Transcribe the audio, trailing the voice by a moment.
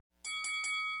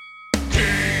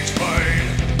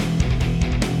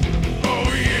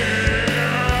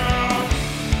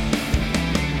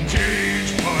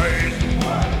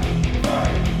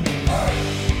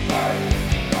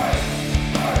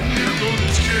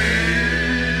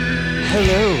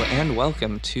Hello and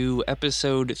welcome to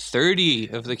episode 30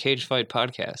 of the Cage Fight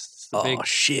Podcast. It's the big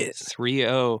shit.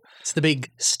 3-0. It's the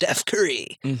big Steph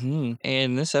Curry. Mm-hmm.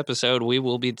 In this episode, we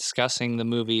will be discussing the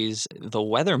movies The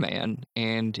Weatherman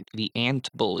and The Ant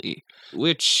Bully,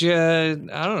 which, I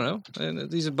don't know.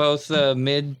 These are both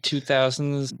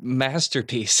mid-2000s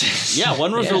masterpieces. Yeah,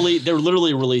 one was released. They were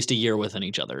literally released a year within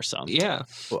each other. So Yeah,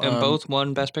 and both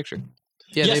won Best Picture.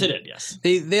 Yeah, yes, it did. Yes,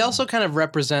 they also kind of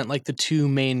represent like the two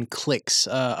main cliques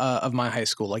of my high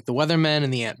school, like the Weathermen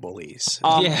and the Ant Bullies.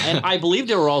 and I believe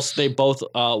they both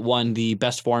won the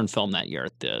best foreign film that year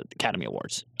at the Academy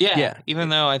Awards. Yeah, even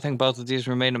though I think both of these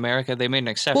were made in America, they made an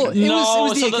exception. Well, it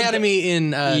was the Academy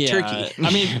in Turkey.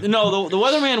 I mean, no, the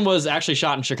Weatherman was actually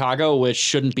shot in Chicago, which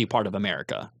shouldn't be part of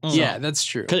America. Yeah, that's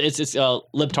true. Because it's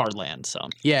libtard land. So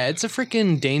yeah, it's a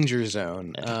freaking danger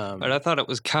zone. But I thought it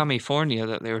was California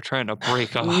that they were trying to break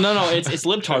off. No, it's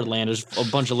libtard land. There's a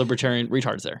bunch of libertarian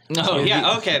retards there. Oh,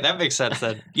 yeah, okay, that makes sense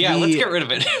then. Yeah, let's get rid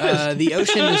of it. The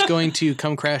ocean is going to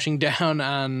come crashing down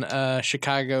on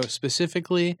Chicago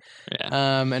specifically,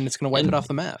 and it's going to wipe it off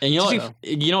the map. And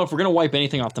you know, if we're gonna wipe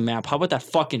anything off the map, how about that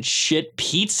fucking shit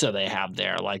pizza they have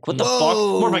there? Like, what the fuck?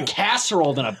 More of a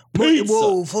casserole than a pizza.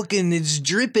 Whoa, fucking, it's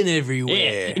dripping everywhere.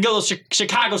 Yeah, you got those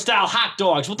Chicago-style hot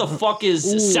dogs. What the fuck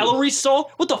is celery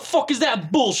salt? What the fuck is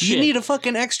that bullshit? You need a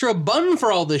fucking extra bun for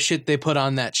all the shit they put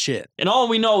on that shit. And all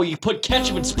we know, you put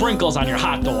ketchup and sprinkles on your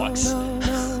hot dogs.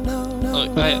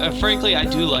 Look, frankly, I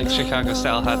do like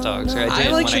Chicago-style hot dogs. I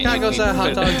like Chicago-style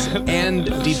hot dogs and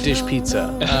deep dish pizza.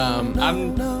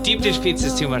 Deep dish pizza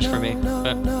is too much for me.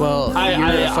 Well,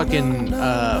 you're a fucking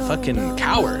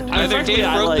coward. Either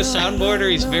Dave broke the soundboard or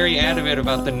he's very adamant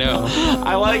about the no.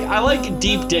 I like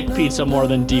deep dick pizza more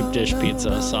than deep dish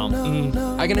pizza. So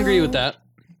I can agree with that.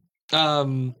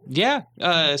 Yeah.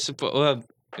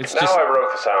 It's now just. I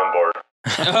broke the soundboard.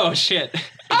 Oh shit.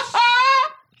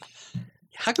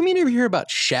 How come you never hear about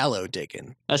shallow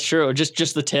digging? that's true.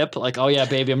 Just the tip. Like, oh yeah,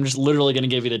 baby, I'm just literally gonna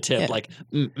give you the tip. Yeah. Like,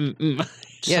 Yeah,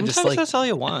 Sometimes just like that's all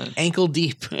you want. ankle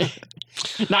deep.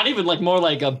 Not even like more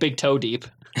like a big toe deep.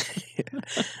 Is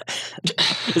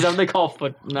that what they call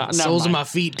foot? No, Soles of my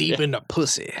feet deep in the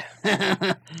pussy.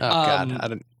 Oh God, I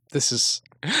don't. This is.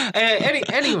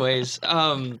 Anyways,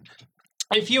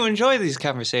 if you enjoy these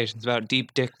conversations about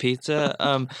deep dick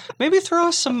pizza, maybe throw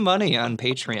us some money on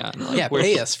Patreon. Yeah,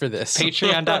 pay us for this.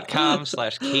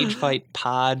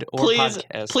 Patreon.com/cagefightpod or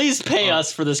podcast. Please pay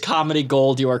us for this comedy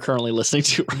gold you are currently listening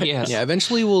to. Right? Yes. Yeah,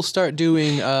 eventually we'll start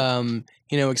doing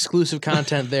exclusive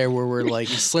content there where we're like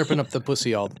slurping up the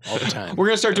pussy all the time. We're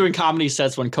going to start doing comedy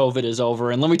sets when COVID is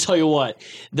over. And let me tell you what,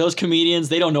 those comedians,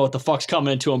 they don't know what the fuck's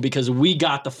coming into them because we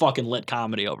got the fucking lit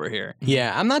comedy over here.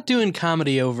 Yeah, I'm not doing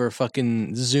comedy over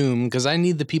fucking Zoom because I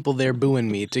need the people there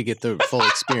booing me to get the full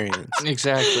experience.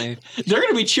 Exactly. They're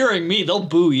going to be cheering me. They'll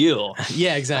boo you.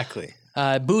 Yeah, exactly.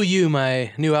 Boo You,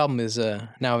 my new album, is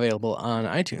now available on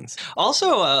iTunes.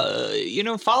 Also,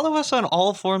 follow us on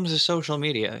all forms of social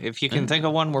media. If you can think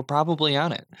of one, we're probably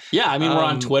on it. Yeah, I mean, we're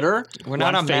on Twitter. We're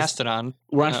not on Mastodon.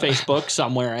 We're on Facebook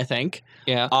somewhere, I think.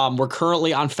 Yeah. We're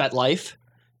currently on FetLife.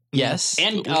 Yes.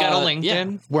 And we got a LinkedIn.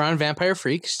 Yeah. We're on Vampire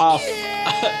Freaks.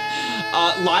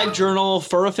 LiveJournal,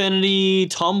 Fur Affinity,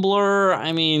 Tumblr.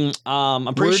 I mean,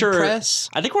 I'm pretty sure. WordPress.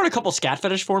 I think we're in a couple scat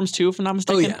fetish forums too, if I'm not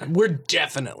mistaken. Oh yeah, we're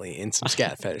definitely in some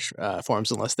scat fetish forums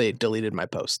unless they deleted my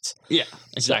posts. Yeah,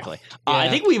 exactly. So, I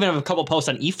think we even have a couple posts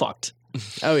on eFucked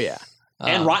Oh yeah.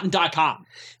 and Rotten.com.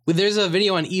 There's a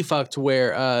video on eFucked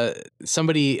where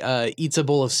somebody eats a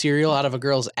bowl of cereal out of a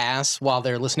girl's ass while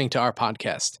they're listening to our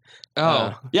podcast.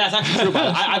 Oh. Yeah, it's actually true.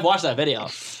 I've watched that video.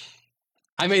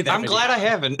 I made that. I'm video. glad I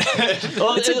haven't.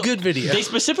 Well, It's a good video. They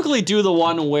specifically do the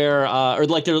one where,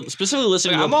 they're specifically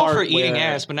listening to I'm the all part for eating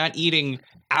where- ass, but not eating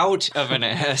out of an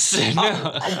ass.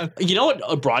 No. You know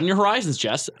what? Broaden your horizons,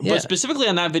 Jess. Yeah. But specifically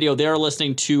on that video, they're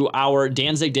listening to our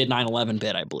Danzig Did 9/11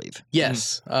 bit, I believe.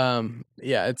 Yes.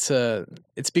 Yeah.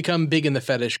 It's become big in the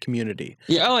fetish community.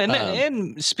 Yeah. Oh,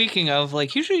 and speaking of,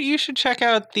 like, you should check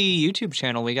out the YouTube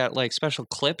channel. We got like special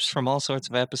clips from all sorts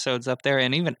of episodes up there,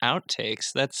 and even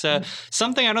outtakes. That's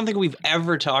something I don't think we've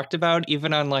ever talked about,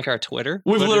 even on like our Twitter.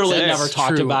 We've but literally it's there. never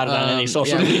talked True. about it on any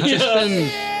social yeah, media. We've just been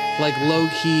like low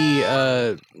key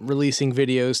releasing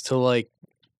videos to like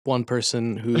one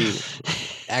person who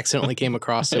accidentally came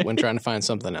across it when trying to find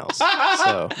something else.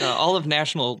 So All of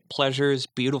National Pleasure's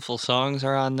beautiful songs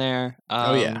are on there.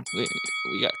 Oh, yeah. we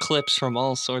got clips from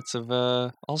all sorts of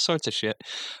shit.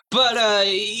 But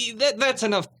that's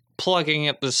enough plugging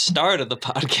at the start of the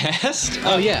podcast.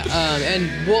 Oh yeah,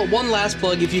 and one last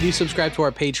plug: if you do subscribe to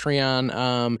our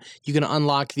Patreon, you can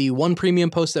unlock the one premium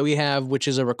post that we have, which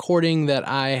is a recording that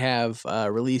I have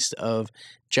released of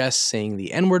Jess saying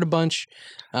the N-word a bunch.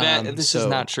 This is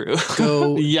not true.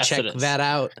 Go Yes, check it is. that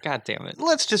out. God damn it.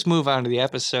 Let's just move on to the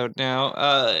episode now.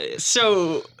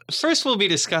 So first we'll be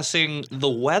discussing The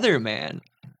Weatherman.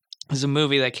 It's a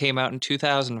movie that came out in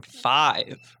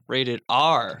 2005, rated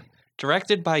R,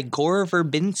 directed by Gore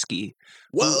Verbinski.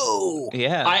 Whoa!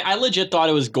 Yeah. I legit thought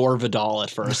it was Gore Vidal at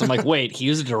first. I'm like, wait, he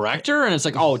was a director? And it's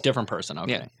like, oh, different person.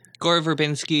 Okay. Yeah. Gore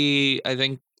Verbinski, I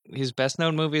think his best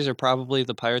known movies are probably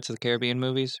the Pirates of the Caribbean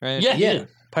movies, right? Yeah. Yeah,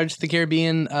 Pirates of the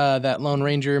Caribbean, that Lone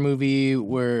Ranger movie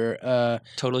where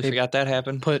Totally They forgot that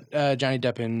happened. put Johnny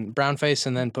Depp in brownface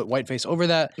and then put whiteface over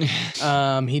that.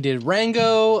 He did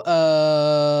Rango,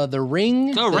 The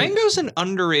Ring. No, the- Rango's an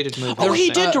underrated movie. Oh, he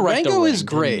did direct The Rango Ring, is didn't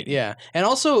great, he? yeah. And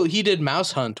also he did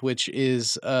Mouse Hunt, which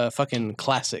is a fucking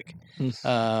classic. And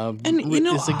you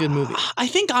know, it's a good movie. I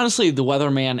think honestly, The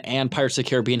Weatherman and Pirates of the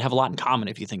Caribbean have a lot in common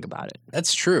if you think about it.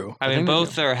 That's true. I mean, think they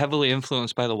both are heavily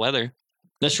influenced by the weather.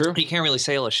 That's true. You can't really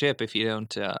sail a ship if you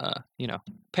don't,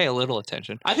 pay a little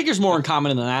attention. I think there's more in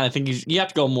common than that. I think you have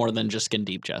to go more than just skin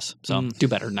deep, Jess. So do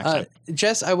better next time.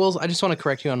 Jess, I just want to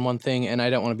correct you on one thing, and I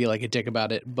don't want to be like a dick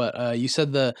about it, but you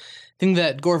said the thing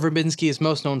that Gore Verbinski is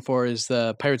most known for is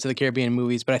the Pirates of the Caribbean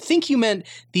movies, but I think you meant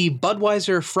the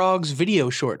Budweiser Frogs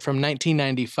video short from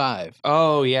 1995.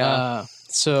 Oh, yeah.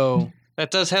 So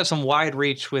That does have some wide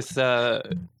reach with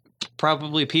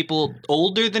probably people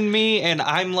older than me, and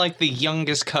I'm like the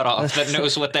youngest cutoff that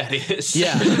knows what that is.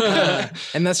 yeah,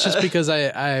 and that's just because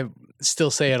I still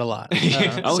say it a lot.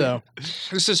 Oh, So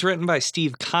This is written by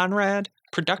Steve Conrad.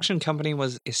 Production company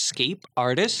was Escape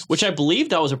Artists. Which I believe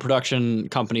that was a production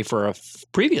company for a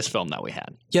previous film that we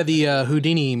had. yeah, the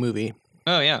Houdini movie.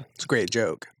 Oh, yeah. It's a great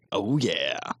joke. Oh,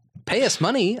 yeah. Pay us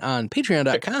money on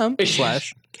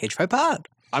patreon.com/Cage5Pod.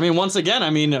 I mean, once again,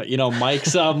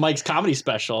 Mike's comedy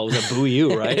special was a Boo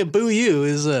You, right? Boo you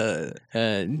is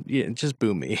just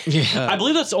boo me. I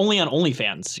believe that's only on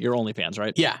OnlyFans. Your OnlyFans,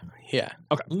 right? Yeah.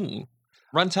 Ooh.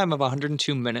 Runtime of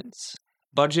 102 minutes.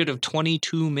 Budget of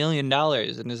 $22 million.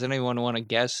 And does anyone want to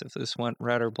guess if this went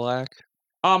red or black?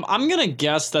 I'm gonna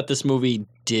guess that this movie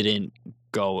didn't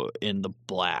go in the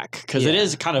black because it Yeah,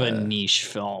 is kind of a niche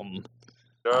film.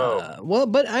 No. Well,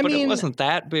 but I But mean, it wasn't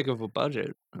that big of a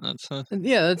budget. That's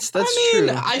yeah, that's I true. mean,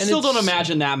 I And still don't it's-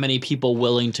 imagine that many people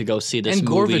willing to go see this And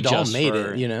Gore movie Vidal just made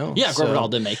for... it, you know. Yeah, Gore So- Vidal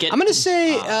did make it. I'm gonna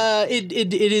say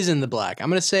it is in the black. I'm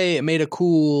gonna say it made a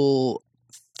cool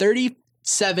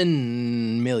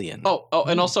 37 million. Oh,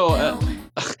 and also,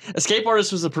 Escape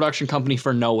Artists was a production company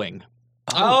for Knowing.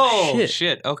 Oh,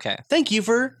 shit. Okay. Thank you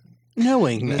for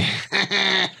knowing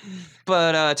that.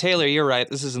 But Taylor, you're right.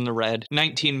 This is in the red.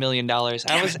 $19 million.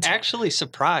 I was actually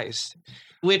surprised.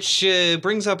 Which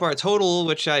brings up our total,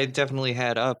 which I definitely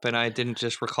had up, and I didn't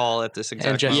just recall at this And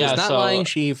exact Jess moment. Yeah, is not so- lying.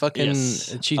 She fucking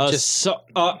Yes. she just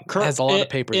has a lot of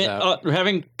papers out. We're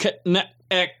having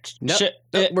Nope.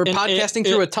 We're podcasting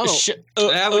through a tunnel.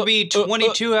 That would be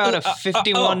 22 out of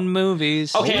 51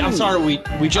 movies. Okay, I'm sorry. We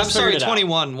I'm just sorry, figured it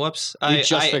 21. Whoops. out. We I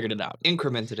just figured it out.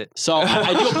 incremented it. So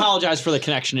I do apologize for the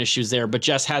connection issues there, but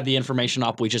Jess had the information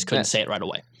up. We just couldn't say it right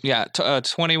away. Yeah,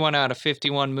 21 out of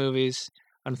 51 movies.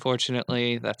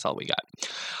 Unfortunately, that's all we got.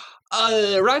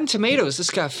 Rotten Tomatoes, this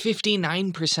got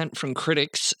 59% from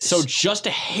critics. So just a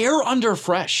hair under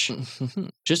Fresh.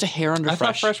 Just a hair under I thought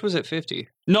Fresh. Fresh was at 50.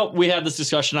 No, we had this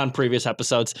discussion on previous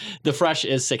episodes. The Fresh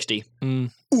is 60.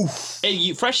 Oof.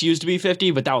 Fresh used to be 50,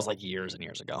 but that was like years and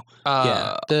years ago.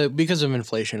 Yeah, because of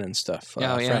inflation and stuff. Oh,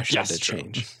 yeah. Fresh had Yes, to true.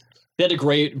 change. They had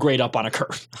to grade up on a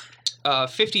curve.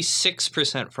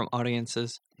 56% from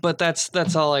audiences. But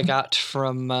that's all I got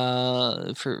from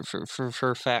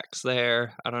for facts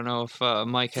there. I don't know if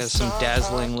Mike has some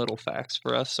dazzling little facts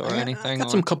for us or anything.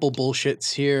 Got some couple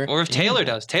bullshits here. or if Taylor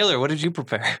does. Taylor, what did you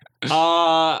prepare?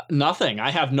 Nothing. I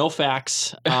have no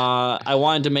facts. I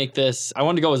wanted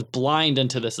to go as blind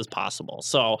into this as possible.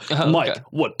 So, Mike, okay.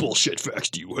 what bullshit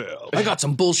facts do you have? I got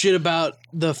some bullshit about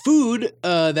the food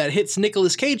that hits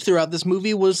Nicolas Cage throughout this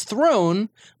movie was thrown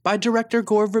by director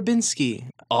Gore Verbinski.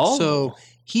 Oh. So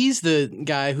he's the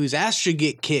guy whose ass should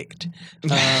get kicked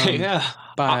Yeah.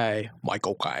 by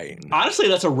Michael Caine. Honestly,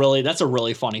 that's a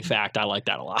really funny fact. I like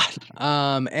that a lot.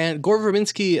 And Gore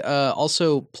Verbinski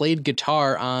also played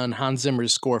guitar on Hans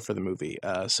Zimmer's score for the movie.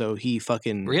 So he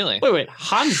fucking Really? Wait.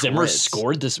 Hans Zimmer Shreds.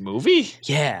 scored this movie?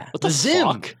 yeah, What the Zim.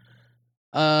 fuck?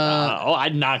 I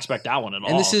did not expect that one at all.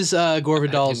 And this is Gore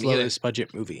Vidal's didn't either. lowest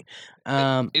budget movie.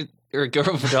 or Gore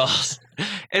Vidal's.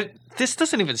 This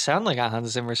doesn't even sound like a Hans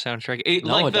Zimmer soundtrack.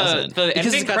 No, it doesn't. The Because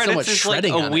ending it's got so credits much is like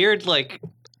shredding on a it. weird like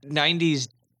 90s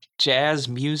jazz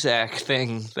music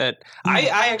thing that I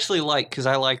actually like because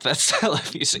I like that style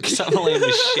of music because I'm lame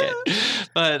as shit.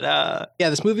 But Yeah,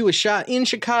 this movie was shot in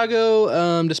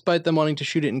Chicago, despite them wanting to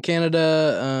shoot it in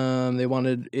Canada. They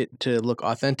wanted it to look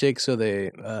authentic, so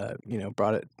they,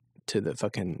 brought it to the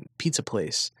fucking pizza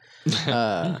place.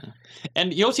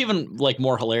 And you know what's even like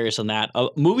more hilarious than that?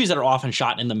 Movies that are often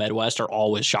shot in the Midwest are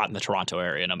always shot in the Toronto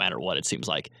area, no matter what it seems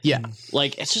like. Yeah.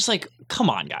 Like it's just like, come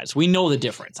on, guys, we know the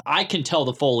difference. I can tell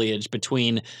the foliage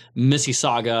between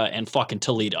Mississauga and fucking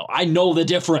Toledo. I know the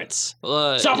difference.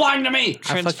 Stop lying to me.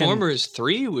 Transformers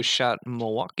 3 was shot in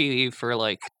Milwaukee for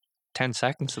like 10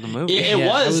 seconds of the movie. It Yeah,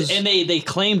 was, and they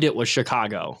claimed it was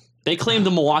Chicago. They claimed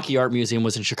the Milwaukee Art Museum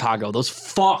was in Chicago. Those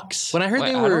fucks. When I heard Wait,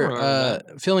 they I don't were remember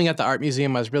filming at the art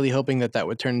museum, I was really hoping that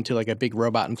would turn into like a big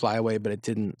robot and fly away, but it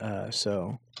didn't.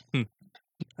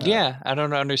 Yeah, I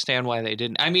don't understand why they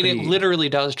didn't. I mean, it pretty- literally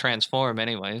does transform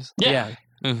anyways. Yeah.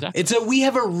 It's we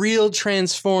have a real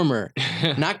transformer.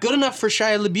 Not good enough for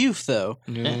Shia LaBeouf though.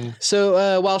 No.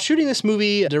 So while shooting this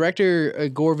movie, director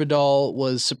Gore Vidal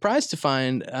was surprised to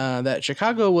find that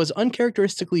Chicago was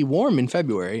uncharacteristically warm in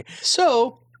February.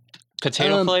 So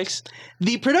Potato flakes?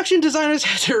 the production designers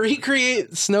had to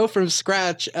recreate snow from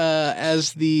scratch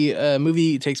as the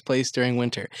movie takes place during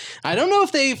winter. I don't know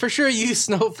if they for sure used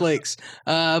snowflakes,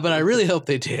 but I really hope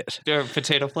they did.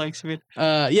 Potato flakes, I mean?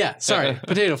 Yeah, sorry,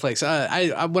 potato flakes.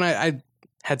 I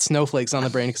had snowflakes on the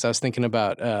brain because I was thinking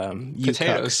about you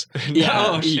Potatoes. cucks. Yeah.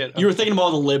 Oh, shit. You were thinking about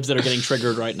all the libs that are getting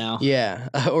triggered right now. Yeah,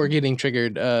 or getting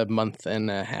triggered a month and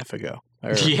a half ago.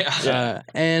 Yeah.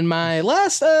 And my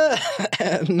last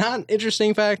not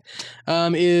interesting fact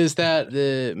is that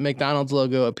the McDonald's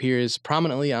logo appears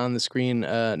prominently on the screen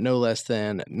no less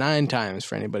than 9 times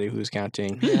for anybody who's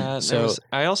counting. Yeah, So-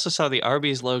 I also saw the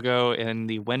Arby's logo and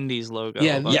the Wendy's logo.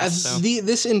 Yeah, above, so-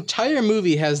 this entire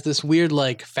movie has this weird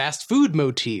like fast food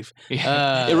motif.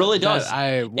 Yeah. It really that does.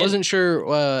 I wasn't sure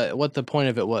what the point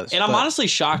of it was. And I'm but- honestly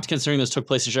shocked, considering this took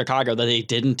place in Chicago, that they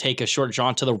didn't take a short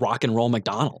jaunt to the Rock and Roll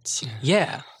McDonald's.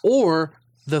 Yeah, or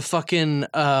the fucking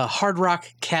Hard Rock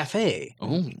Cafe.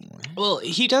 Oh, Well,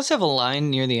 he does have a line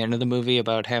near the end of the movie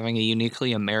about having a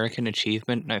uniquely American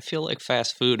achievement, and I feel like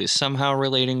fast food is somehow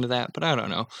relating to that, but I don't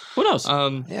know. who knows?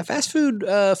 Yeah, fast food,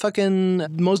 fucking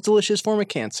most delicious form of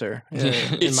cancer. In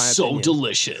It's my so opinion.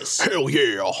 delicious. Hell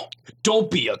yeah! Don't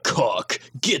be a cook.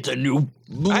 Get the new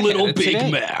I Little had it Big today.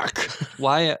 Mac.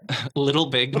 Why Little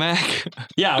Big Mac?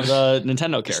 Yeah, the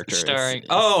Nintendo character. Starring.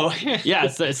 It's- yeah,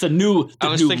 it's the new. I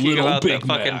was new thinking Little about Big the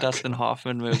fucking Mac. Dustin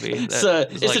Hoffman movie. It's that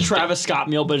a was it's like- a Travis Scott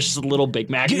meal, but it's just a Little Big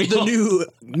Mac Get meal. the new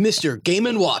Mr. Game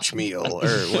 & Watch meal, or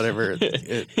whatever.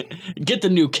 Get the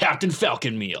new Captain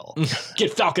Falcon meal.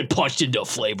 Get Falcon punched into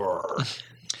flavor.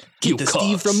 Get the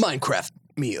Steve from Minecraft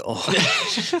meal.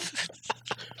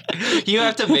 You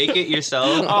have to make it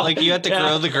yourself. Like you have to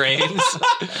grow the grains.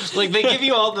 Like they give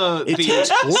you all the takes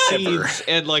forever. seeds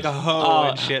and like a hoe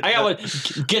and shit. I got one.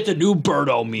 Get the new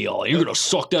Birdo meal. You're gonna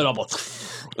suck that up.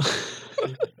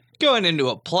 Going into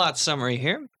a plot summary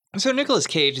here. So Nicolas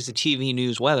Cage is a TV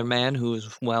news weatherman who is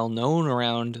well known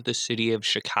around the city of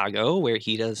Chicago, where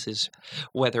he does his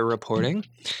weather reporting.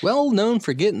 Well known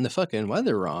for getting the fucking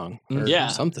weather wrong. Or Yeah.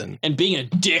 something. And being a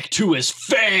dick to his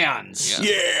fans.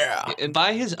 Yeah. And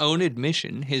by his own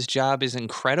admission, his job is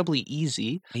incredibly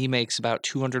easy. He makes about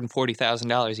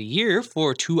 $240,000 a year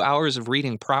for 2 hours of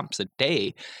reading prompts a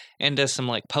day and does some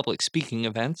like public speaking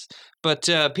events. But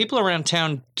people around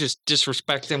town just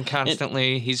disrespect him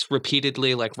constantly. He's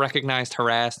repeatedly like recognized,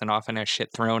 harassed, and often has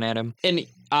shit thrown at him. And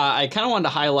I kind of wanted to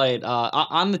highlight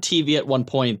on the TV at one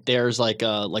point. There's like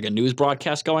a news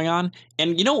broadcast going on,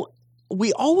 and you know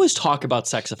we always talk about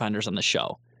sex offenders on the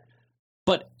show,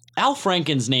 but Al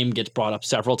Franken's name gets brought up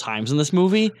several times in this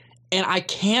movie, and I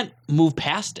can't move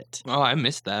past it. Oh, I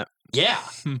missed that. Yeah.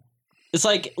 It's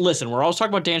like, listen, we're always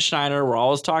talking about Dan Schneider. We're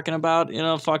always talking about,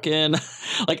 fucking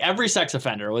like every sex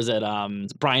offender. Was it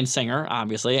Bryan Singer,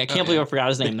 obviously. I can't believe I forgot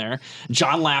his name there.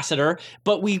 John Lasseter.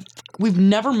 But we've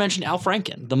never mentioned Al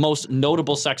Franken, the most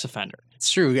notable sex offender. It's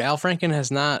true. Al Franken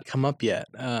has not come up yet.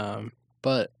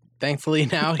 But thankfully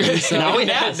now he's... Now he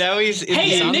has. Now he's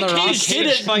Hey, on Nick the Cage roster. did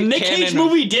it. Nick Cage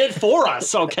movie did for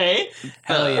us, okay?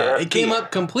 Hell yeah. It came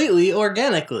up completely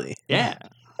organically. Yeah.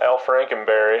 Al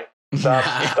Frankenberry.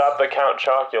 Stop the Count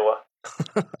Chocula.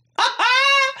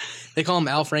 They call him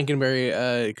Al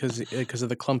Frankenberry because of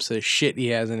the clumps of shit he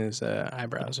has in his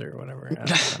eyebrows or whatever. I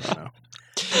don't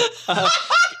know.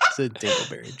 It's a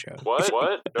Dingleberry joke.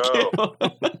 What? No.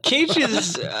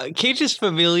 Cage's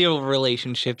familial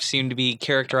relationships seem to be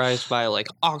characterized by like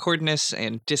awkwardness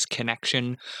and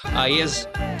disconnection. He has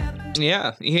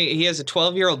a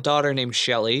 12-year-old daughter named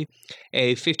Shelley,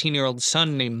 a 15-year-old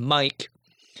son named Mike,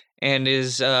 and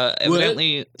is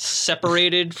evidently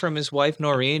separated from his wife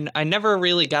Noreen. I never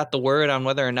really got the word on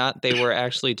whether or not they were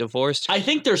actually divorced. I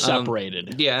think they're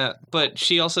separated. Yeah, but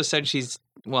she also said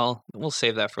we'll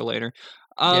save that for later.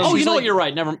 You know what? You're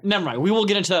right. Never mind. We will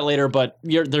get into that later. But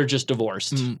they're just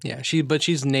divorced. Yeah,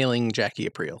 she's nailing Jackie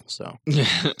Aprile. So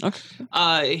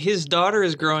his daughter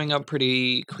is growing up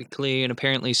pretty quickly and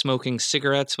apparently smoking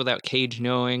cigarettes without Cage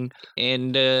knowing.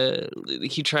 And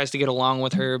he tries to get along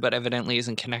with her, but evidently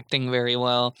isn't connecting very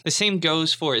well. The same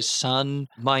goes for his son,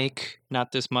 Mike.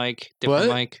 Not this Mike, different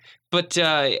What? Mike. But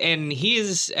and he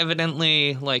is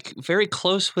evidently like very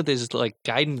close with his like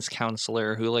guidance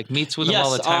counselor who like meets with him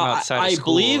all the time outside of school.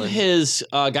 I believe his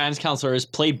guidance counselor is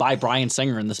played by Bryan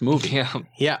Singer in this movie.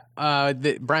 Yeah.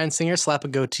 Bryan Singer slap a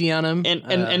goatee on him.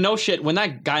 And no shit, when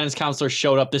that guidance counselor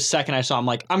showed up, the second I saw him,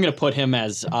 like, I'm gonna put him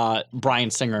as Bryan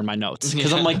Singer in my notes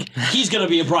because I'm like, he's gonna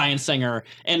be a Bryan Singer.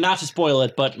 And not to spoil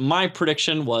it, but my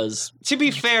prediction was, to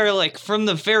be fair, like from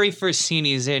the very first scene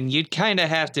he's in, you'd kind of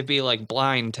have to be like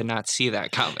blind to not see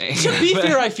that coming. to be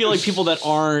fair, I feel like people that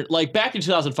aren't like back in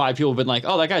 2005, people have been like,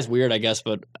 oh, that guy's weird, I guess,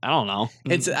 but I don't know.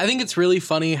 I think it's really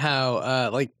funny how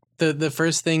like the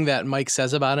first thing that Mike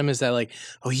says about him is that like,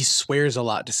 oh, he swears a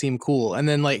lot to seem cool, and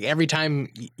then like every time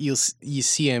you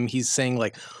see him, he's saying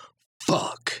like,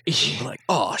 fuck, like,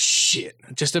 oh shit,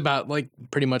 just about like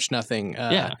pretty much nothing.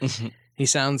 Yeah. He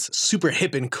sounds super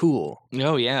hip and cool.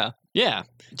 Oh yeah. Yeah.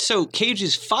 So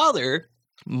Cage's father,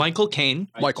 Michael Caine,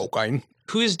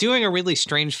 who is doing a really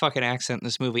strange fucking accent in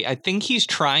this movie. I think he's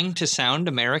trying to sound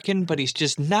American, but he's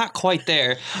just not quite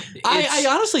there. I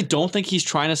honestly don't think he's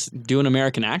trying to do an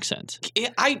American accent.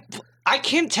 I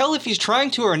can't tell if he's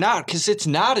trying to or not because it's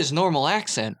not his normal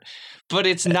accent. But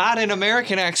it's not an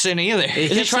American accent either.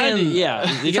 Is he trying to? Yeah,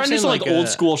 he trying to do some like old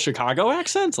school Chicago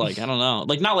accents. Like I don't know,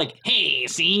 like not like hey,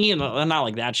 see, you know, not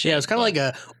like that shit. Yeah, it's kind of like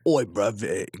a oi,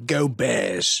 brother, go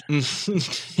Bears.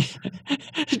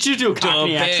 Did you do a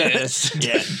Cockney accent?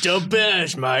 Yeah, the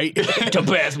Bears, mate. The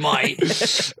Bears, mate.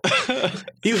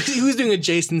 He was doing a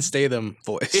Jason Statham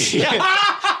voice.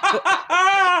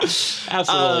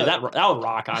 Absolutely, that would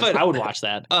rock. I would watch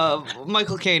that.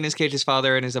 Michael Caine is Cage's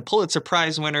father and is a Pulitzer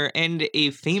Prize winner and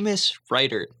a famous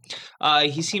writer.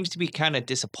 He seems to be kind of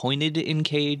disappointed in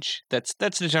Cage. That's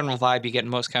the general vibe you get in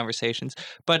most conversations.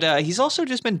 But he's also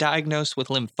just been diagnosed with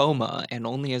lymphoma and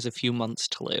only has a few months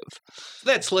to live.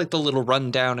 That's like the little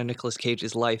rundown of Nicolas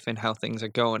Cage's life and how things are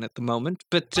going at the moment.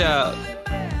 But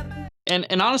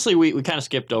and honestly, we kind of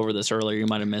skipped over this earlier. You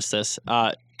might have missed this.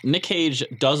 Nick Cage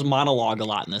does monologue a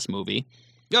lot in this movie.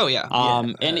 Oh, yeah.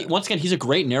 And once again, he's a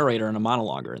great narrator and a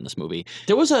monologuer in this movie.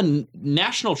 There was a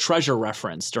National Treasure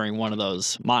reference during one of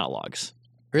those monologues.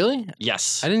 Really?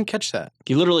 Yes. I didn't catch that.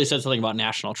 He literally said something about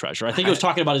National Treasure. I think it was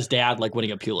talking about his dad, like,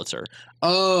 winning a Pulitzer.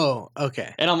 Oh,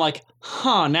 okay. And I'm like,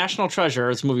 National Treasure.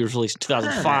 This movie was released in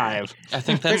 2005. I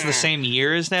think that's the same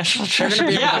year as National They're Treasure.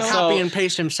 going to be able to copy and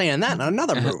paste him saying that in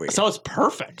another movie. So it's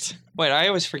perfect. Wait, I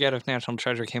always forget if National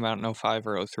Treasure came out in 05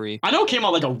 or 03. I know it came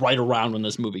out like right around when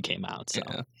this movie came out. So.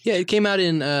 Yeah, it came out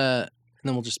in... and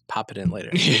then we'll just pop it in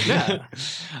later. Yeah.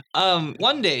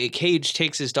 One day, Cage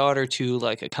takes his daughter to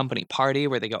like a company party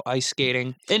where they go ice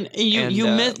skating. And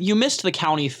you missed the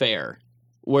county fair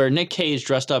where Nick Cage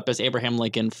dressed up as Abraham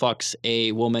Lincoln fucks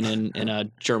a woman in a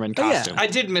German costume. I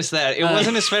did miss that. It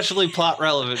wasn't especially plot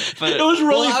relevant, but it was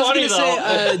really funny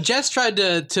though. Jess tried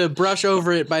to brush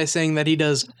over it by saying that he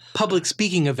does public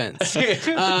speaking events,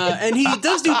 and he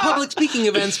does do public speaking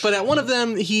events. But at one of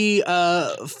them, he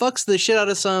fucks the shit out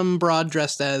of some broad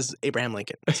dressed as Abraham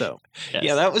Lincoln. So Yes.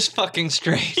 Yeah, that was fucking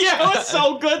strange. Yeah, it was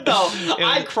so good though.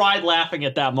 I cried laughing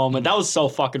at that moment. That was so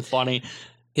fucking funny.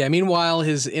 Yeah, meanwhile,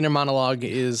 his inner monologue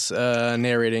is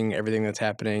narrating everything that's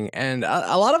happening. And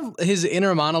a lot of his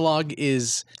inner monologue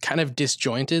is kind of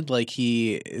disjointed. Like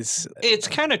he is... It's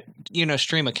kind of,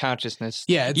 stream of consciousness.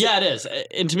 Yeah, it is.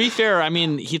 And to be fair, I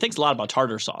mean, he thinks a lot about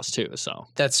tartar sauce too, so...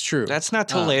 That's true. That's not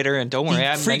till later, and don't worry,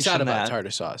 I freaks out mentioned about that.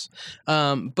 tartar sauce.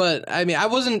 But, I mean, I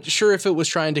wasn't sure if it was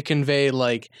trying to convey,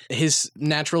 like, his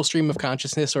natural stream of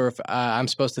consciousness or if I'm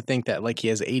supposed to think that, like, he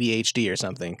has ADHD or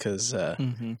something, because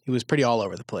he was pretty all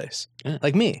over the place. Yeah.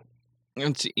 Like me.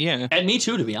 Yeah. And me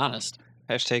too, to be honest.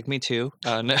 Hashtag me too.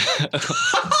 No.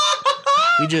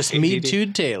 We just Me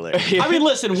Too'd Taylor. I mean,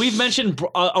 listen, we've mentioned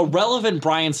a relevant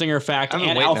Bryan Singer fact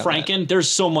and Al Franken. There's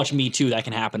so much Me Too that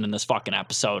can happen in this fucking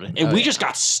episode. And we just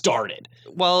got started.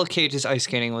 While Cage is ice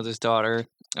skating with his daughter,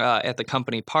 at the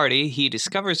company party. He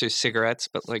discovers her cigarettes,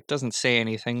 but like doesn't say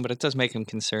anything, but it does make him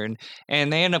concerned.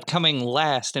 And they end up coming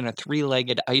last in a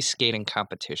 3-legged ice skating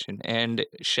competition. And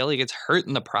Shelley gets hurt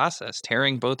in the process,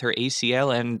 tearing both her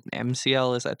ACL and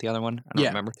MCL. Is that the other one? I don't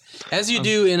remember. As you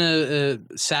do in a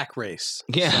sack race.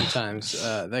 Yeah. Sometimes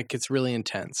that gets really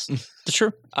intense. That's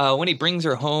true. When he brings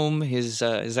her home, his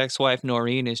ex-wife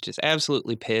Noreen is just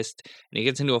absolutely pissed, and he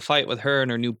gets into a fight with her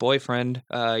and her new boyfriend.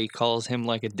 He calls him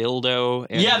like a dildo.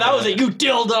 And, Yeah, that was it. You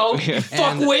dildo. You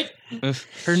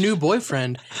fuckwit. Her new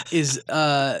boyfriend is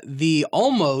the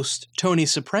almost Tony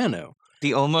Soprano.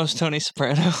 The almost Tony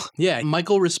Soprano. Yeah,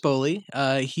 Michael Rispoli.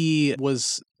 He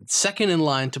was second in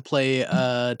line to play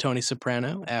Tony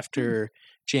Soprano after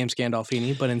James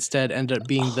Gandolfini, but instead ended up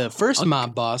being the first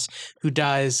mob boss who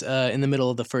dies in the middle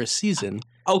of the first season.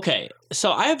 Okay,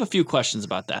 so I have a few questions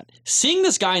about that. Seeing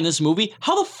this guy in this movie,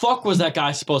 how the fuck was that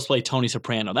guy supposed to play Tony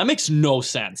Soprano? That makes no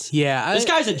sense. Yeah. This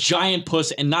guy's a giant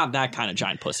puss and not that kind of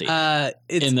giant pussy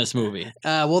in this movie.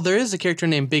 Well, there is a character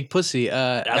named Big Pussy.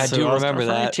 I do remember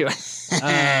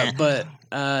that. But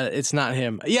it's not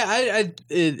him. Yeah,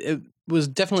 it was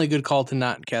definitely a good call to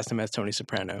not cast him as Tony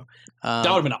Soprano. That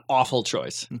would have been an awful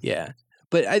choice. Yeah.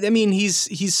 But I mean,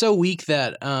 he's so weak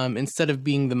that instead of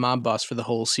being the mob boss for the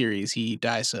whole series, he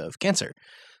dies of cancer.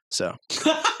 So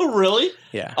Really?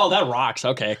 yeah. Oh, that rocks.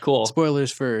 Okay, cool.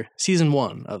 Spoilers for season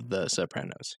 1 of The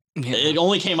Sopranos. It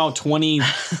only came out 20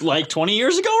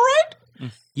 years ago,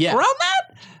 right? Yeah. Around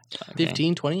that?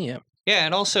 15, 20, yeah. Yeah,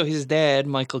 and also his dad,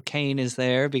 Michael Caine, is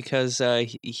there because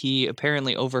he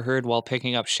apparently overheard while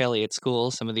picking up Shelley at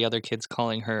school some of the other kids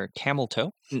calling her camel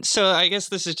toe. So I guess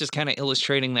this is just kind of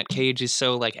illustrating that Cage is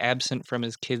so like absent from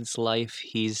his kid's life.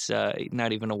 He's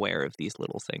not even aware of these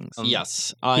little things.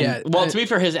 Yes. Yeah, Well, to be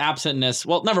fair, his absentness,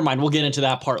 well, never mind. We'll get into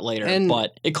that part later. And-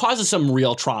 but it causes some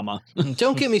real trauma.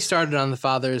 Don't get me started on the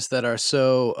fathers that are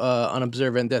so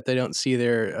unobservant that they don't see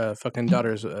their fucking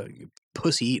daughter's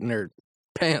pussy eating her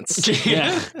pants.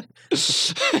 Yeah.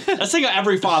 That's something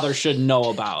every father should know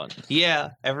about.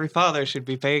 Yeah, every father should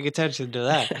be paying attention to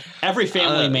that. Every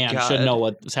family man should God. know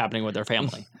what's happening with their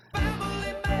family.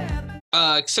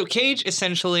 So Cage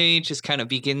essentially just kind of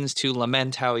begins to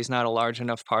lament how he's not a large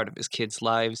enough part of his kids'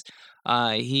 lives.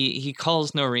 He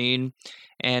calls Noreen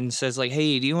and says like,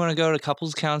 "Hey, do you want to go to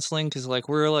couples counseling? Because like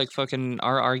we're like fucking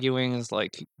our arguing is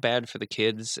like bad for the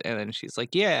kids." And then she's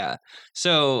like, "Yeah."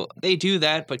 So they do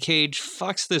that, but Cage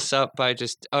fucks this up by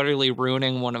just utterly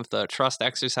ruining one of the trust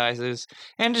exercises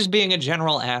and just being a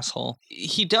general asshole.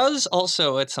 He does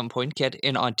also at some point get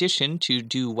an audition to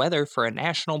do weather for a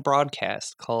national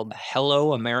broadcast called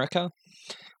Hello America,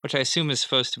 which I assume is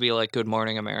supposed to be like Good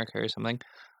Morning America or something.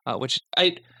 Which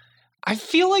I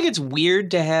feel like it's weird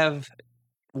to have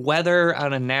weather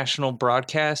on a national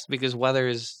broadcast because weather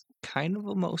is kind of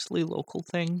a mostly local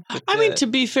thing. But, I mean, to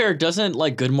be fair, doesn't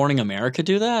like Good Morning America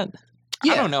do that?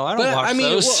 I don't know. I don't but, watch I mean,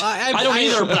 those. well, I don't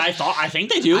either, but I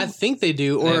think they do. I think they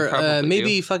do, They or probably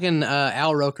maybe fucking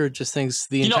Al Roker just thinks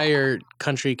the entire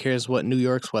country cares what New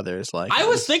York's weather is like. I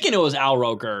was thinking it was Al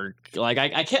Roker. Like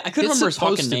I couldn't remember his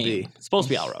fucking supposed to name. be. It's supposed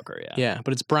to be Al Roker, yeah. Yeah,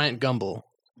 but it's Bryant Gumbel.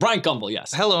 Brian Gumbel,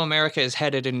 yes. Hello America is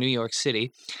headed in New York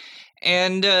City.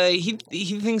 And he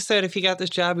thinks that if he got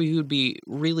this job, he would be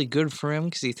really good for him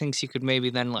because he thinks he could maybe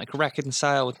then like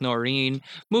reconcile with Noreen,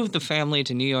 move the family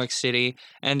to New York City,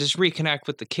 and just reconnect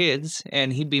with the kids.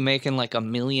 And he'd be making like $1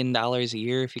 million a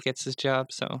year if he gets this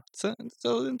job. So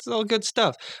it's all good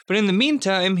stuff. But in the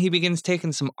meantime, he begins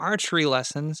taking some archery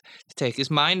lessons to take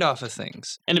his mind off of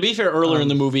things. And to be fair, earlier in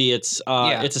the movie, it's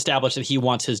yeah. it's established that he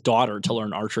wants his daughter to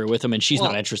learn archery with him, and she's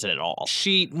not interested at all.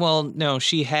 She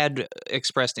had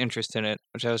expressed interest in it,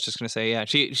 which I was just going to say, yeah.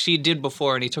 She did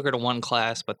before, and he took her to one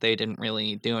class, but they didn't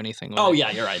really do anything with it. Oh,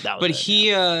 yeah, you're right. That was But it,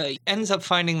 he ends up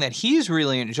finding that he's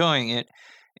really enjoying it,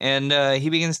 and he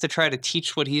begins to try to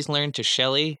teach what he's learned to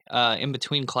Shelley in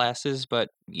between classes, but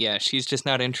yeah, she's just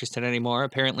not interested anymore.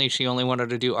 Apparently, she only wanted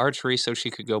to do archery so she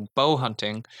could go bow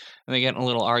hunting, and they get in a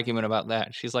little argument about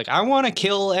that. She's like, "I want to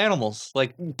kill animals."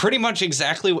 Like, pretty much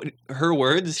exactly what her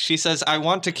words. She says, "I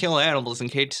want to kill animals,"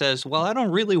 and Kate says, "Well, I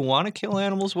don't really want to kill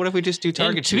animals. What if we just do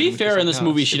target And to be shooting?" fair, She's in like, this "No,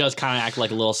 movie, it's she does kind of act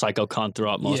like a little psycho cunt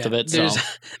throughout most of it. So.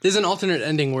 There's an alternate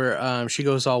ending where she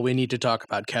goes all, "We need to talk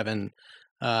about Kevin,"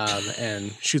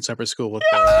 and shoots up her school with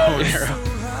the bow and arrow.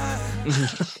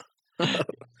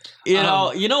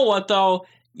 You know what though?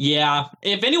 Yeah,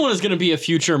 if anyone is going to be a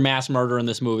future mass murderer in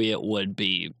this movie, it would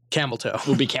be Camel toe.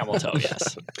 Camel Toe.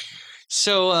 Yes.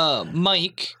 So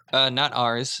Mike, not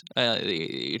ours,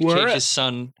 Cage's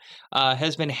son,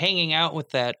 has been hanging out with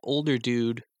that older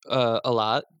dude a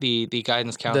lot. The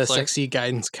guidance counselor. The sexy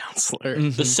guidance counselor.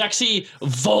 Mhm. The sexy,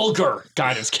 vulgar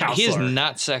guidance counselor. He is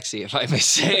not sexy, if I may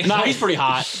say. No, he's pretty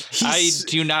hot. I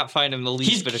do not find him the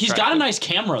least bit He's attractive. got a nice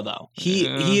camera, though.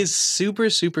 He is super,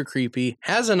 super creepy,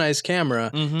 has a nice camera.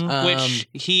 Which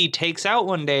he takes out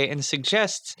one day and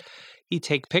suggests he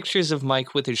take pictures of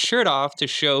Mike with his shirt off to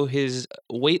show his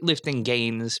weightlifting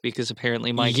gains, because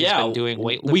apparently Mike has been doing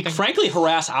weightlifting. We frankly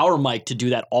harass our Mike to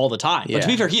do that all the time. But to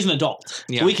be Yeah. fair, he's an adult.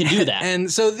 Yeah. So we can do that.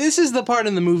 And so this is the part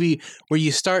in the movie where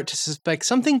you start to suspect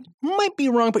something might be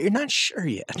wrong, but you're not sure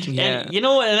yet. Yeah. And you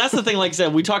know what? And that's the thing, like I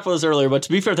said, we talked about this earlier, but to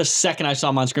be fair, the second I saw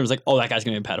him on screen, I was like, oh, that guy's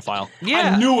going to be a pedophile.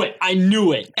 Yeah. I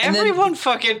knew it. And then- Everyone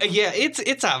fucking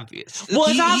it's obvious. Well,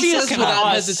 it's He obvious says to without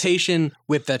us. hesitation,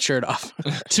 whip that shirt off.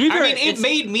 To be fair, I mean, it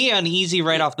made me uneasy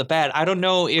right off the bat. I don't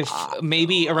know if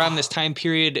maybe around this time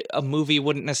period a movie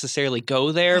wouldn't necessarily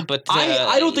go there, but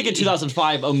I don't think in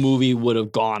 2005 a movie would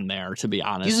have gone there, to be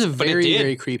honest. He's a But it very, did.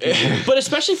 very creepy man. But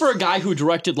especially for a guy who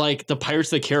directed like the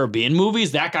Pirates of the Caribbean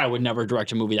movies, that guy would never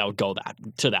direct a movie that would go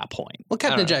to that point. Well,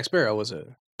 Captain don't know. Jack Sparrow was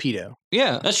a pedo.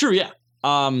 yeah. That's true, yeah.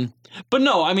 But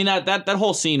no, I mean that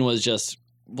whole scene was just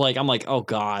like, I'm like, oh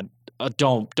god,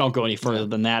 don't go any further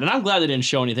than that. And I'm glad they didn't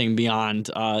show anything beyond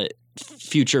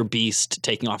future Beast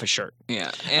taking off his shirt.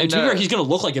 Yeah. And to be fair, he's gonna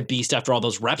look like a beast after all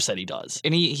those reps that he does.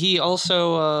 And he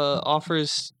also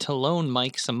offers to loan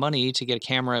Mike some money to get a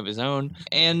camera of his own.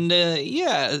 And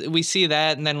yeah, we see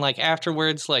that. And then like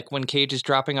afterwards, like when Cage is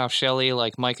dropping off Shelly,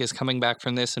 like Mike is coming back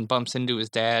from this and bumps into his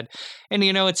dad. And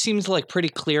you know, it seems like pretty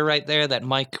clear right there that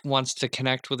Mike wants to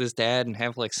connect with his dad and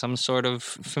have like some sort of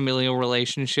familial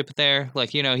relationship there.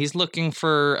 Like, you know, he's looking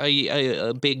for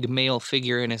a big male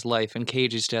figure in his life, and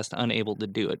Cage is just unable to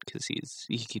do it because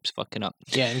he keeps fucking up.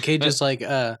 Yeah, and Cage is like,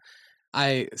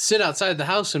 I sit outside the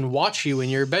house and watch you in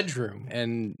your bedroom.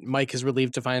 And Mike is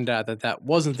relieved to find out that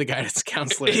wasn't the guidance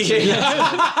counselor.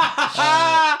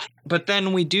 But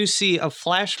then we do see a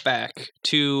flashback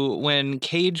to when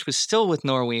Cage was still with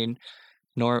Norween.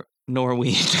 Norween.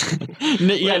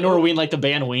 Yeah, Norween, like the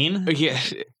band Ween. Yeah.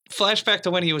 Flashback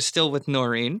to when he was still with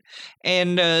Noreen,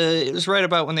 and it was right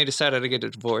about when they decided to get a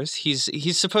divorce. He's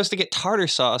supposed to get tartar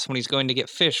sauce when he's going to get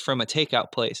fish from a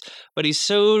takeout place, but he's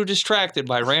so distracted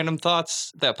by random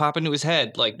thoughts that pop into his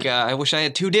head, like I wish I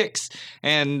had two dicks,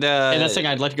 and that's the thing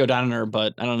I'd like to go down on her,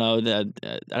 but I don't know.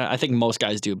 I think most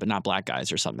guys do, but not black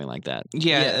guys or something like that.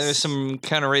 yeah, Yes. there's some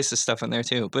kind of racist stuff in there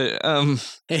too. But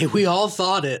Hey, we all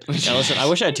thought it. Yeah, listen, I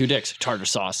wish I had two dicks. Tartar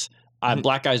sauce.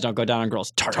 Black guys don't go down on girls.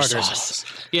 Tartar sauce.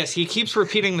 yes, he keeps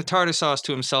repeating the tartar sauce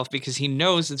to himself because he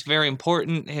knows it's very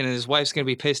important, and his wife's gonna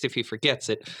be pissed if he forgets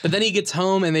it. But then he gets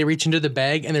home and they reach into the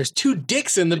bag and there's two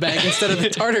dicks in the bag instead of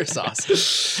the tartar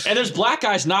sauce. And there's black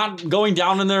guys not going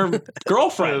down on their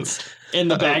girlfriends in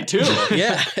the bag too.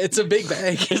 Yeah, it's a big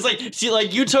bag. It's like, see,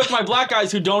 like you took my black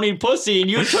guys who don't eat pussy,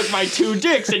 and you took my two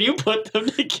dicks, and you put them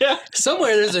together.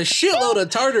 Somewhere there's a shitload of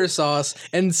tartar sauce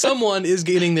and someone is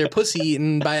getting their pussy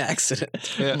eaten by accident.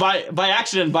 By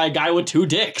accident, by a guy with two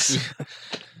dicks.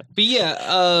 But yeah,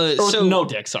 Or so no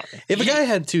dicks, sorry. If a guy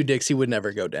had two dicks, he would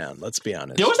never go down, let's be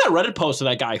honest. There was that Reddit post of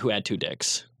that guy who had two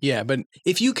dicks. Yeah, but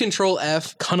if you control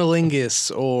F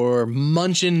cunnilingus or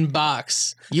munchin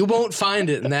box, you won't find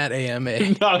it in that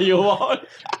AMA. No, you won't.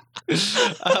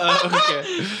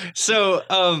 okay. So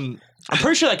I'm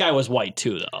pretty sure that guy was white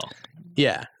too, though.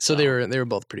 Yeah, so they were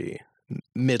both pretty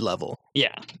mid-level.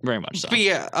 Yeah, very much so. But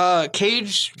yeah,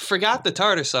 Cage forgot the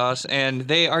tartar sauce, and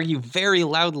they argue very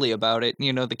loudly about it.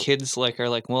 You know, the kids are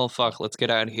like, well, fuck, let's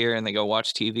get out of here, and they go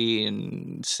watch TV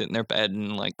and sit in their bed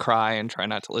and like cry and try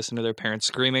not to listen to their parents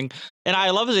screaming. And I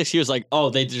love his excuse, like, oh,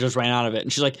 they just ran out of it.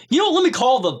 And she's like, you know, let me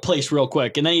call the place real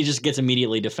quick. And then he just gets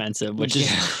immediately defensive, which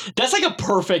is, that's like a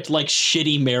perfect, like,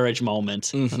 shitty marriage moment.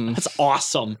 Mhm. That's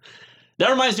awesome. That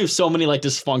reminds me of so many, like,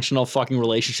 dysfunctional fucking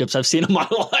relationships I've seen in my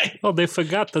life. Oh, they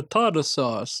forgot the tartar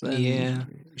sauce. And Yeah.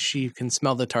 she can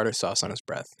smell the tartar sauce on his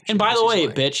breath. And by the way, She's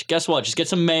like, bitch, guess what? Just get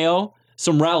some mayo,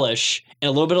 some relish, and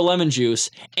a little bit of lemon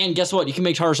juice. And guess what? You can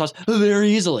make tartar sauce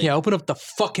very easily. yeah, open up the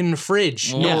fucking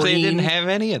fridge. Well, they Noreen. didn't have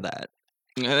any of that.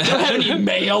 They don't have any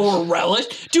mayo or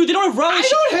relish. Dude, they don't have relish. I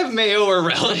don't have mayo or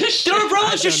relish. They don't have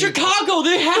relish in Chicago.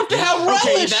 They have to have relish.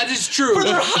 Okay, that is true. for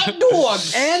their hot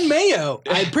dogs. And mayo.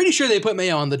 I'm pretty sure they put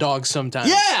mayo on the dogs sometimes.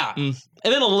 Yeah. And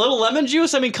then a little lemon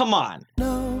juice. I mean, come on.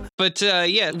 But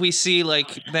yeah, we see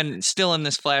then still in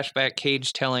this flashback,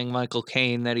 Cage telling Michael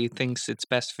Caine that he thinks it's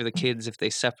best for the kids if they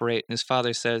separate. And his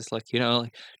father says,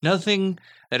 nothing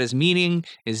that has meaning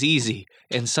is easy.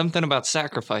 And something about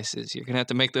sacrifices. You're going to have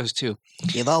to make those too.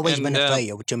 You've always And, been a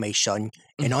fighter to my son,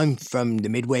 and I'm from the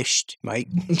Midwest, mate.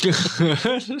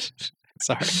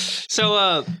 Sorry.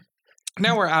 So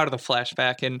Now we're out of the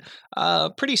flashback, and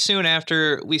pretty soon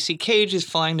after, we see Cage is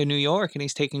flying to New York, and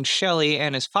he's taking Shelley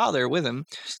and his father with him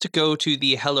to go to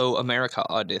the Hello America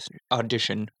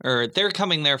audition. Or they're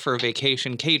coming there for a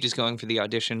vacation. Cage is going for the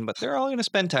audition, but they're all going to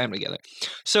spend time together.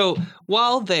 So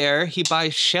while there, he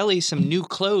buys Shelley some new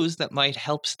clothes that might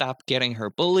help stop getting her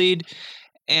bullied.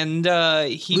 And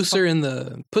he Looser in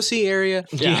the pussy area.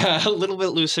 yeah, a little bit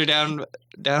looser down.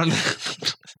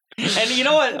 And you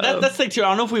know what? That's the thing too. I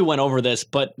don't know if we went over this,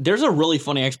 but there's a really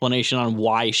funny explanation on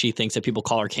why she thinks that people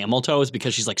call her camel toe is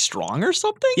because she's like strong or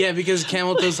something. Yeah, because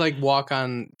camel toes like walk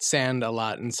on sand a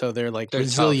lot, and so they're like They're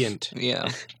resilient. tough. Yeah.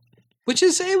 Which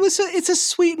is it's a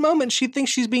sweet moment. She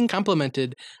thinks she's being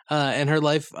complimented, and her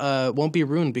life won't be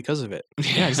ruined because of it.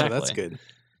 Yeah, exactly. So that's good.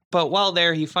 But while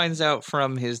there, he finds out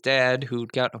from his dad,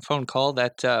 who'd gotten a phone call,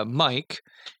 that Mike,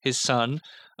 his son,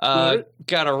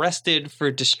 got arrested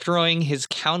for destroying his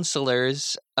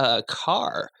counselor's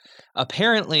car.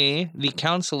 Apparently, the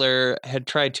counselor had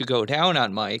tried to go down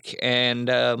on Mike, and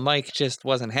Mike just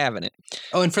wasn't having it.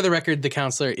 Oh, and for the record, the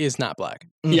counselor is not black.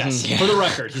 Yes, Mhm. for the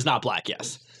record, he's not black.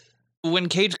 Yes. When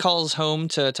Cage calls home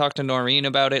to talk to Noreen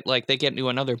about it, like, they get into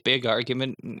another big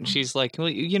argument. And she's like, well,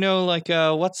 you know, like,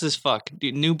 what's this fuck?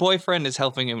 New boyfriend is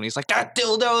helping him. And he's like, that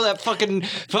dildo, that fucking,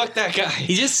 fuck that guy.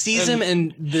 He just sees him,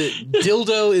 and the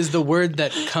dildo is the word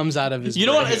that comes out of his You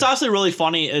know what? brain. It's honestly really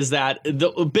funny is that the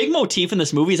big motif in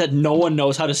this movie is that no one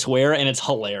knows how to swear, and it's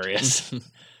hilarious.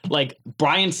 Like,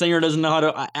 Bryan Singer doesn't know how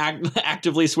to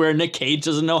actively swear. Nick Cage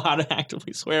doesn't know how to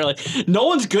actively swear. Like, no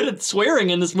one's good at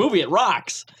swearing in this movie. It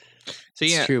rocks. So,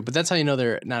 It's yeah. true, but that's how you know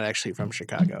they're not actually from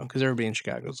Chicago, because everybody in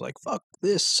Chicago is like, fuck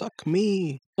this, suck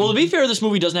me. Well, to be fair, this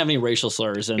movie doesn't have any racial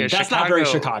slurs, and Yeah, that's not very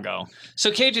Chicago. Chicago.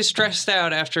 So Cage is stressed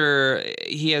out after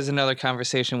he has another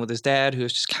conversation with his dad,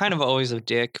 who's just kind of always a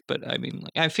dick. But I mean,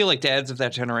 like, I feel like dads of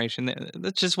that generation,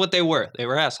 that's just what they were. They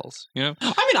were assholes, you know?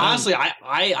 I mean, honestly,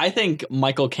 I think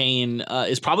Michael Caine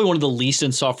is probably one of the least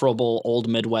insufferable old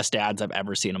Midwest dads I've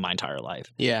ever seen in my entire life.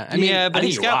 Yeah, I mean, yeah, but I think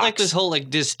he's he got like rocks. this whole like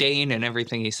disdain in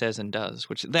everything he says and does,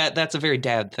 which that's a very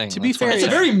dad thing. To be That's why fair, It's a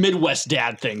it's very Midwest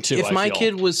dad thing, too. if I my feel.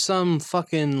 kid was some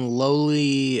fucking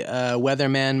lowly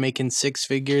weatherman making six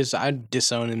figures, I'd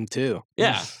disown him too.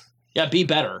 Yeah. Yeah, be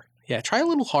better. Yeah, try a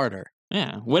little harder.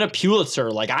 Yeah. Win a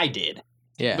Pulitzer like I did.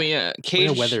 Yeah, But yeah, win Cage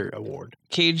a weather award.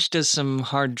 Cage does some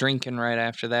hard drinking right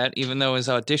after that, even though his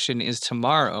audition is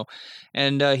tomorrow.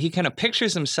 And he kind of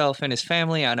pictures himself and his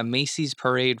family on a Macy's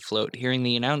parade float, hearing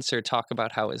the announcer talk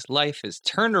about how his life is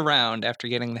turned around after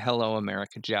getting the Hello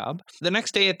America job. The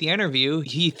next day at the interview,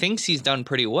 he thinks he's done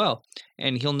pretty well,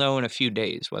 and he'll know in a few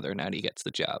days whether or not he gets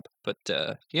the job. But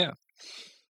yeah.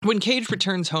 When Cage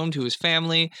returns home to his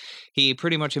family, he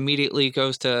pretty much immediately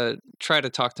goes to try to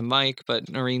talk to Mike, but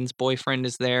Noreen's boyfriend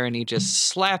is there, and he just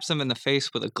slaps him in the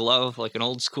face with a glove, like an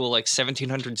old school, like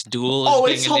 1700s duel. Oh,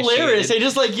 is it's being hilarious. initiated. They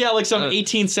just like, yeah, like some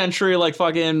 18th century, like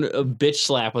fucking bitch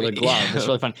slap with a glove. It's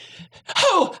really fun.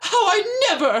 Oh, I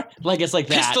never. Like, it's like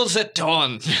that. Pistols at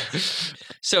dawn.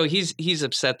 So he's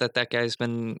upset that guy's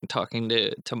been talking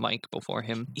to Mike before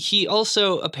him. He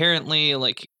also apparently,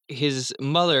 like, his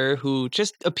mother, who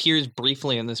just appears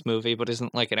briefly in this movie but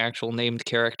isn't like an actual named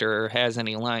character or has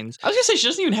any lines. I was gonna say, she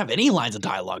doesn't even have any lines of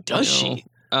dialogue, does she?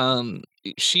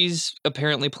 She's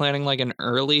apparently planning like an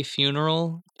early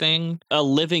funeral thing. A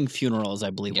living funeral is,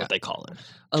 I believe, Yeah. what they call it.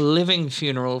 A living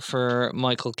funeral for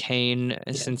Michael Caine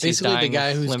since he's Basically, dying the guy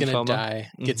of who's lymphoma. gonna die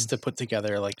gets to put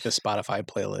together like the Spotify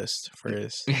playlist for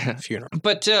his Yeah. funeral.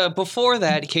 But before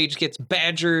that, Cage gets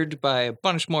badgered by a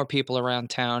bunch more people around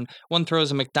town. One throws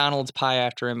a McDonald's pie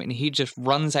after him, and he just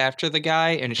runs after the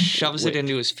guy and shoves it Wait.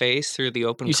 into his face through the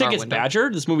open You car said gets window.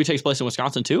 badgered? This movie takes place in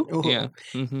Wisconsin, too? Yeah.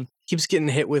 Mm-hmm. Keeps getting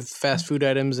hit with fast food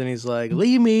items, and he's like,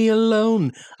 "Leave me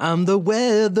alone. I'm the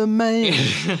weatherman."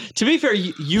 To be fair,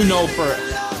 you know for...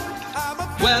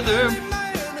 Weather.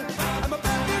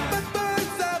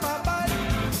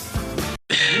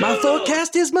 My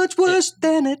forecast is much worse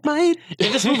than it might.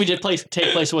 If this movie did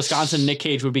take place in Wisconsin, Nick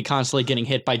Cage would be constantly getting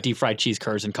hit by deep fried cheese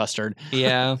curds and custard.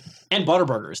 Yeah. And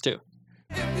Butterburgers, too.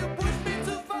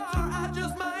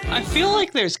 I feel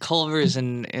like there's Culver's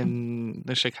in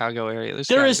the Chicago area.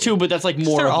 There gotta is, be. too, but that's like 'Cause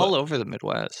more they're of all over the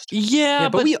Midwest. Yeah,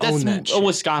 but we that's own that a shit.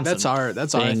 Wisconsin. That's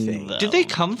our thing. though. Did they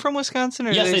come from Wisconsin,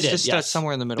 or Yes, did they they did, just start yes.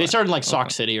 somewhere in the They Midwest? started in like Sauk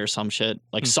Okay. City or some shit,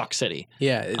 like Sauk City.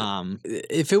 Yeah. Um,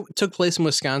 If it took place in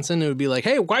Wisconsin, it would be like,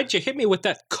 "Hey, why'd you hit me with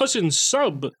that cousin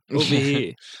sub over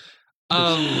here?"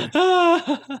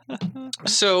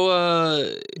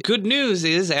 So, good news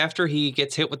is after he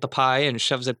gets hit with the pie and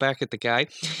shoves it back at the guy,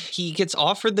 he gets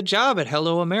offered the job at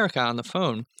Hello America on the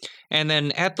phone. And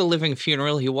then at the living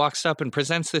funeral, he walks up and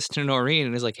presents this to Noreen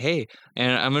and is like, hey,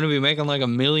 and I'm going to be making like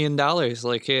 $1 million.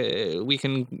 Like, we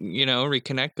can,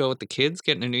 reconnect, go with the kids,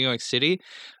 get into New York City.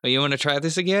 You want to try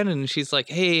this again? And she's like,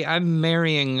 hey, I'm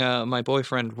marrying my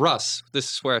boyfriend, Russ. This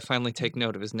is where I finally take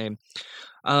note of his name.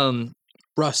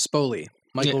 Russ Spoley.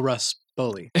 Michael Russ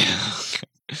Spoley.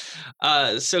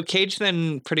 So Cage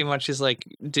then pretty much is like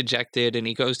dejected, and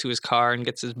he goes to his car and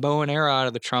gets his bow and arrow out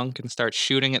of the trunk and starts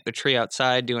shooting at the tree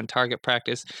outside, doing target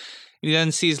practice. He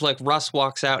then sees like Russ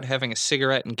walks out having a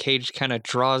cigarette, and Cage kind of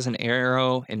draws an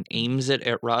arrow and aims it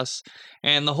at Russ.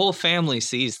 And the whole family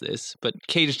sees this, but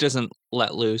Cage doesn't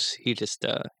let loose. He just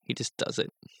does it.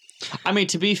 I mean,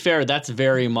 to be fair, that's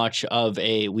very much of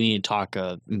a we need to talk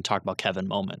about Kevin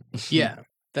moment. Yeah,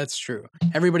 that's true.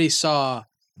 Everybody saw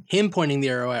him pointing the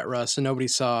arrow at Russ, and nobody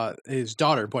saw his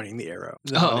daughter pointing the arrow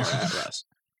at Russ.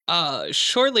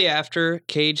 Shortly after,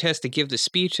 Cage has to give the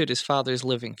speech at his father's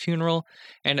living funeral,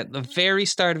 and at the very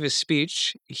start of his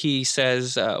speech, he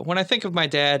says, when I think of my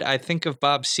dad, I think of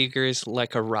Bob Seger's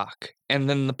like a rock, and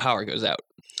then the power goes out.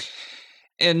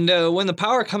 And when the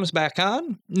power comes back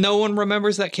on, no one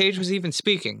remembers that Cage was even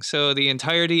speaking. So the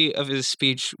entirety of his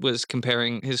speech was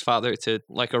comparing his father to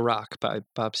Like a Rock by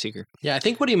Bob Seger. Yeah, I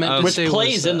think what he meant which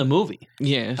plays in the movie.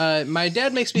 Yeah. My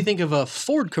dad makes me think of a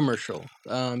Ford commercial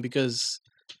because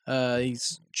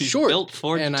he's short built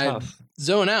Ford and tough. I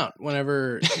zone out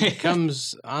whenever it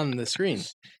comes on the screen.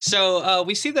 So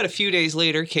we see that a few days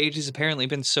later, Cage has apparently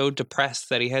been so depressed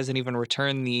that he hasn't even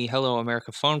returned the Hello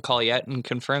America phone call yet and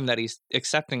confirmed that he's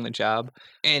accepting the job.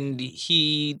 And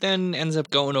he then ends up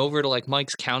going over to like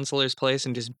Mike's counselor's place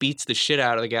and just beats the shit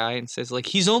out of the guy and says like,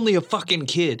 he's only a fucking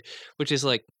kid, which is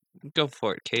like, go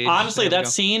for it, Cage. Honestly, that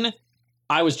scene,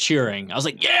 I was cheering. I was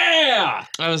like, yeah!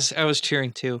 I was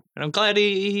cheering too. And I'm glad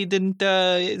he didn't,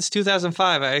 it's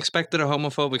 2005. I expected a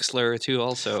homophobic slur or two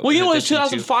also. Well, you know, in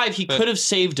 2005, he could have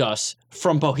saved us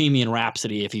from Bohemian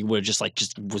Rhapsody if he would have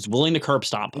just was willing to curb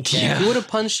stomp him. Yeah. He would have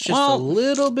punched just a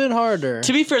little bit harder.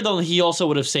 To be fair, though, he also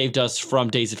would have saved us from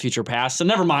Days of Future Past. So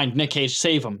never mind, Nick Cage,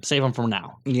 save him. Save him from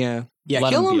now. Yeah. Yeah,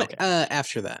 Let kill him him be okay.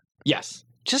 After that. Yes.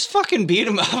 Just fucking beat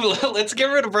him up. Let's get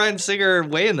rid of Bryan Singer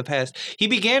way in the past. He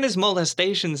began his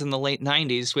molestations in the late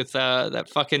 90s with that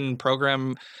fucking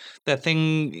program, that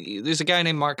thing. There's a guy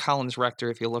named Mark Collins Rector,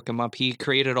 if you look him up. He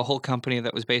created a whole company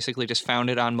that was basically just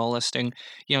founded on molesting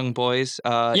young boys.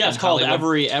 Yeah, it's called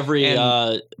Hollywood. every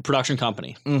production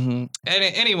company. Mm-hmm. And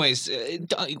anyways,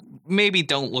 maybe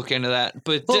don't look into that.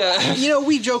 But Well,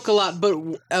 we joke a lot, but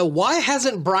why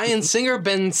hasn't Bryan Singer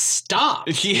been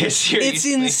stopped? yeah, seriously. It's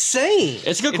insane.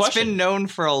 It's a good question. It's been known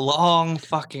for a long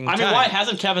fucking time. I mean, why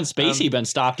hasn't Kevin Spacey been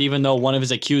stopped, even though one of his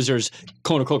accusers,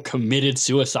 quote unquote, committed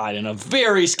suicide in a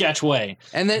very sketch way?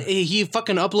 And then he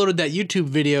fucking uploaded that YouTube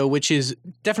video, which is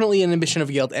definitely an admission of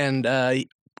guilt and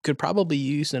could probably be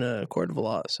used in a court of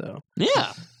law. So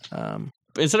Yeah.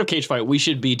 Instead of Cage Fight, we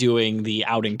should be doing the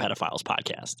Outing Pedophiles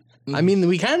podcast. I mean,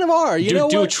 we kind of are.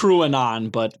 Do True Anon,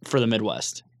 but for the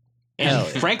Midwest. And Hell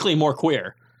yeah. frankly, more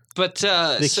queer. But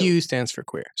The Q stands for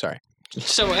queer. Sorry.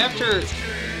 So after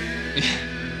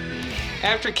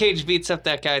Cage beats up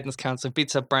that guidance counselor,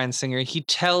 beats up Bryan Singer, he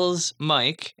tells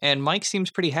Mike, and Mike seems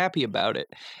pretty happy about it.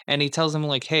 And he tells him,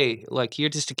 like, hey, like, you're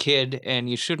just a kid, and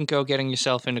you shouldn't go getting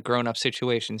yourself into grown-up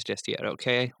situations just yet,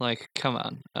 okay? Like, come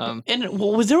on. And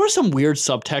there was some weird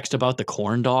subtext about the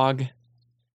corn dog?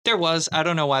 There was. I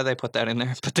don't know why they put that in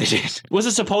there, but they did. Was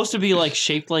it supposed to be like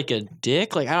shaped like a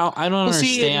dick? Like I don't understand.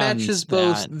 See, it matches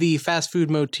both that. the fast food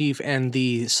motif and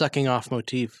the sucking off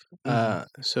motif. So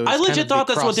it's I kind legit of thought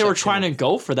the that's what they were cross-section. trying to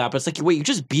go for that, but it's like, wait, you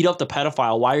just beat up the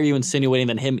pedophile. Why are you insinuating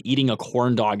that him eating a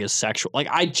corn dog is sexual? Like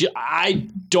I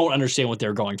don't understand what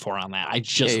they're going for on that. I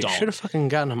just You don't. should have fucking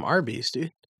gotten him Arby's,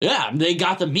 dude. Yeah, they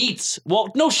got the meats. Well,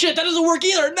 no shit, that doesn't work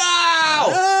either.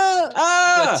 No.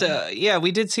 But yeah,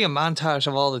 we did see a montage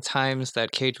of all the times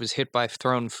that Cage was hit by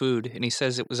thrown food, and he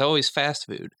says it was always fast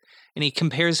food. And he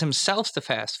compares himself to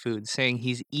fast food, saying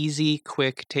he's easy,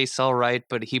 quick, tastes all right,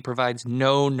 but he provides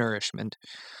no nourishment.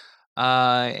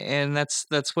 And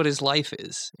that's what his life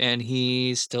is, and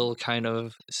he's still kind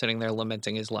of sitting there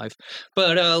lamenting his life.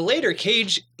 But later,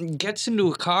 Cage gets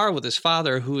into a car with his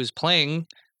father, who is playing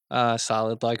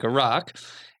Solid Like a Rock,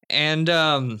 and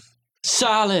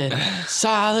Solid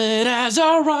as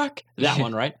a rock. That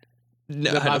one, right?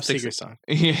 no, The I Bob don't think Seger so. song.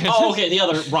 Yeah. Oh, okay, the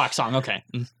other rock song. Okay.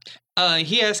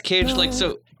 He asked Cage, like,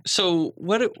 so So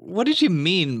what did you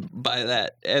mean by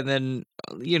that? And then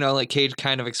like Cage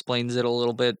kind of explains it a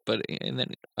little bit, but and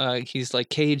then he's like,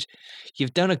 Cage,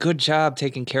 you've done a good job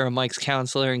taking care of Mike's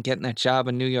counselor and getting that job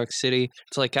in New York City.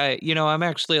 It's like I'm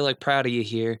actually like proud of you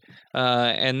here.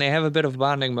 And they have a bit of a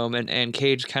bonding moment, and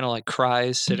Cage kind of like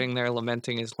cries, sitting there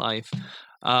lamenting his life.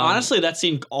 Honestly, that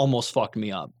scene almost fucked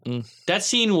me up. That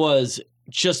scene was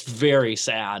just very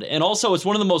sad, and also it's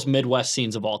one of the most Midwest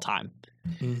scenes of all time.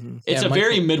 Mm-hmm. It's a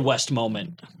very Midwest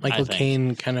moment. Michael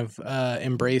Caine kind of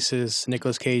embraces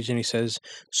Nicolas Cage and he says,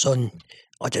 Son,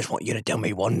 I just want you to tell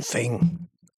me one thing.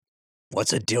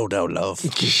 What's a dildo, love?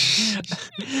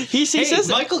 he says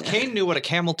Michael Caine knew what a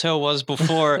camel toe was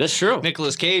before that's true.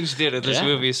 Nicolas Cage did in this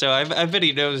movie, so I bet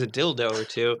he knows a dildo or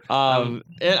two. And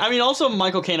I mean, also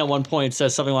Michael Caine at one point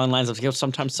says something along the lines of,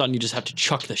 sometimes, son, you just have to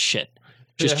chuck the shit.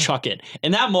 Just chuck it.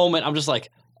 In that moment, I'm just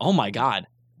like, oh my God,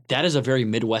 that is a very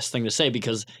Midwest thing to say,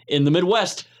 because in the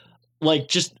Midwest, like,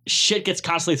 just shit gets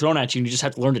constantly thrown at you and you just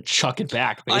have to learn to chuck it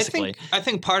back, basically. I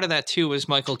think part of that too was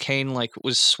Michael Caine like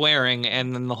was swearing,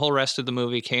 and then the whole rest of the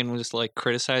movie Caine was like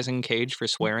criticizing Cage for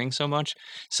swearing so much.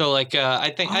 So like I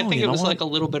think it was like a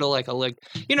little bit of like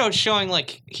showing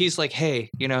like he's like, hey,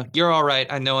 you're all right.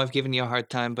 I know I've given you a hard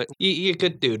time, but you're a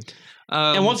good dude.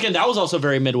 And once again, that was also a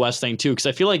very Midwest thing too, because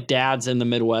I feel like dads in the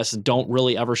Midwest don't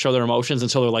really ever show their emotions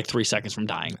until they're like 3 seconds from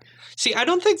dying. See, I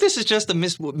don't think this is just a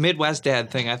Midwest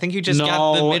dad thing. I think you just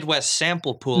got the Midwest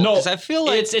sample pool. No, because I feel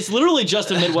like it's literally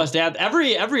just a Midwest dad.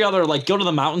 Every other, like, go to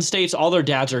the mountain states, all their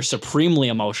dads are supremely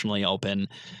emotionally open.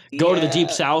 Go to the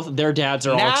deep south, their dads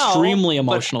are all extremely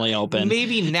emotionally open.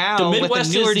 Maybe now with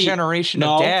the newer generation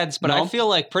of dads, but I feel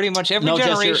like pretty much every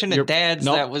generation of dads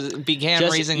that began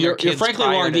raising their kids. You're frankly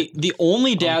wrong. The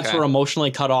only dads who are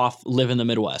emotionally cut off live in the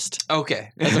Midwest. Okay.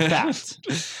 That's a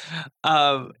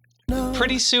fact.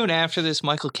 Pretty soon after this,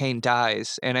 Michael Caine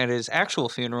dies, and at his actual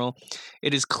funeral,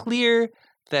 it is clear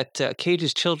that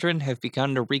Cage's children have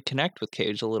begun to reconnect with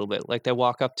Cage a little bit. Like they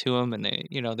walk up to him and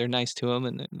they're nice to him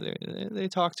and they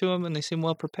talk to him and they seem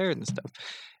well prepared and stuff.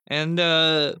 And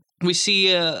we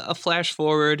see a flash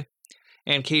forward,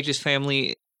 and Cage's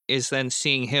family is then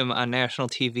seeing him on national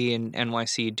TV in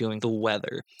NYC doing the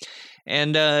weather.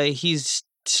 And he's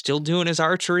still doing his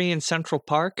archery in Central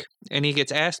Park, and he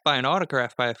gets asked by an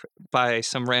autograph by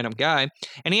some random guy,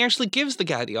 and he actually gives the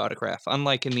guy the autograph,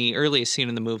 unlike in the earliest scene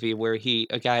in the movie where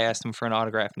a guy asked him for an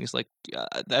autograph and he's like,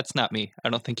 that's not me. I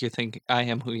don't think I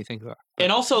am who you think you are.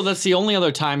 And also, that's the only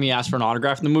other time he asked for an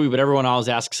autograph in the movie, but everyone always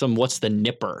asks him, what's the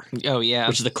nipper? Oh, yeah.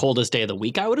 Which is the coldest day of the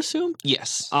week, I would assume?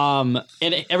 Yes. And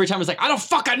every time it's like, I don't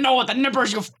fucking know what the nipper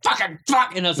is, you fucking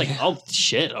fuck! And I was like, oh,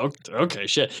 shit, okay,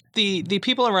 shit. The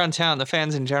people around town, the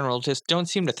fans in general, just don't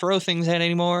seem to throw things at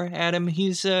him.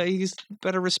 He's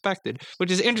better respected, which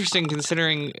is interesting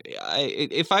considering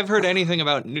if I've heard anything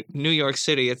about New York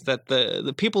City, it's that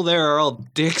the people there are all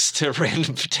dicks to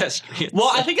random pedestrians. Well,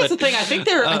 I think that's the thing. I think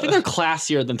they're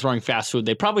classier than throwing fast food.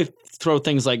 They probably throw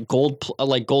things like gold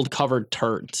covered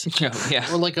turds. Oh,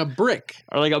 yeah. or like a brick.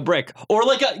 Or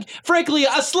like frankly,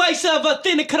 a slice of a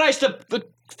thin crust of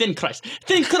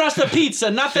pizza,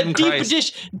 not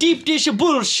the deep dish of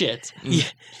bullshit. Yeah.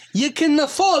 You can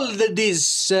afford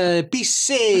this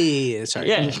pizza. Sorry.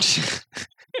 Yeah.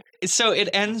 So it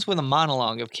ends with a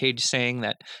monologue of Cage saying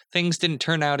that things didn't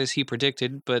turn out as he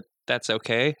predicted, but that's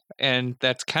okay. And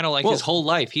that's kind of like his whole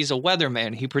life. He's a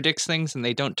weatherman. He predicts things and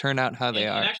they don't turn out how they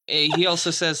are. He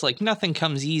also says, like, nothing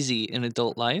comes easy in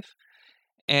adult life.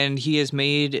 And he has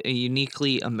made a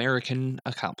uniquely American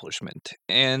accomplishment.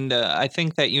 And I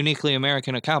think that uniquely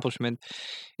American accomplishment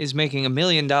is making $1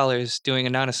 million doing a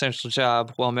non-essential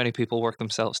job while many people work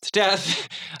themselves to death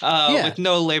with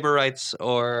no labor rights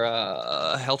or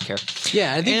health care.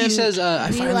 Yeah, I think he says,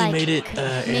 I finally made it, make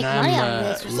and money out of I'm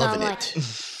this or loving something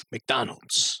it.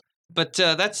 McDonald's. But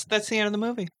that's the end of the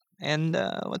movie. And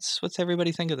what's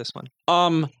everybody think of this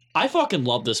one? I fucking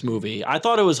love this movie. I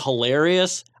thought it was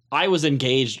hilarious. I was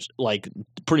engaged like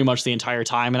pretty much the entire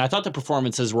time, and I thought the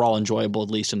performances were all enjoyable, at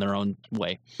least in their own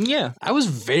way. Yeah, I was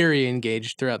very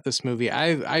engaged throughout this movie.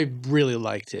 I really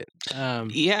liked it.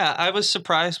 Yeah, I was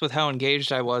surprised with how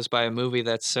engaged I was by a movie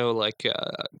that's so like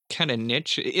kind of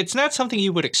niche. It's not something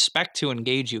you would expect to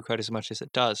engage you quite as much as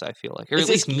it does. I feel like, or at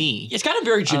least me. It's got a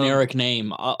very generic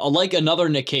name, like another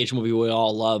Nick Cage movie we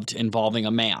all loved involving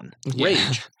a man.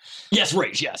 Rage. Yes,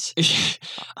 Rage, yes.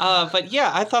 But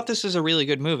yeah, I thought this was a really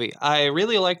good movie. I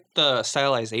really liked the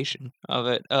stylization of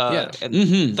it.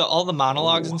 And all the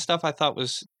monologues and stuff I thought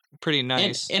was pretty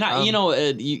nice. And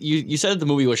you said the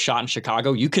movie was shot in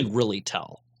Chicago. You can really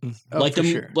tell. Oh, like for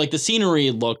the sure. like the scenery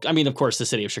looked. I mean, of course, the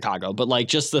city of Chicago, but like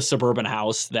just the suburban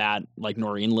house that like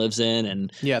Noreen lives in,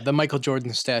 and Yeah, the Michael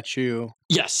Jordan statue.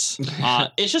 yes,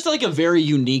 it's just like a very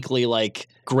uniquely like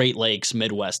Great Lakes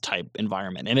Midwest type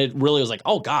environment, and it really was like,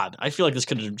 oh god, I feel like this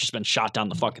could have just been shot down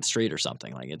the fucking street or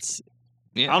something. Like it's,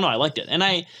 Yeah. I don't know, I liked it, and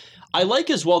I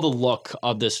like as well the look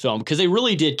of this film because they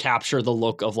really did capture the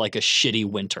look of like a shitty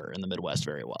winter in the Midwest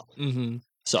very well. Mm-hmm.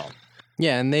 So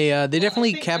Yeah, and they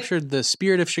definitely captured the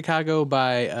spirit of Chicago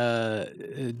by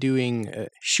doing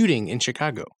shooting in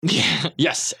Chicago. yeah,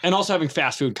 yes, and also having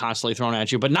fast food constantly thrown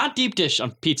at you, but not deep dish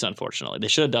on pizza. Unfortunately, they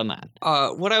should have done that.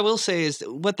 What I will say is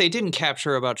what they didn't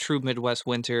capture about true Midwest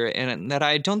winter, and that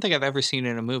I don't think I've ever seen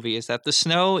in a movie, is that the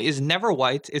snow is never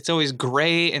white. It's always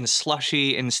gray and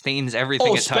slushy and stains everything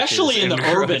Oh, it touches. especially in the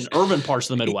and urban parts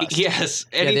of the Midwest. Yes.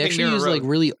 Yeah, they anything actually near a use like road.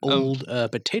 really old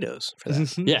potatoes for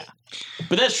that. Yeah,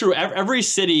 but that's true. Every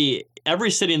city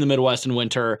in the Midwest in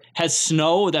winter has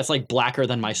snow that's like blacker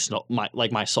than my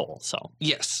soul. So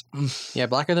Yes. Yeah,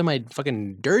 blacker than my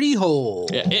fucking dirty hole.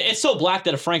 yeah, it's so black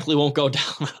that it frankly won't go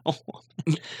down. Oh.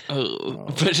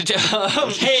 But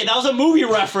Hey, that was a movie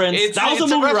reference. it's That was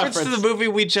it's a movie reference reference. to the movie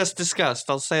we just discussed.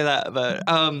 I'll say that. But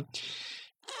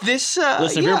this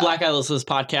Listen, if yeah. you're a black guy listening to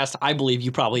this podcast, I believe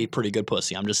you probably eat pretty good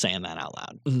pussy. I'm just saying that out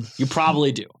loud. You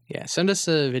probably do. Yeah, send us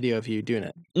a video of you doing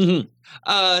it.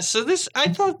 Mm-hmm. So this, I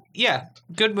thought, yeah,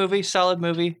 good movie, solid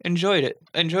movie. Enjoyed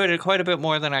it quite a bit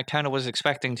more than I kind of was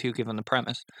expecting to, given the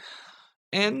premise.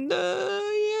 And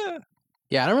yeah,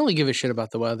 Yeah, I don't really give a shit about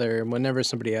the weather. Whenever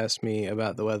somebody asks me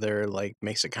about the weather, like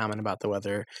makes a comment about the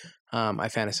weather, I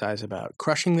fantasize about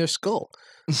crushing their skull.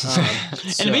 And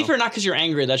to be fair, not because you're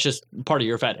angry. That's just part of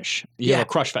your fetish. You have a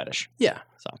crush fetish. Yeah.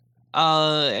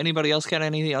 Anybody else got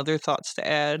any other thoughts to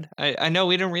add? I know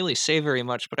we didn't really say very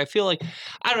much, but I feel like,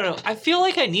 I don't know, I feel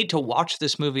like I need to watch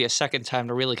this movie a second time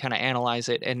to really kind of analyze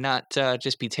it and not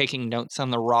just be taking notes on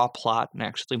the raw plot and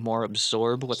actually more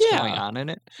absorb what's going on in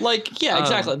it. Like, yeah,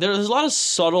 exactly. There's a lot of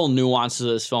subtle nuances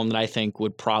of this film that I think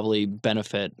would probably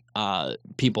benefit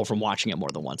people from watching it more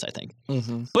than once, I think.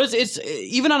 Mm-hmm. But it's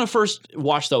even on a first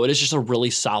watch, though, it is just a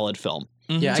really solid film.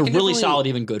 Yeah, It's a really solid,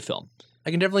 even good film. I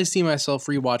can definitely see myself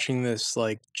rewatching this,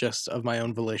 like just of my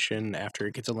own volition after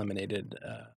it gets eliminated.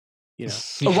 You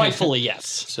know, Rightfully, yes.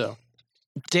 so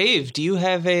Dave, do you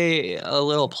have a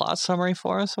little plot summary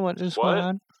for us of what just What? went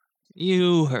on?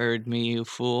 You heard me, you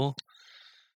fool.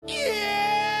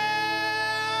 Yeah,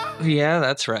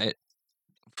 that's right.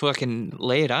 Fucking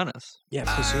lay it on us. yeah,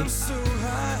 pussy.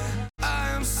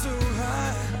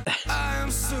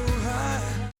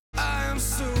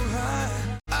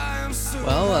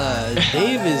 Well,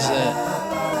 Dave is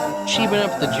cheaping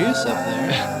up the juice up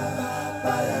there.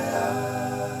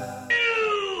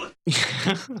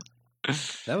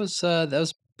 That was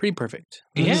pretty perfect.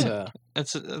 That was, Yeah.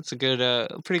 That's a good,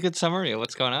 pretty good summary of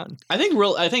what's going on. I think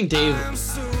Dave. I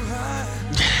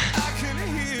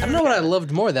don't know what I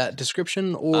loved more, that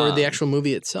description or the actual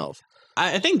movie itself.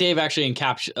 I think Dave actually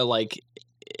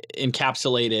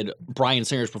encapsulated Bryan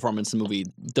Singer's performance in the movie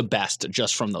the best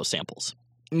just from those samples.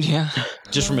 Yeah.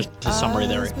 Just from his summary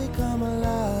there.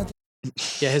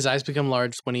 Yeah, his eyes become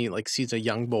large when he like sees a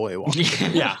young boy walking.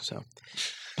 Yeah. So,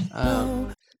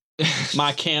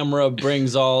 My camera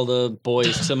brings all the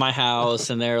boys to my house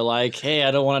and they're like, hey,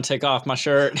 I don't want to take off my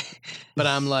shirt. but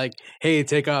I'm like, hey,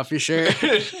 take off your shirt.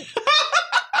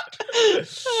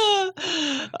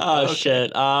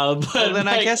 Shit. But Well, then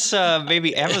I Mike- guess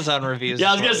maybe Amazon reviews.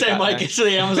 Yeah, I is was what gonna say, we got Mike, next. get to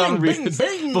the Amazon Bing, reviews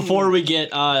bing, bing. before we get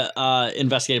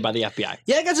investigated by the FBI.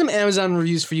 Yeah, I got some Amazon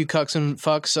reviews for you cucks and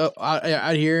fucks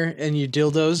out here and you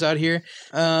dildos out here.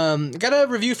 Got a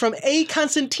review from A.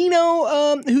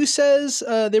 Constantino who says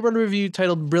they wrote a review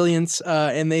titled Brilliance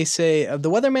and they say, The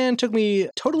Weatherman took me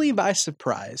totally by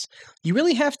surprise. You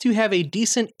really have to have a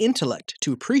decent intellect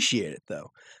to appreciate it,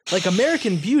 though. Like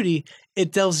American Beauty,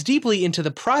 it delves deeply into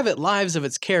the private lives of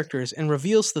its characters and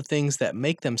reveals the things that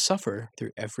make them suffer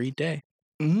through every day.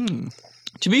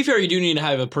 To be fair, you do need to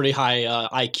have a pretty high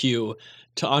IQ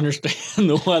to understand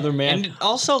the weatherman. And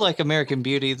also, like American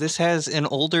Beauty, this has an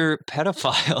older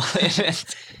pedophile in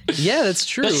it. Yeah, that's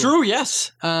true. That's true,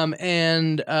 yes.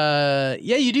 Yeah,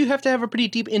 you do have to have a pretty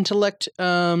deep intellect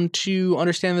to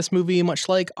understand this movie, much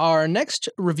like our next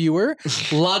reviewer,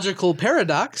 Logical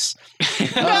Paradox.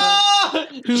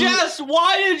 Jess,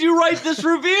 why did you write this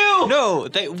review? No,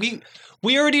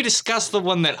 we already discussed the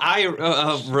one that I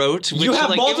wrote. Which, You have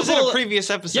like, it was in multiple- a previous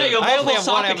episode. Yeah, you have I only multiple have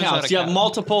one sock Amazon accounts. You have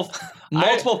account.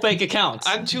 multiple fake accounts.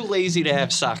 I'm too lazy to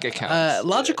have sock accounts.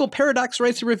 Logical Paradox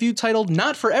writes a review titled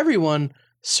Not for Everyone.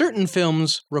 Certain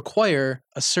films require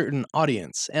a certain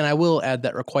audience. And I will add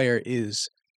that require is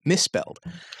misspelled.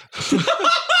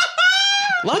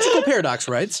 Logical Paradox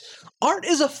writes, art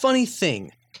is a funny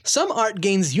thing. Some art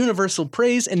gains universal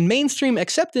praise and mainstream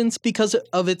acceptance because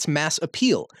of its mass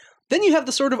appeal. Then you have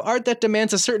the sort of art that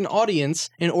demands a certain audience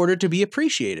in order to be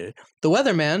appreciated. The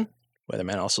Weatherman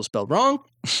also spelled wrong,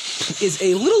 is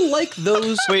a little like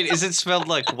those... Wait, is it spelled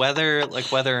like whether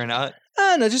or not?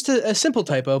 No, just a simple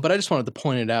typo, but I just wanted to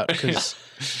point it out because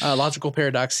Logical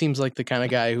Paradox seems like the kind of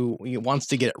guy who wants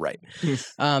to get it right.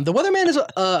 The Weatherman is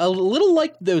a little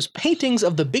like those paintings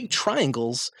of the big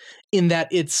triangles in that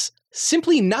it's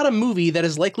simply not a movie that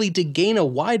is likely to gain a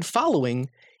wide following,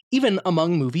 even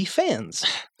among movie fans.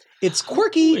 It's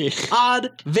quirky,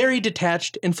 odd, very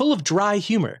detached, and full of dry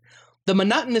humor. The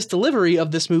monotonous delivery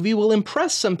of this movie will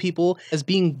impress some people as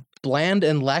being bland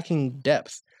and lacking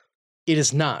depth. It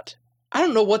is not. I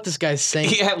don't know what this guy's saying.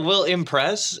 Yeah, will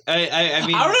impress. I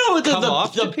mean, I don't know come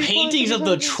the paintings of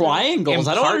the triangles.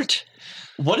 I don't.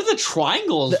 What are the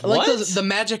triangles? Like the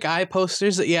magic eye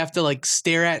posters that you have to like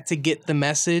stare at to get the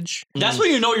message. That's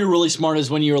when you know you're really smart, is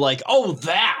when you're like, oh,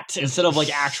 that, instead of like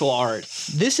actual art.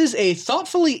 This is a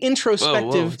thoughtfully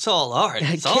introspective, It's all art.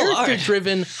 It's all art.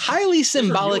 character-driven, highly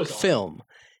symbolic is art. film.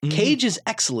 Cage is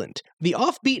excellent. The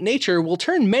offbeat nature will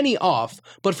turn many off,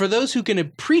 but for those who can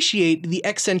appreciate the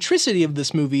eccentricity of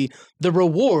this movie, the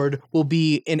reward will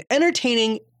be an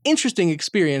entertaining, interesting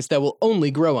experience that will only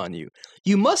grow on you.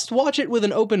 You must watch it with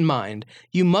an open mind.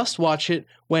 You must watch it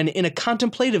when in a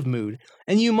contemplative mood,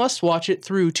 and you must watch it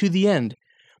through to the end.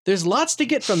 There's lots to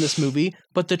get from this movie,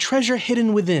 but the treasure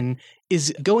hidden within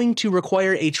is going to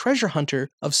require a treasure hunter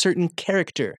of certain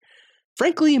character.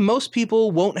 Frankly, most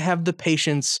people won't have the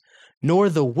patience nor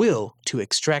the will to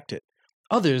extract it.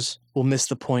 Others will miss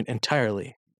the point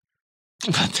entirely.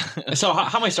 So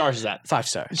how many stars is that? 5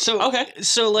 stars.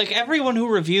 So like everyone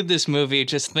who reviewed this movie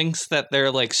just thinks that they're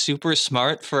like super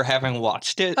smart for having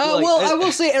watched it. I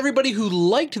will say everybody who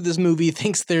liked this movie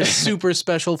thinks they're super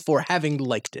special for having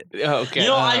liked it. Okay. You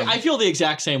know, I feel the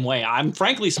exact same way. I'm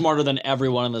frankly smarter than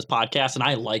everyone in this podcast, and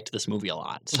I liked this movie a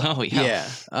lot. So. Oh yeah.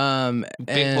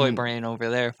 Big boy brain over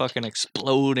there, fucking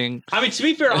exploding. I mean, to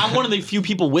be fair, I'm one of the few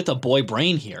people with a boy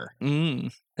brain here.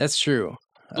 That's true.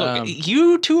 Look,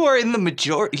 you two are in the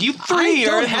majority. You three I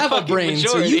don't are have a brain,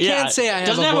 so you can't say I have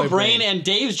doesn't a have boy a brain, and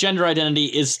Dave's gender identity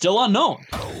is still unknown.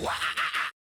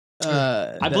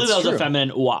 I believe that was a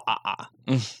feminine ooh-ah-ah.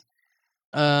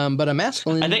 But a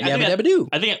masculine I think yabba-dabba-doo.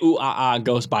 I think ooh-ah-ah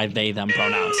goes by they, them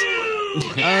pronouns.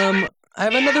 I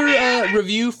have another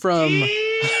review from...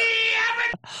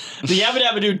 The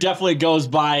yabba-dabba-doo definitely goes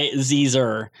by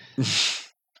Zeezer.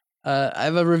 I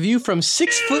have a review from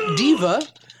 6 Foot Diva,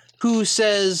 who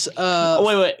says...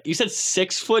 wait. You said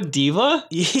 6 Foot Diva?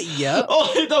 Yeah.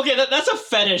 Oh, okay. That's a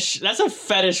fetish. That's a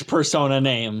fetish persona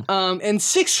name. And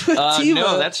 6 Foot Diva...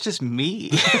 No, that's just me.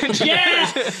 Yeah!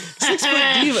 6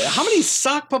 Foot Diva. How many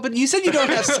sock puppet... You said you don't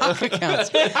have sock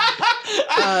accounts.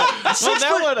 6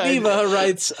 Foot Diva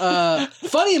writes,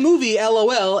 funny movie,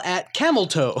 LOL, at Camel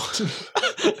Toe.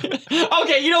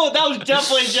 Okay, you know what? That was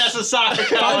definitely just a sock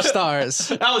account. 5 stars.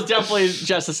 That was definitely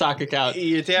just a sock account.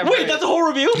 You're damn Wait, right. that's the whole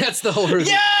review? That's the whole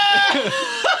review. Yeah!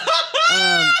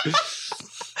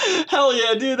 Hell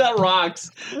yeah, dude, that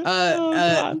rocks.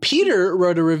 Peter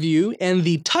wrote a review, and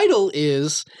the title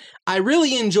is, I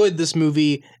really enjoyed this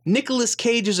movie. Nicolas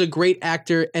Cage is a great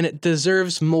actor, and it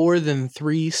deserves more than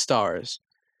 3 stars.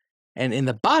 And in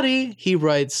the body, he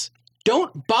writes,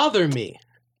 don't bother me.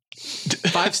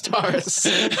 5 stars.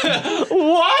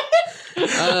 What?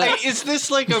 Is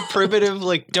this like a primitive,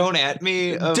 like, don't at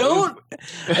me?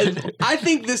 I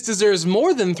think this deserves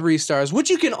more than 3 stars, which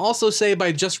you can also say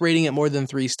by just rating it more than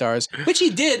 3 stars, which he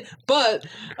did, but...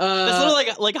 That's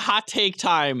literally like a hot take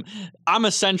time. I'm a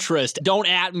centrist. Don't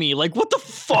at me. Like, what the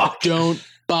fuck? Don't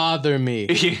bother me.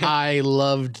 Yeah. I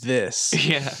loved this.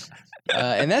 Yeah.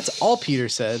 And that's all Peter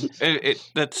said.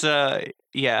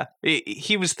 Yeah.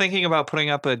 He was thinking about putting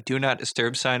up a do not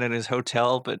disturb sign in his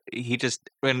hotel, but he just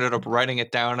ended up writing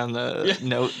it down on the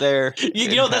note there.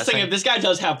 You know, this thing, if this guy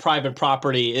does have private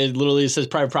property, it literally says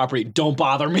private property, don't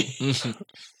bother me.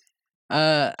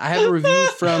 I have a review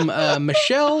from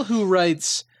Michelle, who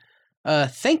writes,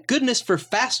 thank goodness for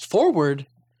Fast Forward.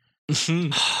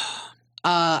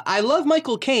 I love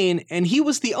Michael Caine, and he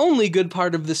was the only good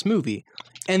part of this movie.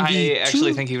 And I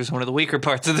actually think he was one of the weaker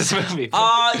parts of this movie. You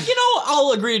know,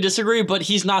 I'll agree to disagree, but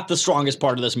he's not the strongest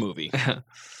part of this movie.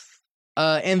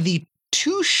 And the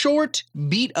too short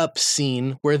beat-up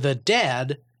scene where the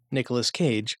dad, Nicolas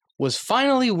Cage, was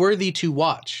finally worthy to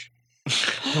watch.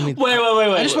 Wait.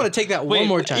 I just want to take that one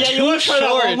more time. Yeah, you want to try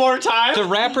that one more time? The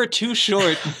rapper Too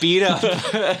Short beat up.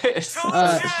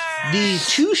 The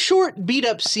too short beat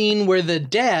up scene where the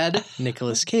dad,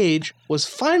 Nicolas Cage, was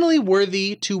finally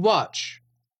worthy to watch.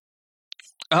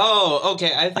 Oh,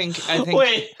 okay. I think.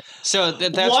 Wait, So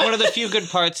that's What? one of the few good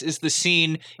parts is the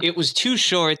scene. It was too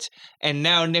short, and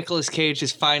now Nicolas Cage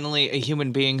is finally a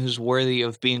human being who's worthy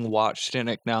of being watched and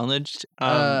acknowledged.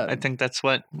 I think that's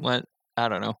what I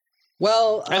don't know.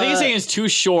 Well, I think he's saying it's too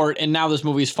short, and now this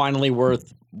movie's finally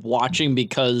worth watching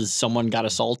because someone got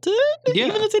assaulted,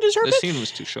 even if they deserved The it. scene was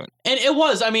too short. And it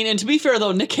was. I mean, and to be fair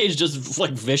though, Nick Cage just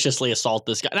like viciously assault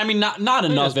this guy. I mean, not enough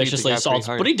does beat the viciously guy pretty assaults,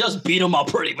 hard. but he does beat him up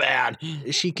pretty bad.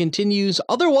 she continues,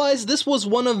 otherwise, this was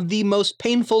one of the most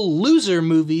painful loser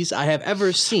movies I have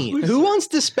ever seen. Who wants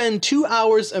to spend 2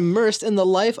 hours immersed in the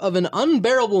life of an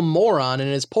unbearable moron and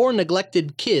his poor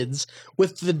neglected kids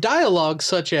with the dialogue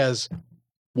such as,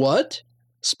 what?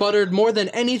 Sputtered more than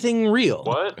anything real.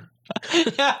 What?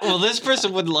 Well, this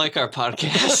person wouldn't like our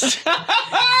podcast.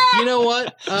 You know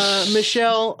what,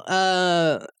 Michelle?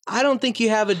 I don't think you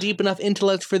have a deep enough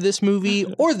intellect for this movie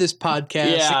or this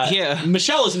podcast. Yeah.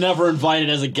 Michelle is never invited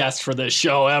as a guest for this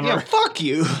show ever. Yeah, fuck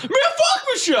you. Man, fuck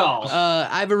Michelle.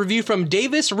 I have a review from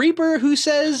Davis Reaper who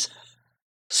says,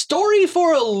 "Story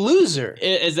for a loser."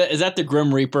 Is that the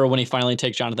Grim Reaper when he finally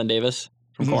takes Jonathan Davis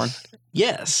from Korn?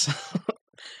 Yes.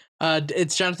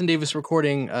 It's Jonathan Davis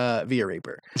recording via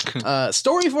Reaper.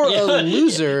 Story for a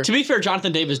loser. To be fair,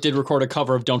 Jonathan Davis did record a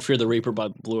cover of "Don't Fear the Reaper" by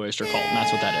Blue Oyster Cult, and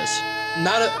that's what that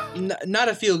is. Not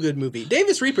a feel good movie.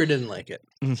 Davis Reaper didn't like it.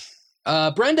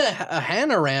 Brenda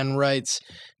Hanaran writes,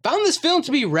 found this film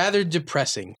to be rather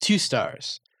depressing. 2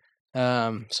 stars.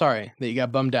 Sorry that you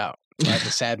got bummed out by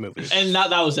the sad movie. And that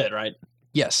was it, right?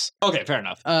 Yes. Okay, fair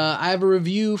enough. I have a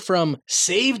review from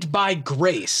Saved by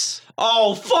Grace.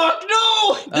 Oh fuck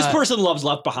no! This person loves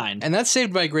Left Behind. And that's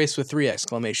Saved by Grace with 3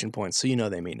 exclamation points, so you know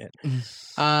they mean it.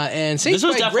 And Saved This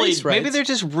was by definitely- Grace writes, Maybe they're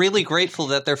just really grateful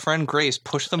that their friend Grace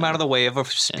pushed them out of the way of a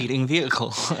speeding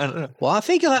vehicle. I don't know. well, I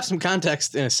think you'll have some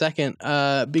context in a second,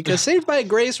 because Saved by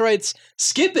Grace writes,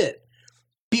 skip it.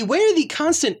 Beware the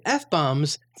constant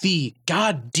F-bombs, the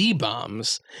God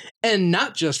D-bombs, and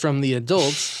not just from the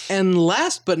adults. And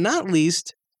last but not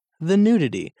least, the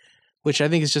nudity, which I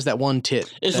think is just that one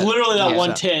tit. It's literally that comes one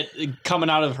out. tit coming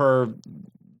out of her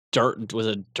dirt. Was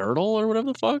it dirtle or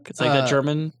whatever the fuck? It's like that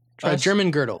German. dress?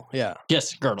 German girdle, yeah.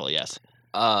 Yes, girdle. Yes.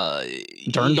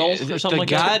 Dirndl or something like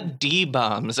the that? God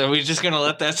D-bombs. Are we just going to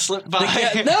let that slip by?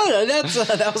 No,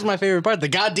 that was my favorite part, the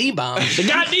God D-bombs. The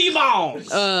God D-bones.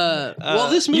 Well,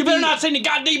 this movie... You better not send the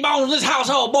God D-bones in this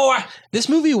household, boy. This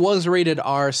movie was rated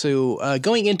R, so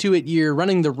going into it, you're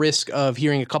running the risk of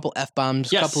hearing a couple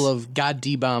F-bombs, a Yes. couple of God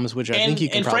D-bombs, which I think you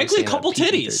can and probably frankly, see a in couple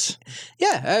PG-13. titties.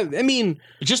 Yeah, I mean,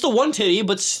 Just the one titty,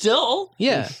 but still.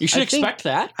 yeah. You should I think- expect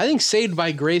that. I think Saved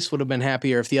by Grace would have been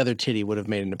happier if the other titty would have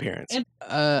made an appearance.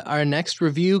 Our next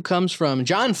review comes from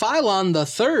John Philon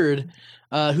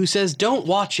III, who says, don't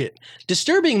watch it.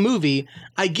 Disturbing movie.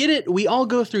 I get it. We all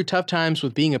go through tough times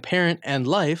with being a parent and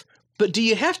life, but do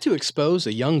you have to expose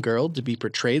a young girl to be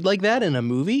portrayed like that in a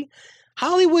movie?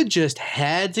 Hollywood just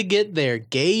had to get their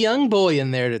gay young boy in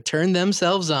there to turn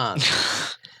themselves on.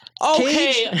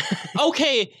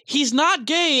 Okay, he's not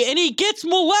gay and he gets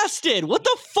molested. What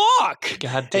the fuck?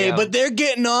 God damn. Hey, but they're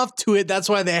getting off to it. That's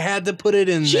why they had to put it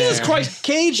in Jesus there. Christ.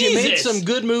 Cage, you made Jesus. some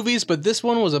good movies, but this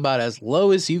one was about as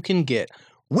low as you can get.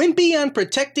 Wimpy on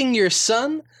protecting your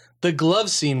son? The glove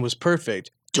scene was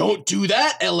perfect. Don't do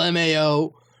that,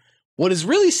 LMAO. What is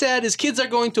really sad is kids are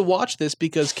going to watch this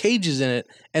because Cage is in it,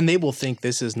 and they will think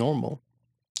this is normal.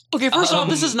 Okay, first off,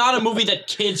 this is not a movie that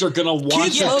kids are gonna watch.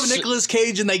 Kids love Nicolas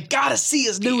Cage, and they gotta see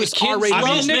his newest Kids R-rated I mean,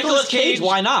 love it's movie. Nicolas Cage.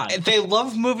 Why not? They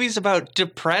love movies about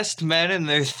depressed men in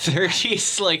their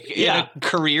 30s, like Yeah. in a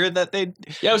career that they.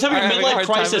 Yeah, I was having a are having a midlife hard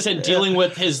time crisis with- and dealing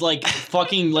with his like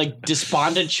fucking like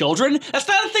despondent children. That's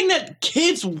not a thing that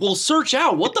kids will search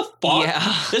out. What the fuck?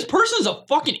 Yeah. This person's a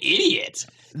fucking idiot.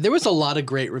 There was a lot of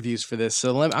great reviews for this,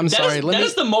 so I'm That sorry. is- Let that me.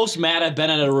 is the most mad I've been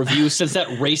at a review since that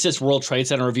racist World Trade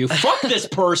Center review. Fuck this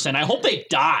person. I hope they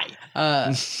die.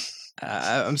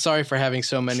 I'm sorry for having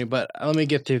so many, but let me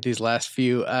get through these last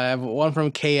few. I have one from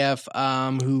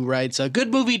KF who writes, a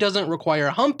good movie doesn't require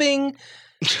humping.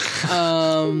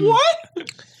 What?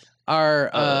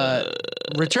 Our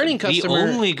returning The customer,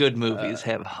 only good movies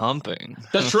have humping.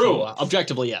 That's true.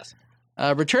 Objectively, yes.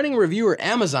 returning reviewer,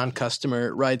 Amazon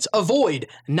customer writes, avoid,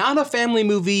 not a family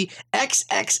movie,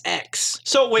 XXX.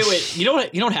 So wait. You know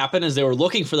what happened is they were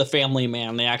looking for the Family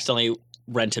Man. They accidentally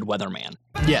rented weatherman.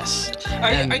 Yes.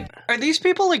 And- Are these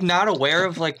people like not aware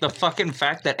of like the fucking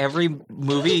fact that every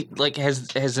movie like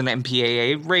has an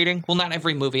MPAA rating? Well, not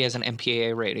every movie has an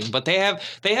MPAA rating, but they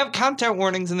have content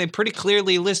warnings and they pretty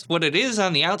clearly list what it is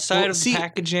on the outside of the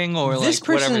packaging or like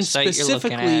whatever site you're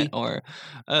looking at. Or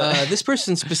this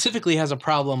person specifically has a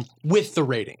problem with the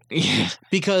rating yeah.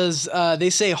 because they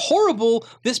say horrible.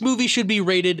 This movie should be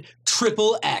rated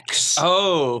XXX.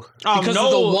 Oh, Because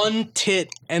of the one tit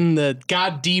and the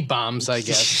god D bombs, I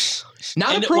guess.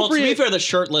 Not And, appropriate. well, to be fair, the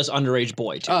shirtless underage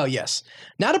boy, too. Oh, yes.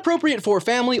 Not appropriate for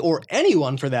family or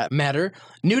anyone for that matter.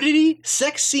 Nudity,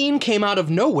 sex scene came out of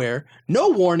nowhere, no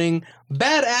warning,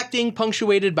 bad acting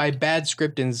punctuated by bad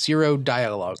script and zero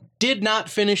dialogue. Did not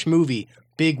finish movie.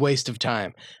 Big waste of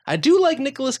time. I do like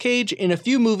Nicolas Cage in a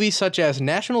few movies such as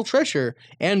National Treasure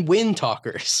and Wind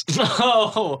Talkers.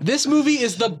 oh, This movie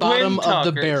is the bottom Wind of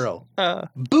the Talkers. barrel. uh,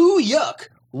 Boo yuck.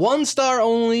 1 star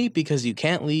only because you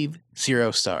can't leave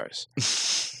 0 stars.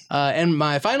 And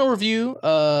my final review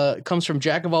comes from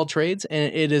Jack of All Trades,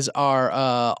 and it is our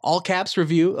all caps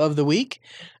review of the week.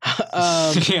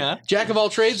 yeah. Jack of All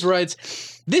Trades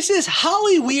writes, "This is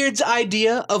Hollyweird's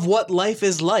idea of what life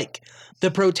is like. The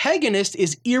protagonist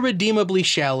is irredeemably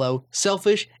shallow,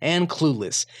 selfish, and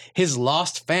clueless. His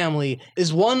lost family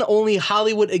is one only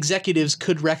Hollywood executives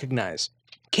could recognize.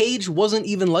 Cage wasn't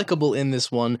even likable in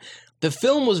this one. The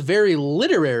film was very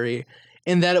literary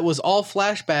in that it was all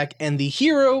flashback and the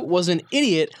hero was an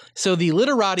idiot, so the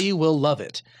literati will love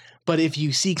it. But if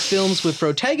you seek films with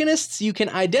protagonists you can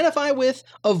identify with,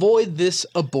 avoid this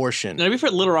abortion." Now, to be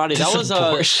fair, literati, that was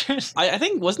Abortion. I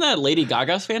think, wasn't that Lady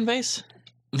Gaga's fan base?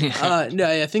 No,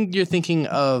 I think you're thinking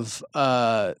of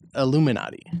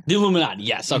Illuminati. The Illuminati,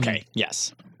 yes, okay,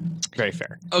 yes. Very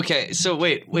fair. Okay, so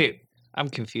wait. I'm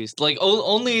confused. Like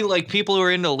only like people who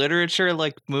are into literature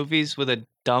like movies with a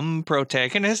dumb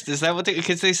protagonist. Is that what?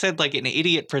 Because they said like an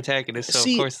idiot protagonist. So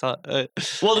See- of course.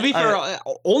 Well, to be fair,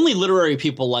 only literary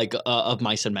people like Of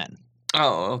Mice and Men.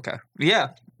 Oh, okay. Yeah.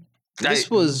 This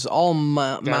was all it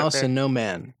mouse there. and no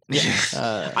man.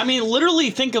 Yeah. I mean, literally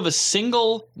think of a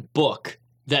single book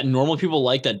that normal people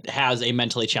like that has a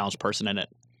mentally challenged person in it.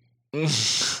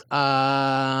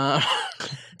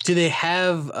 Do they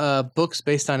have books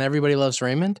based on Everybody Loves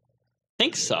Raymond? I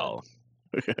think so.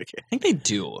 Okay. I think they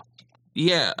do.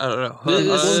 Yeah, I don't know. Well,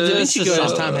 Da Vinci this is Code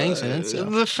has so- Tom Hanks in it. So.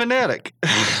 The Fanatic.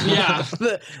 Yeah.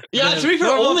 Yeah, to be fair,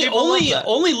 Normal only people love only that.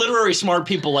 only literary smart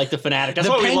people like The Fanatic. That's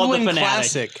The why we love The Penguin Fanatic.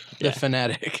 classic, Yeah. The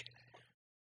Fanatic.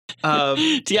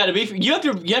 Yeah, to be you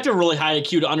have to really high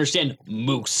IQ to understand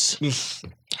moose.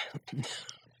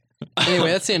 Anyway,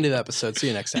 that's the end of the episode. See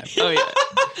you next time. Oh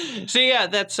yeah. So yeah,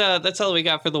 that's all we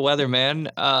got for the Weatherman.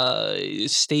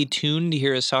 Stay tuned to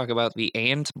hear us talk about the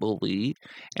Ant Bully,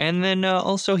 and then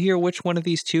also hear which one of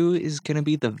these two is going to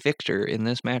be the victor in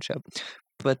this matchup.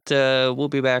 But we'll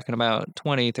be back in about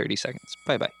 20-30 seconds.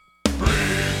 Bye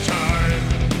bye.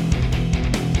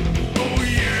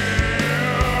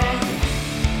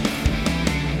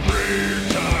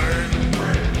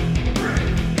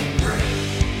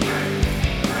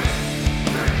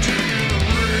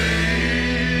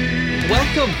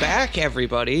 Welcome back,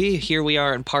 everybody. Here we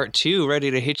are in part 2,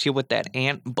 ready to hit you with that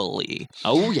Ant Bully.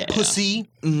 Oh yeah. Pussy.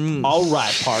 All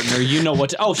right, partner. You know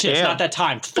what? Oh shit! It's Damn. not that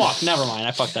time. Fuck. Never mind.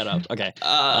 I fucked that up. Okay.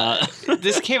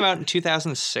 This came out in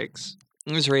 2006.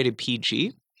 It was rated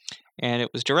PG, and it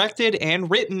was directed and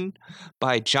written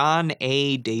by John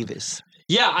A. Davis.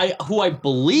 Yeah, who I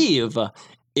believe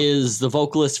is the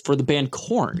vocalist for the band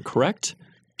Korn, correct?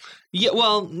 Yeah,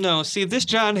 well, no. See, this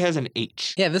John has an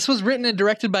H. Yeah, this was written and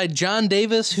directed by John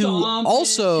Davis, who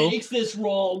also takes this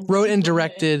role. wrote and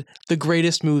directed the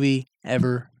greatest movie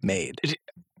ever made,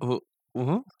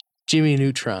 Uh-huh. Jimmy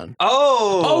Neutron.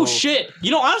 Oh shit!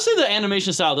 You know, honestly, the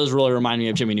animation style does really remind me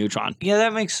of Jimmy Neutron. Yeah,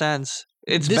 that makes sense.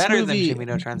 It's This better movie- than Jimmy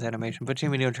Neutron's animation, but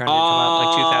Jimmy Neutron did come out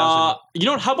like 2000. You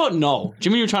know what? How about no?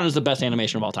 Jimmy Neutron is the best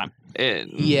animation of all time.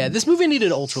 Yeah, this movie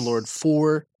needed Ultralord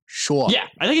for sure. Yeah,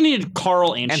 I think it needed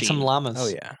Carl and and Sheen. some llamas. Oh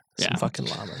yeah. Some Yeah. fucking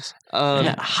llamas. Um, And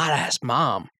that hot ass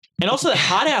mom. And also that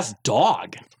hot ass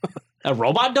dog. A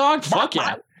robot dog? Fuck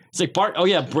yeah. It's like bark. Oh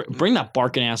yeah, bring that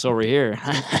barking ass over here.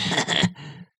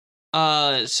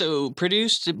 So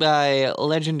produced by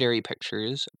Legendary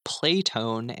Pictures,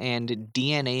 Playtone, and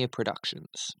DNA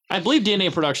Productions. I believe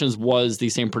DNA Productions was the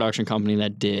same production company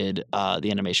that did the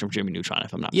animation for Jimmy Neutron,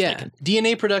 if I'm not Yeah, mistaken.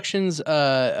 DNA Productions,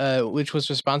 which was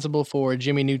responsible for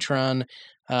Jimmy Neutron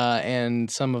and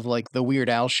some of like the Weird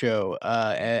Al show.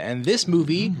 And this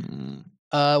movie Mm.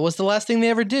 was the last thing they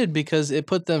ever did because it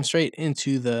put them straight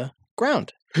into the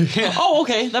ground. Oh,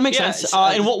 okay, that makes Yeah, sense. so,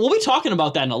 And we'll be talking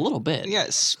about that in a little bit. Yeah,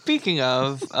 speaking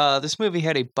of, this movie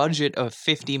had a budget of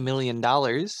 $50 million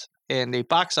and a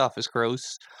box office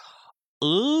gross.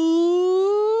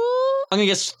 I'm gonna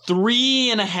guess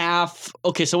 3.5.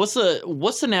 Okay, so what's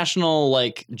the national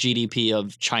like GDP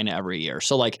of China every year?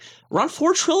 So like around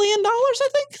 $4 trillion, I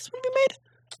think, is what we made.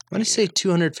 I'm going to say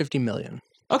 250 million.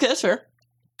 Okay, that's fair.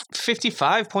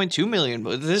 55.2 million,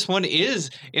 but this one is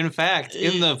in fact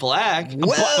in the black.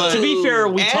 But to be fair,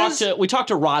 we as- talked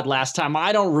to Rod last time.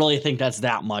 I don't really think that's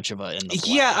that much of a in the black.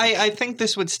 Yeah, I think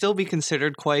this would still be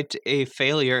considered quite a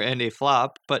failure and a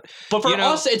flop, but But for you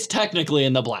know, us, it's technically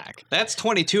in the black. that's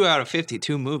 22 out of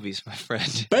 52 movies, my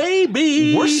friend.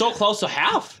 Baby! We're so close to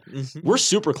half. Mhm. We're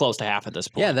super close to half at this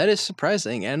point. Yeah, that is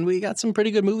surprising. And we got some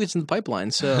pretty good movies in the pipeline.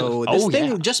 So this Oh,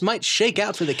 thing yeah. just might shake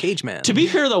out for the Cage Man. To be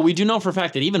fair, though, we do know for a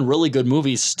fact that even really good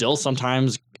movies still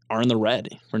sometimes are in the red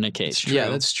for Nick Cage. Yeah,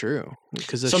 that's true.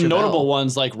 Because Some notable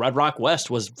ones like Red Rock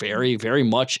West was very, very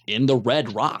much in the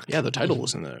red rock. Yeah, the title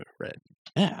was in the red.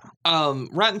 Yeah.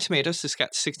 Rotten Tomatoes has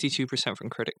got 62% from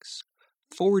critics,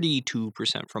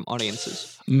 42% from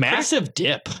audiences. Massive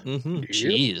dip. Mm-hmm.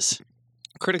 Jeez.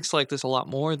 Critics like this a lot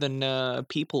more than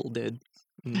people did.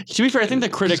 To be fair, I think the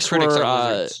critics Critics were.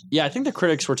 are wizards. I think the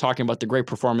critics were talking about the great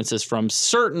performances from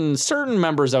certain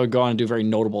members that would go on and do very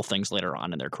notable things later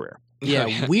on in their career.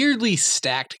 Yeah, weirdly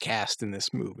stacked cast in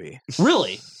this movie.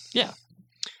 Really?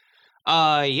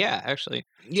 Yeah, actually,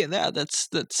 yeah.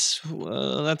 That's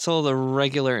all the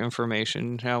regular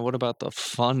information. Now, what about the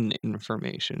fun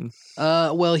information?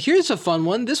 Well, here's a fun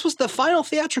one. This was the final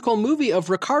theatrical movie of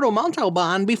Ricardo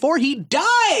Montalban before he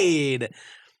died.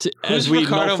 Who's As we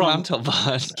Ricardo know from,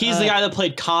 Montalban? he's the guy that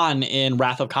played Khan in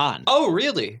Wrath of Khan. Oh,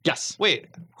 really? Yes. Wait,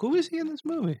 who is he in this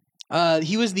movie?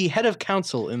 He was the head of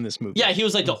council in this movie. Yeah, he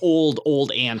was like the old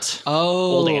ant.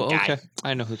 Oh, Old ant guy. okay.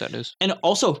 I know who that is. And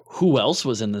also, who else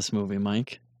was in this movie,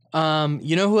 Mike?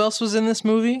 You know who else was in this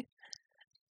movie?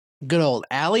 Good old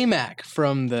Ally Mack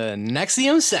from the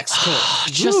Nexium Sex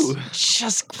Cult.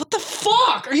 just what the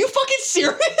fuck? Are you fucking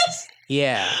serious?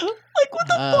 Yeah. Like what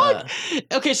the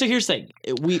fuck? Okay, so here's the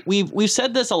thing. We've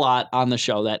said this a lot on the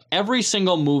show that every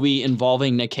single movie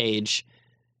involving Nick Cage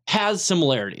has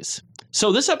similarities.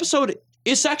 So this episode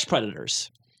is sex predators.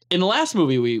 In the last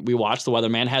movie we watched, The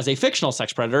Weatherman has a fictional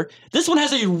sex predator. This one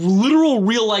has a literal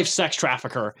real life sex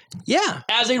trafficker Yeah.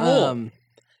 as a role.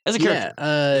 As a character.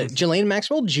 Yeah, Ghislaine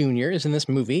Maxwell Jr. is in this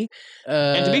movie.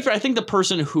 And to be fair, I think the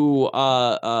person who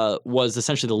was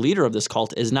essentially the leader of this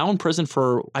cult is now in prison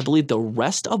for, I believe, the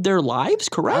rest of their lives,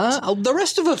 correct? The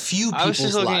rest of a few people's I was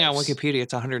just looking lives. at Wikipedia.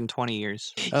 It's 120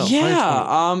 years. Oh,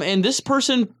 yeah, and this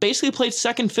person basically played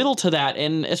second fiddle to that.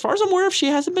 And as far as I'm aware of, she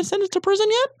hasn't been sentenced to prison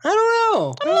yet. I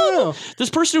don't know.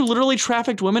 This person who literally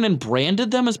trafficked women and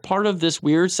branded them as part of this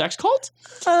weird sex cult?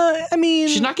 I mean,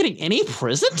 She's not getting any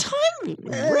prison time?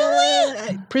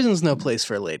 Really? Prison's no place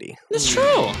for a lady. That's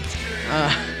true.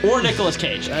 Or Nicolas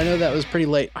Cage. I know that was pretty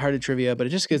light-hearted trivia, but it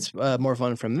just gets more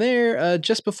fun from there.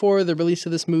 Just before the release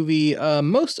of this movie,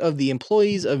 most of the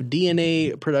employees of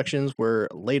DNA Productions were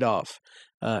laid off,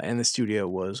 and the studio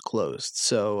was closed.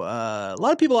 So a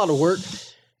lot of people out of work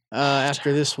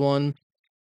after this one.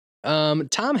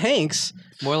 Tom Hanks.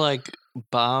 More like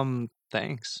bomb.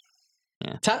 Thanks.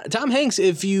 Tom Hanks,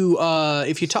 if you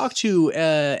talk to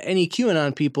any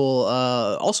QAnon people,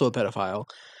 also a pedophile.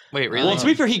 Wait, really? Well, to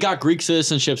be fair, he got Greek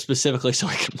citizenship specifically so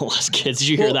he could molest kids. Did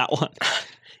you hear that one?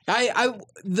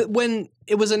 When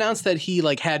it was announced that he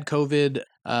had COVID,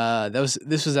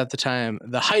 this was at the time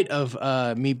the height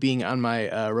of me being on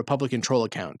my Republican troll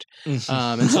account, and so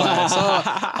I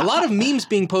saw a lot of memes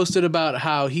being posted about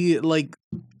how he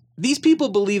these people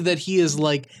believe that he is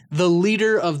the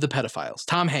leader of the pedophiles.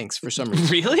 Tom Hanks, for some reason.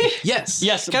 Really? Yes.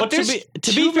 Yes, God, but to there's be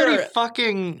too many fair,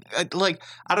 fucking I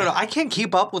don't know. I can't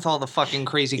keep up with all the fucking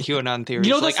crazy QAnon theories.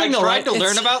 You know the I thing, though, tried right? to learn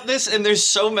It's- about this, and there's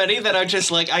so many that I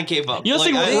just I gave up. you know,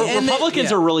 the Like, thing, I- Republicans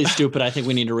yeah. are really stupid. I think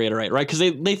we need to reiterate, right? Because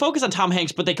they focus on Tom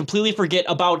Hanks, but they completely forget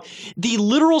about the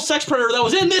literal sex predator that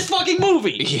was in this fucking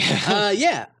movie.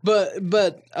 yeah.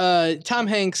 But Tom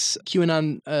Hanks,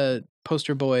 QAnon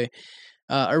poster boy,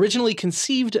 originally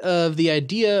conceived of the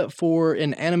idea for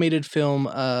an animated film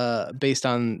based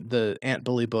on the Ant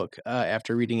Bully book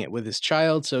after reading it with his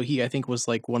child. So he, I think, was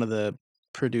one of the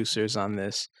producers on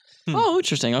this. Oh,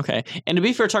 interesting. Okay. And to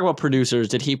be fair, talk about producers.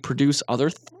 Did he produce other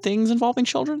things involving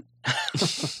children?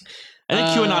 I think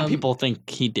QAnon people think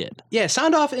he did. Yeah,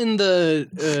 sound off in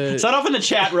the Sign off in the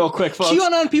chat real quick, folks.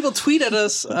 QAnon people tweet at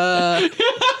us.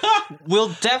 We'll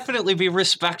definitely be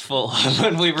respectful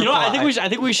when we reply. You know what? I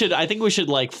think we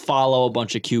should follow a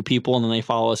bunch of Q people, and then they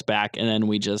follow us back, and then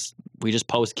we just we just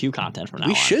post Q content from now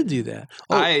We on. should do that.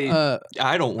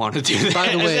 I don't want to do that. By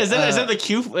the way,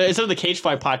 Instead of the Cage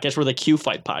Fight podcast, we're the Q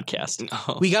Fight podcast.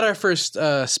 No. we got our first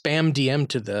spam DM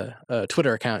to the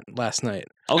Twitter account last night.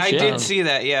 Oh, I shit. did see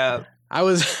that. Yeah. I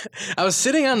was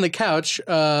sitting on the couch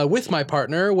with my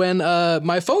partner when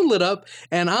my phone lit up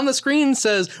and on the screen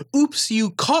says, "Oops, you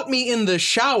caught me in the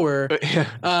shower."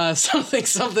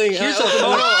 Something. Here's a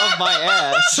photo of my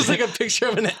ass. It's like a picture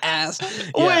of an ass.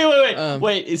 Yeah.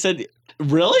 Wait. It said,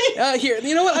 really? Here,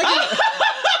 you know what?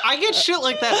 I get shit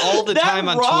like that all the That time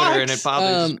on Twitter, and it rocks.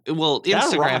 bothers. Well, That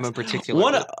Instagram rocks. in particular.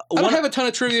 I don't have a ton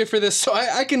of trivia for this, so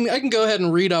I can go ahead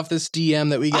and read off this DM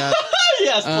that we got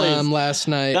Yes, please. last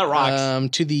night. That rocks.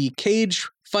 To the Cage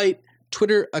Fight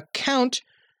Twitter account.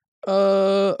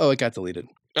 It got deleted.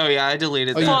 Oh yeah, I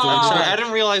deleted Oh, that. you I'm deleted sorry. it. I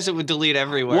didn't realize it would delete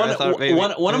everywhere. I thought maybe.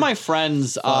 One of my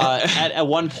friends at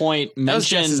one point That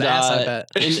was mentioned Jess's ass, I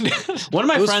bet. one of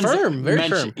my It was friends firm, very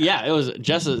mentioned, firm. Yeah, it was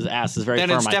Jess's ass is very then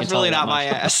firm. it's I can tell definitely you that not my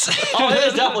much. ass. Oh, it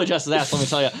is definitely Jess's ass. Let me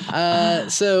tell you.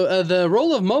 So the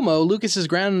role of Momo, Lucas's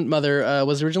grandmother,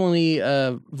 was originally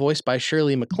voiced by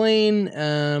Shirley MacLaine,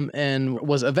 and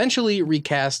was eventually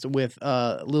recast with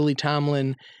Lily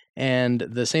Tomlin. And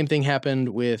the same thing happened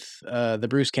with the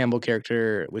Bruce Campbell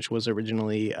character, which was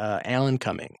originally Alan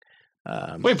Cumming.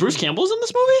 Wait, Bruce Campbell's in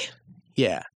this movie?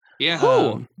 Yeah. Yeah.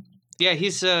 Who? Yeah,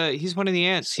 he's one of the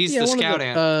ants. He's the one of scout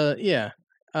ant. Yeah.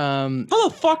 How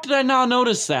the fuck did I not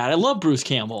notice that? I love Bruce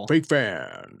Campbell. Big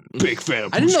fan. Big fan.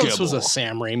 I didn't know this was a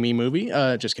Sam Raimi movie.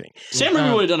 Just kidding. Sam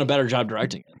Raimi would have done a better job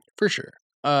directing it. For sure.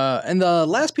 And the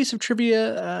last piece of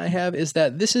trivia I have is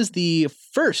that this is the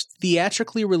first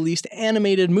theatrically released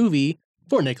animated movie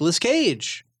for Nicolas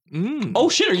Cage. Mm. Oh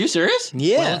shit, are you serious?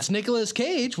 Yeah, Well- it's Nicolas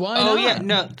Cage. Why Oh not? yeah,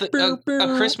 no. Bow, A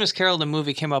bow. Christmas Carol, the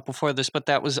movie came out before this, but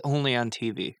that was only on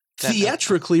TV.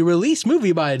 Theatrically released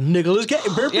movie by Nicolas Cage.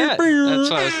 Yeah, that's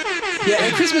what I was, Yeah,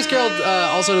 and Christmas Carol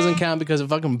also doesn't count because it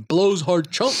fucking blows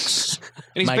hard chunks.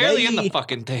 and he's My barely guy. in the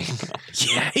fucking thing.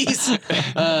 Yeah, he's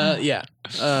yeah.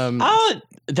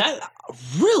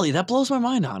 That blows my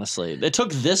mind, honestly. It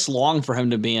took this long for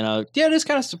him to be in a Yeah, it is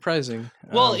kind of surprising.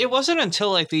 Well, it wasn't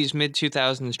until like these mid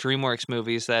 2000s DreamWorks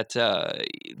movies that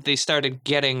they started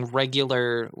getting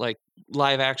regular like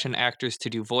live action actors to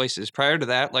do voices. Prior to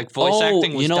that, like voice Oh,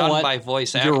 acting was you know done what? by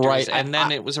voice You're actors, right. and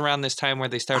then it was around this time where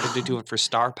they started to do it for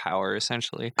star power,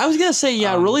 essentially. I was gonna say,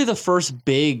 yeah, Um, really the first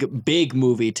big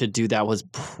movie to do that was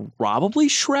probably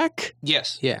Shrek.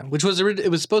 Yes. Yeah, which was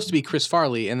it was supposed to be Chris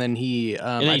Farley, and then he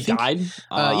And then I he think, died.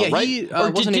 Yeah, he Or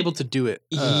did- wasn't did- able to do it.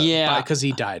 Yeah. because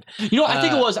he died. You know, I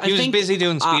think it was. He was busy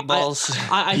doing I- speedballs.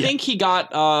 I think he got.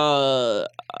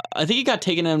 I think he got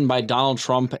taken in by Donald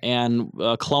Trump and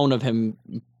a clone of him.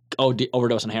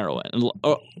 Overdose on heroin and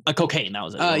cocaine. That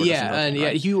was it. Overdose Yeah, on and cocaine,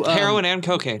 right? you Heroin and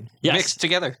cocaine Yes. mixed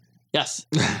together. Yes.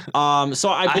 So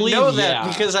I believe know that yeah.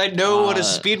 because I know what a Uh,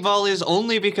 speedball is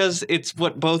only because it's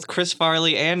what both Chris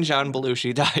Farley and John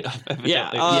Belushi died of. Evidently. Yeah,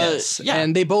 yes, yeah.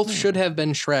 and they both should have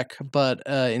been Shrek, but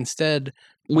instead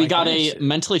we Mike got Myers- a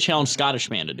mentally challenged Scottish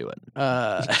man to do it.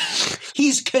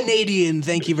 he's Canadian.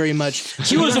 Thank you very much.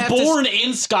 He You was don't have to born s-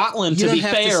 in Scotland. You To don't be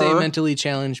have fair, to say mentally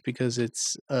challenged because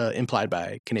it's implied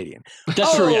by Canadian.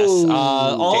 that's true. Yes. Oh,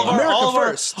 All of our, America all of our,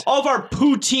 first. all of our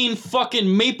poutine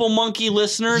fucking Maple Monkey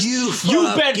listeners, you've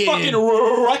been fucking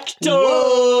wrecked.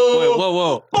 Whoa,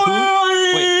 whoa,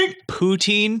 whoa. Wait.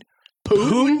 Poutine?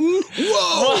 Putin?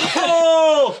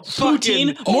 Whoa!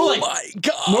 Poutine. More like my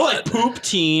god! more like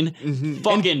poop-teen. Mm-hmm.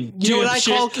 Fucking you know what I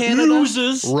dipshit call Canada?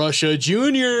 losers. Russia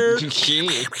Junior.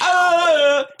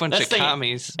 Ah! Bunch That's of the thing.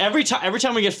 commies. Every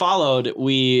time we get followed,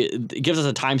 it gives us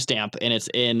a timestamp, and it's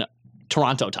in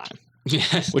Toronto time,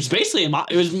 Yes. which is basically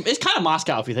it's kind of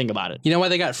Moscow if you think about it. You know why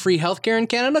they got free healthcare in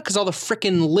Canada? Because all the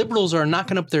frickin' liberals are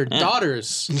knocking up their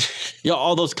daughters. You know,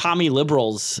 all those commie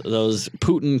liberals, those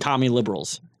Putin commie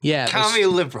liberals. Yeah, Commie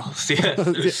liberals, yeah.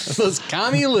 those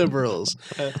commie liberals.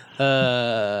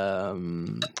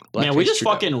 Man, we just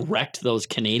fucking wrecked those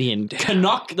Canadian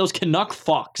those Canuck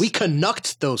fucks. We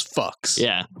Canucked those fucks.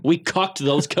 yeah, we cucked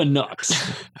those Canucks.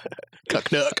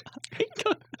 Cucknuck.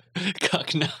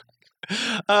 Cuck, no.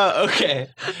 Okay.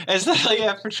 Is that all you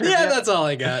have for trivia? Yeah, that's all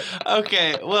I got.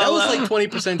 Okay, well. That was like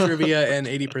 20% trivia and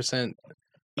 80%.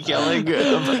 yelling.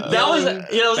 That was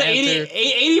it was banter.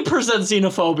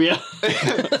 80%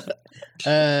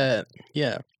 xenophobia.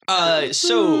 Yeah.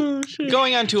 So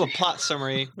going on to a plot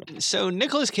summary. So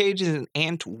Nicolas Cage is an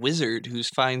ant wizard who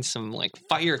finds some like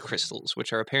fire crystals,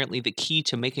 which are apparently the key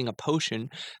to making a potion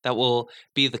that will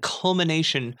be the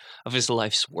culmination of his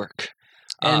life's work.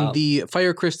 And the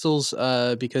fire crystals,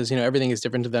 because everything is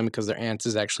different to them because they're ants,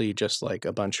 is actually just like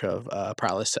a bunch of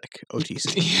Prilosec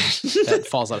OTC that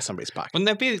falls out of somebody's pocket. Wouldn't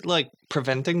that be like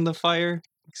preventing the fire?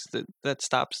 'Cause that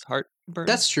stops heartburn.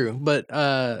 That's true, but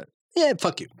yeah,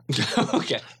 fuck you.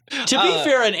 Okay. To be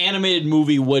fair, an animated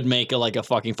movie would make a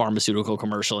fucking pharmaceutical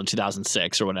commercial in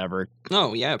 2006 or whatever.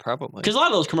 Oh yeah, probably. Because a lot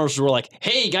of those commercials were like,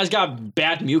 "Hey, you guys got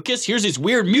bad mucus? Here's these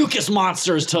weird mucus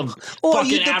monsters to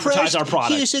fucking advertise our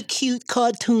product." Here's a cute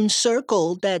cartoon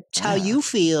circle. That's how you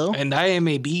feel. And I am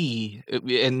a bee,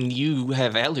 and you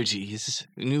have allergies. It's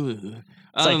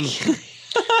like,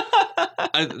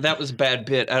 That was a bad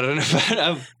bit. I don't know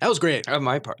about That was great. on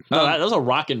my part. no, that was a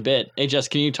rockin' bit. Hey, Jess,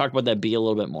 can you talk about that bee a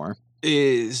little bit more?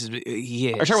 Yes.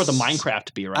 Or talk about the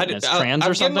Minecraft bee, right? It's trans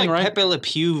or something, like right? Pepe Le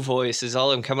Pew voice is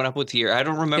all I'm coming up with here. I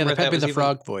don't remember Yeah, the if that Pepe was the even-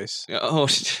 Frog voice. Oh.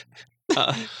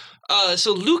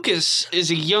 So Lucas is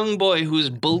a young boy who is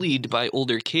bullied by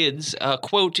older kids.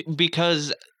 Quote,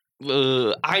 because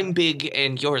I'm big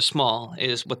and you're small,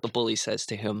 is what the bully says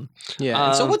to him. Yeah.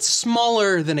 And so Um, what's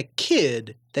smaller than a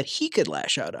kid that he could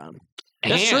lash out on?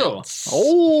 That's true. Ants.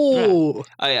 Oh.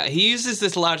 Yeah, he uses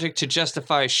this logic to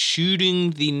justify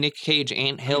shooting the Nick Cage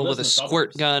anthill with a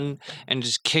squirt gun and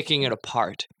just kicking it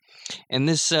apart. And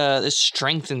this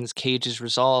strengthens Cage's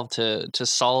resolve to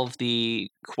solve the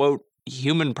quote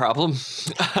human problem.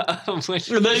 Which-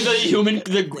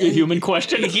 the human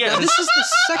question. Now, this is the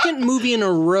second movie in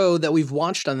a row that we've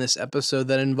watched on this episode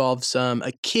that involves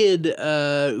a kid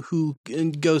who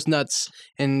goes nuts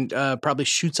and probably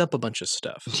shoots up a bunch of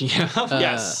stuff. yeah.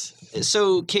 Yes.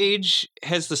 So Cage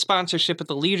has the sponsorship of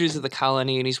the leaders of the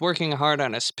colony, and he's working hard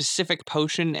on a specific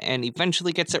potion, and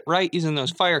eventually gets it right using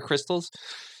those fire crystals.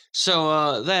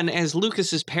 So then, as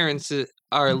Lucas's parents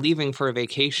are leaving for a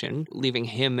vacation, leaving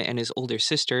him and his older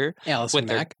sister Allison with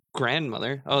their Mack.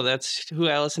 grandmother. Oh, that's who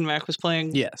Allison Mack was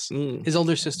playing? Yes. Mm. His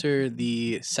older sister,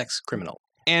 the sex criminal.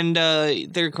 And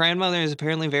their grandmother is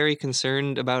apparently very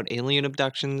concerned about alien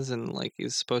abductions and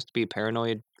is supposed to be a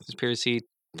paranoid conspiracy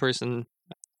person.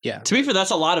 Yeah. To be fair,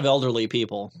 that's a lot of elderly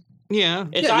people. Yeah.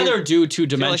 It's Yeah, either due to I feel like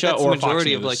dementia that's or the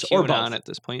majority Fox News, of or QAnon both. at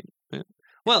this point. Yeah.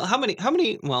 Well, how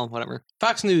many? Well, whatever.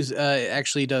 Fox News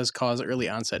actually does cause early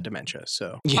onset dementia,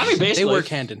 so I mean, basically, they work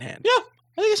hand in hand. Yeah,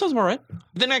 I think it sounds about right.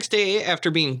 The next day, after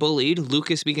being bullied,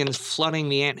 Lucas begins flooding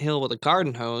the anthill with a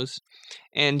garden hose,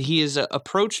 and he is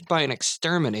approached by an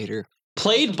exterminator.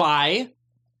 Played by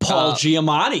Paul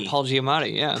Giamatti. Paul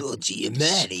Giamatti, yeah. Good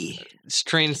Giamatti.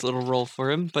 Strange little role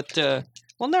for him, but,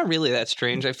 well, not really that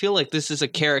strange. I feel like this is a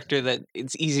character that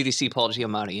it's easy to see Paul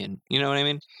Giamatti in. You know what I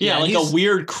mean? Yeah, Yeah, like a he's-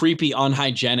 weird, creepy,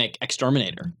 unhygienic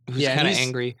exterminator. Who's Yeah, and kind of he's-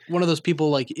 angry. One of those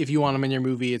people, if you want him in your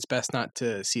movie, it's best not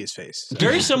to see his face. So.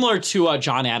 Very similar to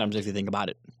John Adams, if you think about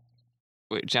it.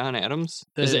 Wait, John Adams?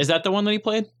 Is that the one that he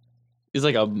played? He's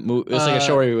like it's like a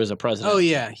show where he was a president. Oh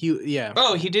yeah, yeah,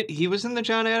 Oh, he was in the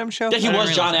John Adams show? Yeah, he I didn't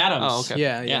was John realize that. Adams. Oh, okay.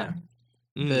 yeah. Yeah.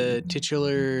 Mm. The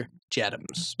titular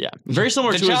Jadams. Yeah, very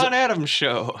similar The to John Adams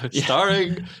Show, Yeah.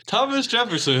 starring Thomas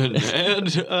Jefferson and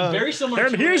very similar.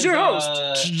 And to here's his, your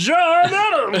host, John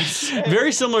Adams.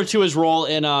 very similar to his role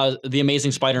in The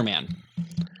Amazing Spider-Man.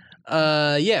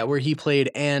 Yeah, where he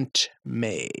played Aunt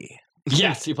May.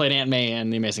 Yes, he played Aunt May in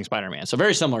The Amazing Spider-Man. So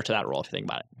very similar to that role, if you think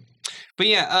about it. But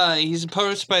yeah, he's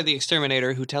approached by the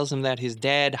exterminator who tells him that his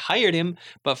dad hired him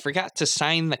but forgot to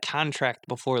sign the contract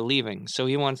before leaving. So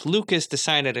he wants Lucas to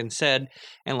sign it instead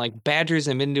and badgers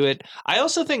him into it. I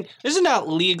also think this is not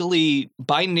legally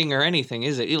binding or anything,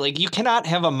 is it? You cannot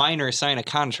have a minor sign a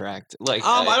contract. I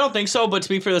don't think so, but to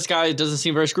be fair, this guy doesn't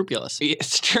seem very scrupulous.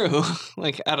 It's true.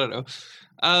 I don't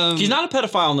know. He's not a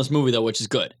pedophile in this movie, though, which is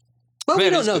good. Well, we That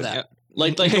don't is know good, that. yeah.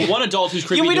 Like the one adult who's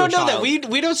creepy. Yeah, we to a don't know that. child.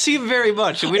 We don't see him very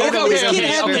much. We don't know Okay, what this he kid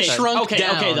has had in him his spare time. shrunk okay,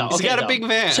 down. okay, though. He's okay, got a though. big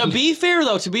van. To be fair,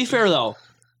 though,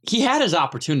 he had his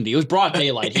opportunity. It was broad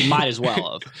daylight. He might as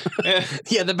well have.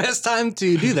 Yeah, the best time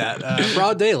to do that,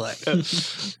 broad daylight.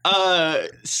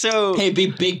 So Hey, be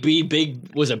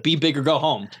big. Was it be big or go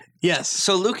home? Yes.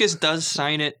 So Lucas does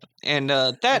sign it, and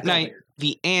that night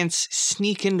the ants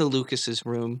sneak into Lucas's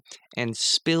room and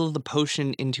spill the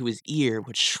potion into his ear,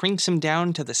 which shrinks him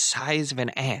down to the size of an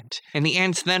ant. And the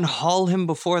ants then haul him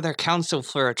before their council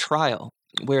for a trial,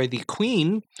 where the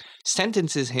queen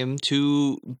sentences him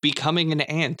to becoming an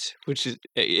ant,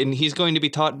 and he's going to be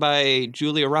taught by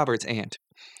Julia Roberts' aunt.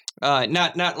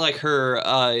 Not like her.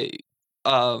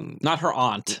 Not her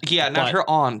aunt. Yeah, not but- her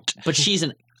aunt. But she's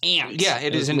an ant. Yeah, it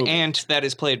in is this an movie. ant that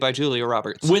is played by Julia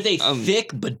Roberts. With a thick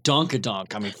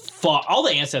badunkadunk. I mean, fuck. All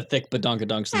the ants have thick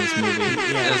badunkadunks in this movie.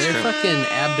 Yeah, That's their true. fucking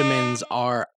abdomens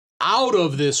are out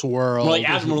of this world. Like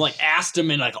abdomen, like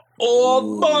abdomen, like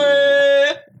oh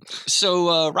boy.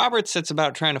 So Robert sets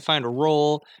about trying to find a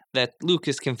role that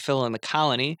Lucas can fill in the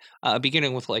colony,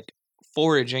 beginning with like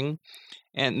foraging.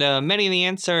 And many of the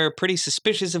ants are pretty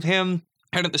suspicious of him.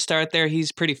 Right at the start there, he's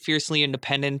pretty fiercely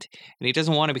independent, and he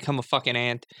doesn't want to become a fucking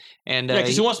ant. And Yeah,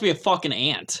 because he wants to be a fucking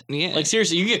ant. yeah, Like,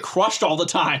 seriously, you get crushed all the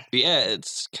time. yeah,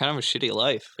 it's kind of a shitty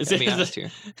life, It's- to be it's- honest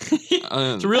here.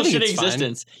 It's a real I think shitty it's fine.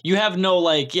 existence. You have no,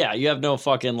 like, you have no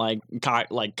fucking, like,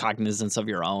 cognizance of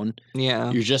your own.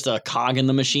 Yeah. You're just a cog in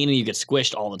the machine and you get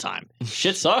squished all the time.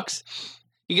 Shit sucks.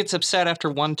 He gets upset after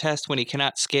one test when he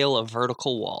cannot scale a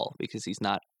vertical wall because he's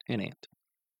not an ant.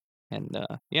 And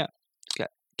yeah,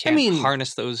 can't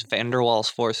harness those Van der Waals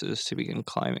forces to begin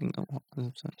climbing the wall.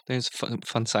 There's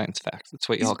fun science facts. That's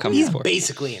what y'all come He's here for.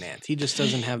 basically an ant. He just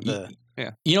doesn't have the.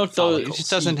 You know, though, He just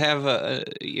doesn't have a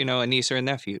niece or a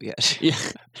nephew yet. Yeah.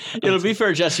 To be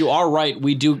fair, Jess, you are right.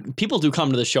 People do come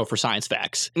to the show for science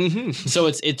facts. Mm-hmm. So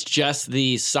it's just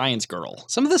the science girl.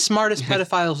 Some of the smartest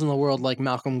pedophiles in the world, like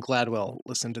Malcolm Gladwell,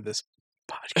 listen to this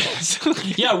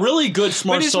podcast. Yeah, really good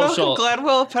smart But is social. Malcolm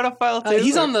Gladwell a pedophile too?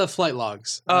 He's or- on the flight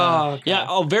logs. Oh, okay. Yeah,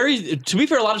 to be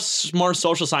fair, a lot of smart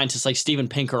social scientists like Steven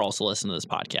Pinker also listen to this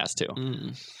podcast too.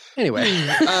 Mm. Anyway,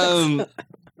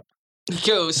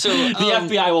 So The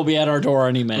FBI will be at our door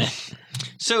any minute.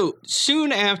 So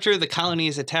soon after, the colony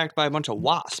is attacked by a bunch of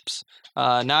wasps.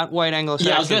 Not white Anglo-Saxon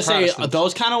Yeah, I was gonna say, are Protestants.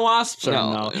 those kind of wasps? Or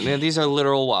No, no? these are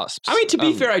literal wasps. I mean, to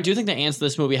be fair, I do think the ants in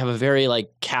this movie have a very like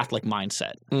Catholic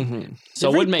mindset, mhm. so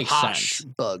it They're would very make posh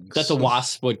sense bugs. that the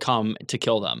wasp would come to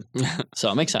kill them.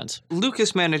 So it makes sense.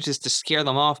 Lucas manages to scare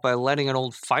them off by lighting an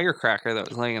old firecracker that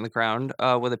was laying on the ground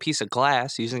with a piece of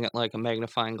glass, using it like a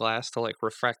magnifying glass to like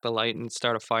refract the light and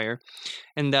start a fire.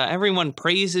 And everyone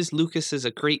praises Lucas as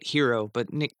a great hero,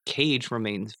 but Nick Cage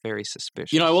remains very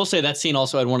suspicious. You know, I will say that scene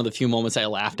also had one of the few moments I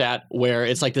laughed at, where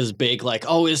it's like this big, like,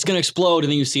 oh, it's gonna explode,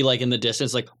 and then you see like in the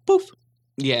distance, like, poof,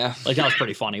 Yeah. like that was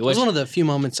pretty funny. It was Which, one of the few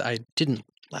moments I didn't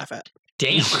laugh at.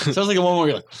 damn, sounds like a moment where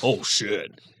you're like, oh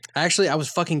shit, Actually, I was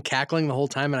fucking cackling the whole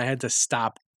time, and I had to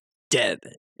stop dead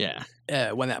yeah.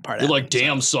 when that part You're happened. like,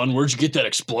 damn, son, where'd you get that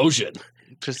explosion?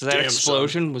 Because that Damn,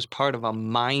 explosion was part of a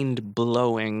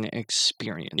mind-blowing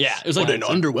experience. Yeah, it was like What an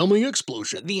underwhelming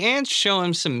explosion. The ants show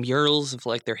him some murals of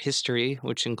like their history,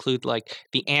 which include like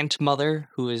the ant mother,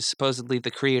 who is supposedly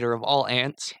the creator of all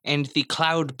ants, and the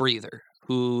cloud breather,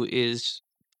 who is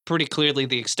pretty clearly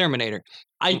the exterminator.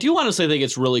 I do honestly think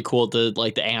it's really cool that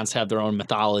like the ants have their own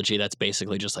mythology that's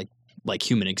basically just like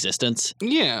human existence,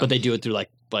 Yeah. but they do it through like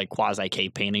quasi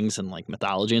cave paintings and like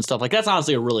mythology and stuff. Like that's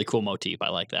honestly a really cool motif. I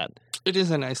like that. It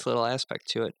is a nice little aspect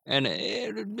to it, and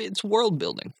it's world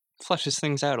building. Fleshes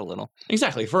things out a little.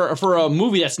 Exactly for a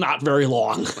movie that's not very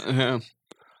long.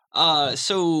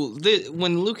 So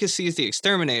when Lucas sees the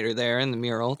exterminator there in the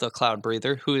mural, the cloud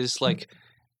breather, who is like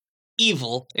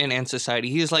evil in ant society,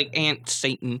 he is like Ant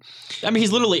Satan. I mean,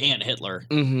 he's literally Ant Hitler.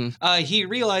 Mm-hmm. He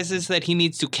realizes that he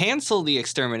needs to cancel the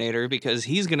exterminator because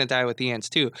he's going to die with the ants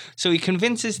too. So he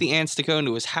convinces the ants to go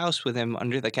into his house with him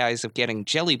under the guise of getting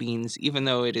jelly beans, even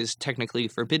though it is technically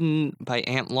forbidden by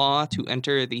ant law to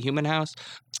enter the human house.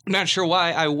 I'm not sure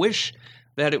why. I wish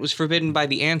that it was forbidden by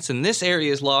the ants in this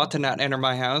area's law to not enter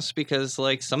my house because,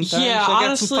 like, sometimes Yeah, I get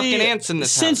honestly, some fucking ants in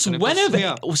this since house. and it when pisses me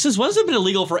off. since when has it been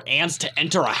illegal for ants to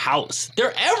enter a house?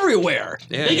 They're everywhere.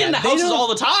 Yeah. They get into They houses don't- all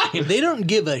the time. They don't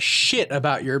give a shit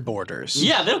about your borders.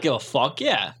 Yeah, they don't give a fuck.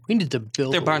 Yeah, We need to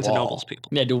build They're a Barnes and wall. Nobles people.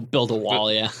 yeah, do build a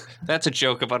wall. Yeah, That's a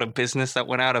joke about a business that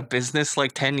went out of business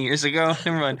like 10 years ago.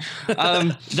 Never mind.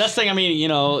 that's the thing. I mean, you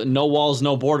know, no walls,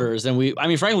 no borders, and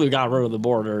frankly, we got rid of the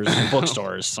borders in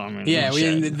bookstores. So, I mean, Yeah, shit.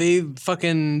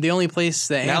 the only place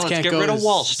that Now ants let's can't get go rid of is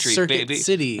Wall Street, Circuit baby.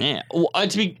 City Yeah. Well,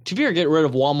 to be fair, get rid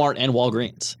of Walmart and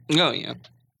Walgreens, Oh, yeah.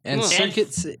 and Well,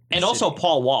 Circuit City. and also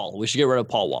Paul Wall. We should get rid of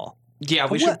Paul Wall. Yeah,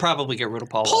 we What? should probably get rid of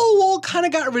Paul. Paul Wall kind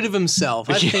of got rid of himself.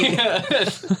 I think.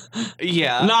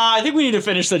 Yeah. Nah, I think we need to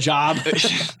finish the job.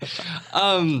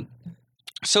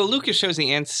 So Lucas shows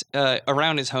the ants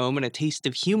around his home and a taste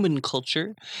of human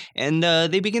culture, and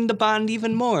they begin to bond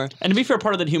even more. And to be fair,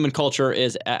 part of that human culture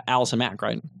is Allison Mack,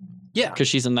 right? Yeah. Because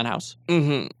she's in that house.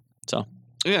 Mm-hmm. So.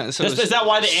 Yeah. So Is that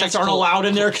why the ants aren't sexual allowed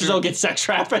in there? Because culture. they'll get sex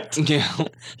trafficked? Yeah.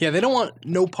 Yeah, they don't want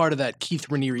no part of that Keith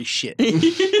Raniere shit.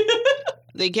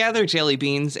 They gather jelly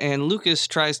beans, and Lucas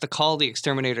tries to call the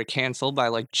exterminator cancel by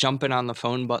like jumping on the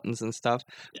phone buttons and stuff.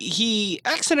 He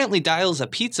accidentally dials a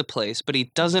pizza place, but he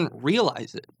doesn't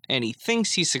realize it, and he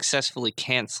thinks he successfully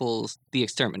cancels the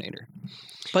exterminator.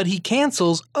 but he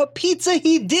cancels a pizza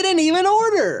he didn't even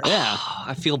order. Yeah.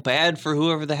 I feel bad for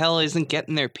whoever the hell isn't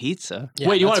getting their pizza. Yeah,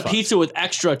 Wait, you want a that's fine. pizza with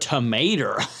extra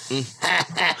tomato?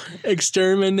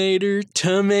 Exterminator,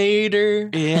 tomato.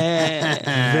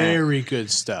 Yeah. Very good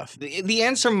stuff. The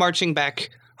ants are marching back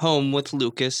home with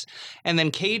Lucas, and then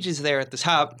Cage is there at the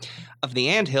top of the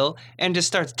anthill and just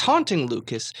starts taunting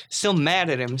Lucas, still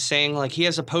mad at him, saying like he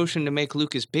has a potion to make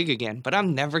Lucas big again, but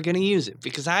I'm never gonna use it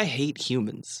because I hate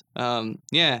humans.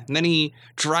 Yeah, and then he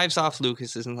drives off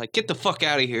Lucas and like, get the fuck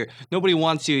out of here. Nobody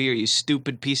wants you here, you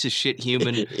stupid piece of shit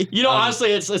human. You know, honestly,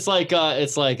 it's like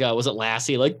was it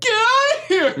Lassie? Like, get out of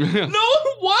here! No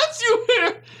one wants you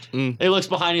here. Mm. He looks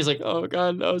behind. He's like, oh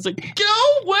god, no! It's like,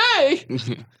 go away.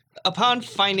 Upon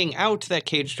finding out that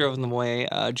Cage drove them away,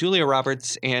 Julia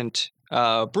Roberts and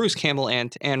Bruce Campbell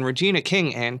Ant and Regina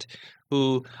King Ant,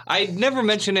 who I'd never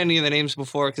mentioned any of the names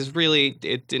before because really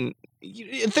it didn't.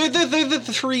 They're the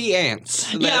three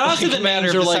ants. Yeah, honestly, the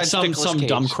names are like besides some Nicolas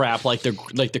dumb Cage. crap, like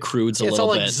the Croods a It's little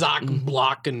all like bit. Zoc,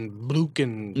 Block, and Bluke,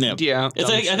 and Yeah. Yeah. It's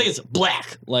I think it's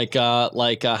black, like how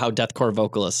deathcore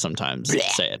vocalists sometimes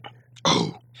say it.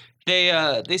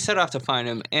 They set off to find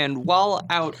him, and while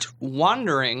out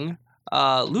wandering,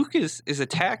 Lucas is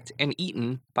attacked and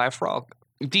eaten by a frog.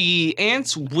 The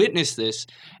ants witness this,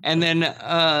 and then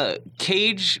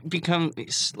Cage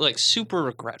becomes like super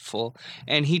regretful,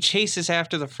 and he chases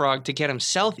after the frog to get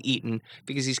himself eaten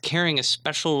because he's carrying a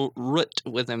special root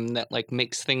with him that like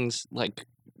makes things like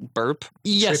burp.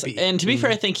 Yes, Trippy. and to be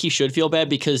fair, I think he should feel bad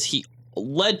because he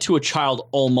led to a child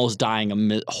almost dying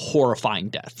a horrifying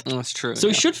death. That's true. So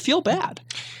he should feel bad.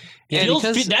 Yeah, Feels-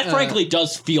 because, that frankly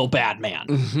does feel bad, man.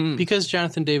 Mhm. because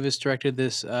Jonathan Davis directed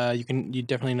this, you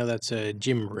definitely know that's a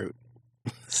Jim root.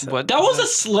 So- What? That was a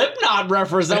Slipknot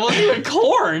reference. That wasn't even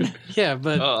Korn. Yeah,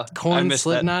 but I corn, missed that.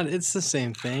 Slipknot, it's the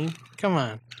same thing. Come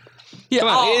on. Yeah, Come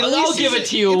on, at I'll least give it's-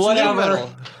 it to you. it's new Whatever.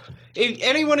 metal.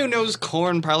 Anyone who knows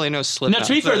Korn probably knows Slipknot. Now,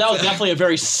 to be fair, that was definitely a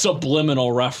very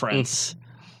subliminal reference.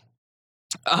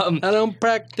 Um, I don't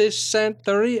practice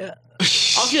Santeria.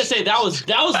 I was gonna say that was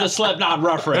the Slipknot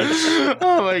reference.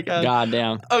 oh my god. God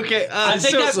damn. Okay, I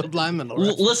think so that's- Subliminal.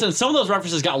 Listen, some of those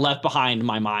references got left behind in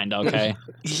my mind. Okay.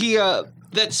 he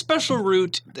that special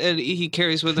root that he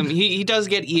carries with him, he does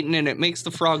get eaten, and it makes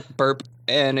the frog burp,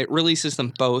 and it releases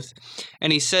them both.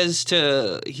 And he says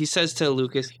to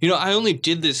Lucas, you know, I only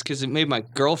did this because it made my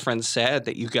girlfriend sad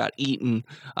that you got eaten.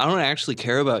 I don't actually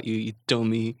care about you, you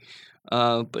dummy.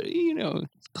 But you know,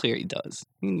 it's clear he does.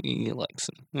 He likes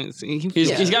him.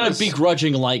 He's got a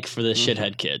begrudging like for this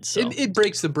shithead kid. So. It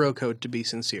breaks the bro code to be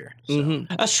sincere. So.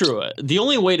 Mhm. That's true. The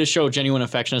only way to show genuine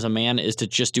affection as a man is to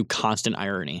just do constant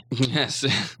irony. Yes.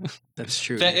 That's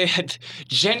true. That it had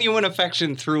genuine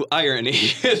affection through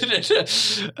irony.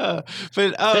 But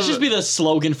That should be the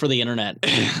slogan for the internet.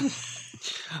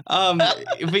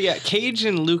 but yeah, Cage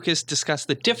and Lucas discuss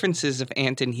the differences of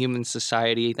ant and human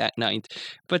society that night.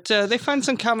 But they find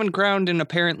some common ground, and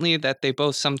apparently that they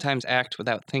both sometimes act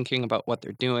without thinking about what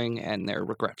they're doing, and they're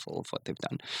regretful of what they've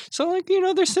done. So, like, you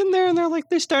know, they're sitting there and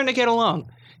they're starting to get along.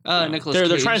 Nicolas They're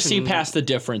Cage trying to see and- past the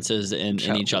differences in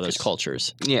Child each other's Lucas.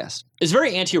 cultures. Yes. It's a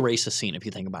very anti-racist scene if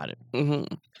you think about it. hmm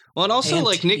Well, and also,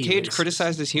 like, Nick Cage Anti-racist.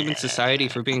 criticizes human society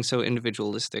for being so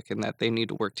individualistic and that they need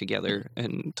to work together,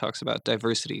 and talks about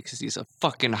diversity because he's a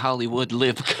fucking Hollywood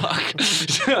libcock.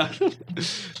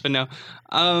 But no.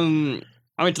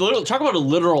 I mean, talk about a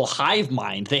literal hive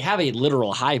mind. They have a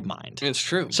literal hive mind. It's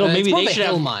true. So It's maybe more they of a should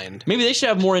hill have mind. maybe they should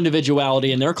have more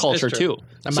individuality in their culture true. too.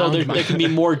 A So mound there mind. can be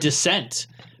more dissent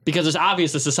because it's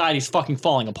obvious the society's fucking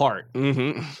falling apart.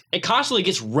 Mm-hmm. It constantly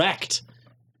gets wrecked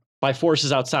by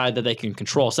forces outside that they can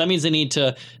control. So that means they need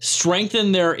to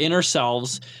strengthen their inner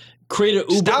selves, create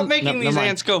a Stop making never these mind.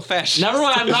 ants go fascist. Never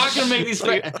mind. I'm not going to make these.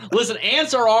 Listen,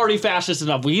 ants are already fascist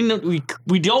enough. We don't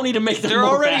need to make them. They're more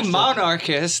already fascist.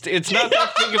 monarchist. It's not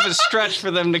that big of a stretch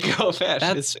for them to go fascist.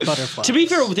 That's butterfly. To be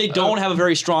fair, they don't have a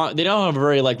very strong. They don't have a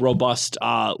very like robust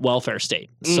welfare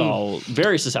state. So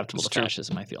very susceptible to true.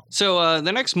 fascism. I feel. So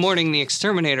the next morning, the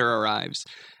exterminator arrives,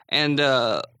 and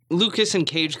Lucas and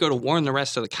Cage go to warn the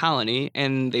rest of the colony,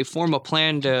 and they form a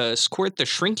plan to squirt the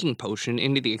shrinking potion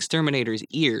into the exterminator's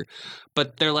ear.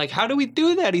 But they're like, how do we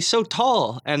do that? He's so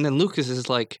tall. And then Lucas is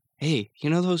like, hey, you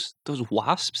know those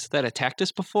wasps that attacked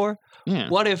us before? Yeah.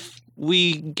 What if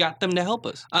we got them to help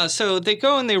us? So they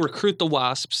go and they recruit the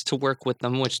wasps to work with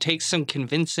them, which takes some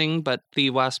convincing, but the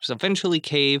wasps eventually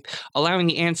cave, allowing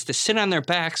the ants to sit on their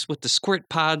backs with the squirt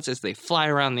pods as they fly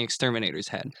around the exterminator's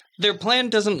head. Their plan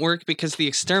doesn't work because the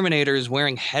exterminator is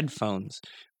wearing headphones,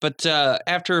 But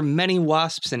after many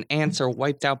wasps and ants are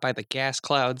wiped out by the gas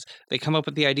clouds, they come up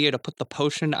with the idea to put the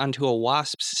potion onto a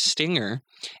wasp's stinger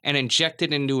and inject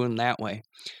it into him that way.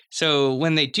 So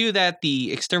when they do that,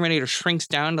 the exterminator shrinks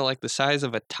down to like the size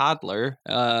of a toddler.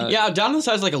 Yeah, down to the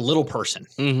size of like a little person.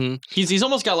 Mm-hmm. He's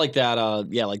almost got like that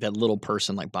like that little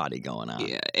person like body going on.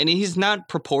 Yeah, and he's not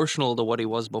proportional to what he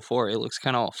was before. He looks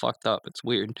kind of all fucked up. It's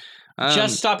weird.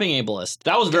 Just stop being ableist.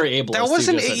 That was very ableist. That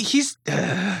wasn't. He's.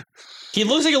 He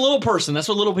looks like a little person. That's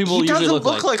what little people usually look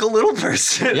like. He doesn't look like a little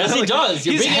person. Yes, he does.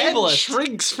 You're his being head ableist.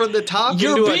 shrinks from the top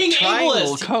You're into being a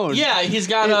triangle ableist. cone. Yeah, he's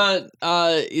got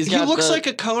he looks like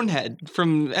a cone head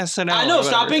from SNL. I know.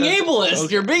 Stop being ableist.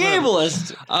 Okay, You're being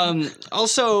ableist.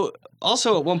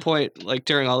 Also, at one point, like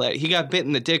during all that, he got bit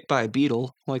in the dick by a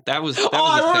beetle. Like that was.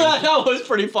 I remember that. That was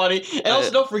pretty funny. And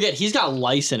also, don't forget, he's got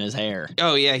lice in his hair.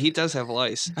 Oh yeah, he does have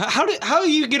lice. How are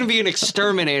you gonna be an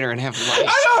exterminator and have lice?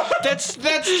 I know. That's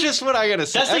just what I gotta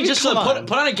say. That's like just put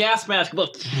on a gas mask.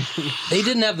 Look. They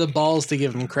didn't have the balls to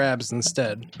give him crabs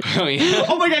instead. Oh yeah.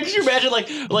 Oh my god! Could you imagine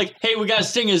like, hey, we gotta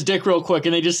sting his dick real quick,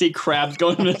 and they just see crabs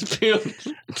going in his pubes.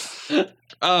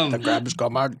 The crabs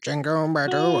come out, jingle,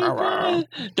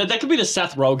 That could be the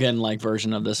Seth Rogen like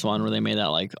version of this one, where they made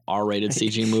that like R-rated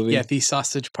CG movie. Yeah, the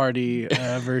Sausage Party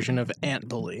version of Ant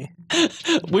Bully.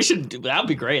 We should. That'd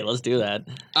be great. Let's do that.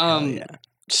 Yeah.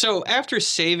 So after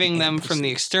saving them from the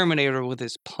exterminator with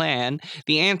his plan,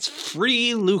 the ants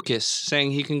free Lucas,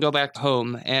 saying he can go back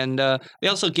home, and they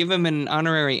also give him an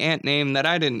honorary ant name that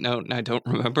I didn't know and I don't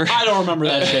remember. I don't remember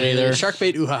that shit either.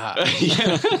 Sharkbait Uhaha.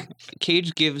 Yeah.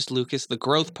 Cage gives Lucas the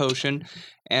growth potion,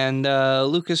 and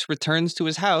Lucas returns to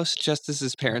his house just as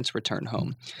his parents return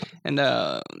home. And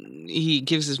he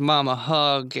gives his mom a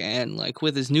hug, and like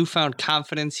with his newfound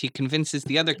confidence, he convinces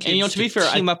the other kids to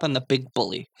team up on the big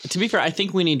bully. To be fair, I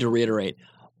think we need to reiterate.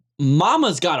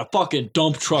 Mama's got a fucking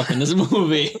dump truck in this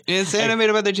movie. It's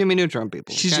animated by the Jimmy Neutron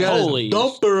people. She's got a Holy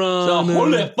dumper on her.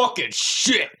 holy fucking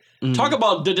shit. Talk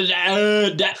about the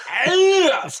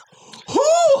ass.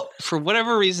 For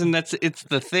whatever reason, it's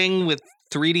the thing with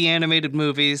 3D animated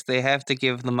movies. They have to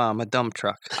give the mom a dump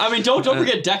truck. I mean, don't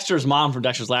forget Dexter's mom from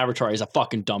Dexter's Laboratory is a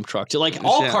fucking dump truck. Like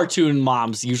all cartoon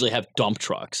moms usually have dump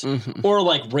trucks or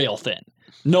like rail thin,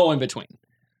 no in between.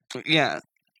 Yeah.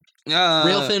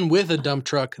 Rail thin with a dump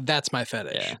truck, that's my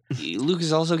fetish. Yeah.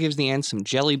 Lucas also gives the ants some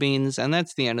jelly beans, and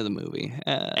that's the end of the movie.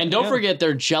 And don't forget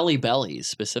their jelly bellies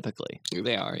specifically.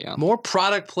 They are, yeah. More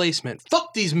product placement.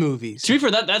 Fuck these movies. To be fair,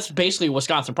 that's basically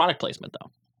Wisconsin product placement, though.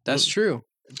 That's true.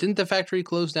 Didn't the factory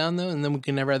close down, though, and then we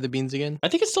can never have the beans again? I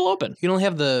think it's still open. You can only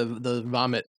have the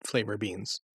vomit flavor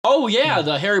beans. Oh, yeah,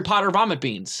 the Harry Potter vomit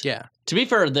beans. Yeah. To be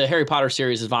fair, the Harry Potter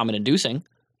series is vomit-inducing.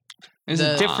 There's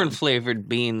a different flavored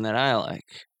bean that I like.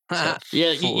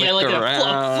 Yeah, like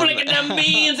a flicking them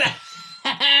beans.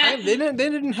 They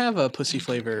didn't have a pussy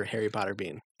flavor Harry Potter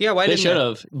bean. Yeah, why They didn't should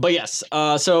have. But yes,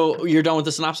 so you're done with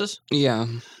the synopsis? Yeah.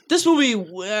 This movie,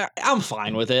 I'm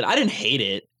fine with it. I didn't hate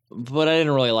it, but I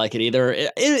didn't really like it either.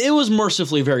 It was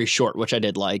mercifully very short, which I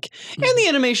did like. And the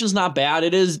animation's not bad.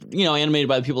 It is, animated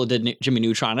by the people that did Jimmy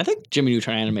Neutron. I think Jimmy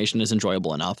Neutron animation is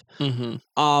enjoyable enough.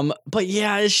 But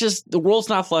yeah, it's just the world's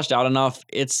not fleshed out enough.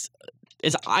 It's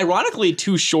ironically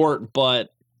too short, but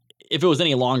if it was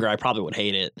any longer, I probably would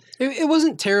hate it. It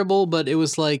wasn't terrible, but it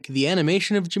was like the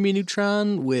animation of Jimmy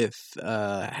Neutron with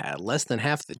less than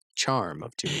half the charm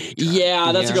of Jimmy Neutron.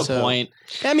 Yeah, that's a good point.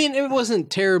 I mean, it wasn't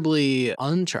terribly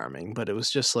uncharming, but it was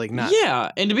just like not.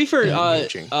 Yeah, and to be fair,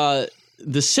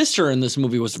 the sister in this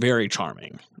movie was very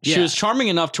charming. She was charming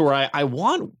enough to where I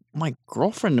want my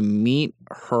girlfriend to meet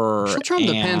her. She'll charm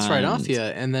the pants right off you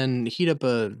and then heat up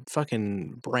a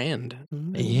fucking brand.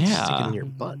 Yeah. Stick it in your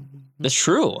butt. That's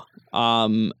true.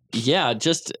 And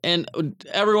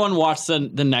everyone watch the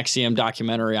NXIVM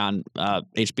documentary on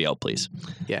HBO, please.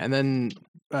 Yeah, and then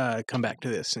come back to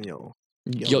this and you'll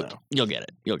know. You'll get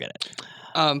it. You'll get it.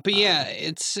 But yeah,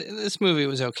 this movie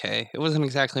was okay. It wasn't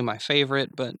exactly my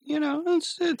favorite, but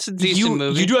it's a decent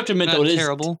movie. You do have to admit though,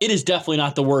 terrible. It is definitely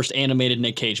not the worst animated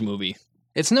Nick Cage movie.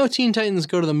 It's no Teen Titans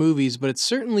Go to the Movies, but it's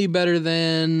certainly better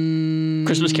than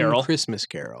Christmas Carol.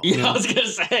 Yeah. I was gonna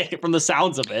say from the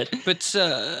sounds of it. But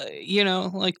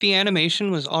like the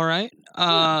animation was all right.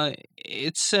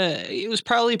 It was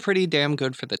probably pretty damn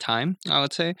good for the time, I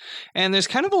would say. And there's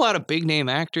kind of a lot of big name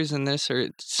actors in this.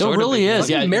 There really is.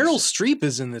 Yeah, Meryl Streep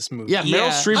is in this movie. Yeah,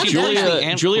 Meryl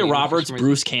Streep, Julia Roberts,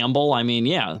 Bruce Campbell. I mean,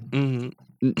 yeah,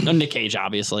 Mm-hmm. Nick Cage,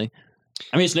 obviously.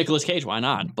 I mean, it's Nicolas Cage. Why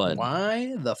not? But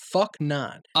Why the fuck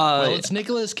not? Well, it's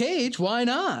Nicolas Cage. Why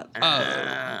not?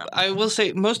 I will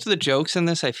say most of the jokes in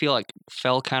this I feel like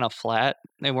fell kind of flat.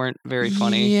 They weren't very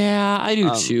funny. Yeah, I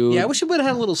do too. Yeah, I wish it would have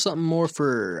had a little something more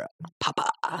for Papa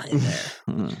in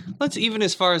there. Let's even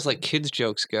as far as like kids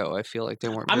jokes go, I feel like they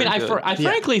weren't. I mean, very good. I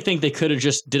frankly think they could have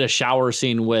just did a shower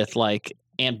scene with like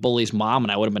Aunt Bully's mom,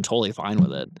 and I would have been totally fine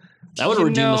with it. That would have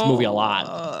redeemed this movie a lot.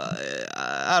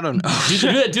 I don't know.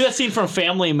 do that scene from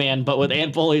Family Man, but with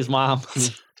Aunt Bully's mom.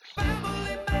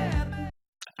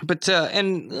 But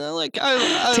like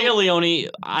I Tia Leone,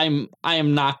 I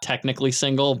am not technically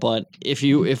single, but if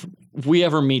we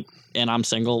ever meet and I'm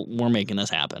single, we're making this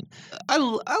happen. I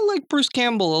like Bruce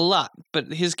Campbell a lot,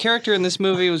 but his character in this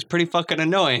movie was pretty fucking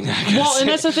annoying. Well, and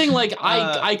that's the thing. Like,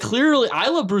 I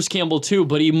love Bruce Campbell too,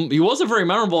 but he wasn't very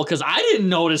memorable because I didn't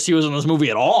notice he was in this movie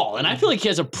at all, and I feel like he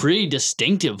has a pretty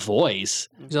distinctive voice.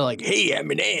 He's like, "Hey, I'm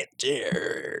an ant."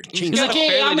 He's like,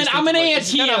 "Hey, I'm an ant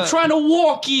here. I'm trying to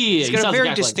walk here." He's got a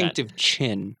very distinctive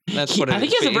chin. That's what it is. I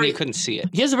think he has a very. You couldn't see it.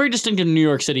 He has a very distinctive New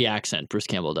York City accent. Bruce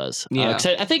Campbell does. Yeah. 'Cause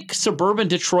I think suburban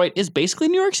Detroit is basically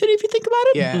New York City if you think about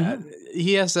it. Yeah,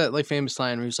 he has that like famous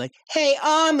line where he's like, Hey,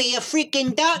 Army of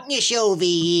freaking darkness over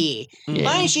here.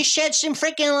 Why don't you shed some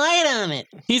freaking light on it?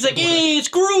 He's like, "Hey, it's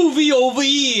groovy over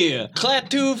here."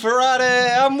 Klaatu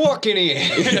Ferrari, I'm walking here.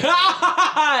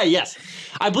 Yes,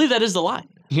 I believe that is the line.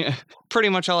 Yeah, pretty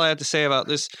much all I have to say about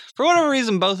this. For whatever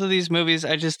reason, both of these movies,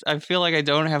 I feel like I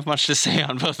don't have much to say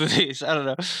on both of these. I don't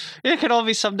know. It could all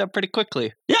be summed up pretty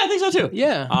quickly. Yeah, I think so too.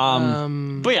 "Yeah."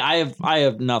 But yeah, I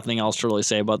have nothing else to really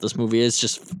say about this movie. It's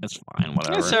fine,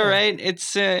 whatever. It's all right.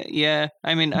 It's yeah.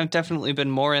 I mean, I've definitely been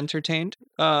more entertained.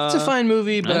 it's a fine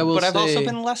movie, but I will But say I've also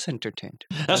been less entertained.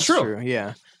 That's true.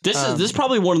 Yeah, This is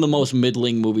probably one of the most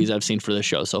middling movies I've seen for this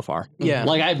show so far. Yeah.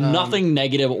 Like I have nothing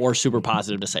negative or super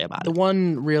positive to say about the it.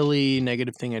 one really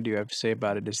negative thing I do have to say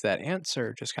about it is that ants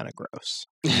are just kind of gross.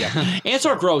 Ants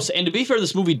are gross, and to be fair,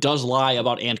 this movie does lie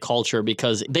about ant culture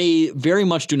because they very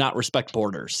much do not respect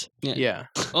borders. Yeah,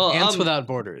 Well, ants without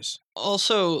borders.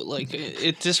 Also, like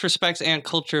it disrespects ant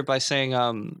culture by saying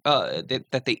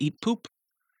that they eat poop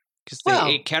because they Well-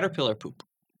 ate caterpillar poop.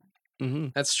 Mm-hmm.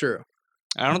 That's true.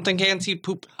 I don't think ants eat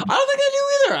poop. I don't think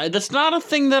they do either. That's not a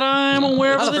thing that I'm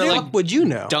aware How of. the that they do. fuck would you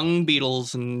know? Dung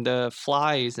beetles and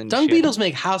flies and Dung shit. beetles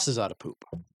make houses out of poop.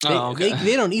 They, Oh, okay.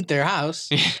 they don't eat their house.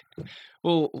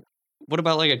 Well, what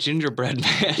about like a gingerbread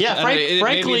man? Yeah, I don't know, maybe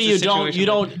frankly, it's a you situation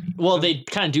don't. Well, they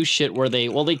kind of do shit where they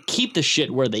keep the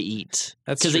shit where they eat.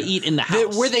 That's because they true. eat in the They-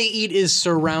 house. where they eat is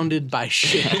surrounded by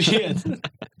shit.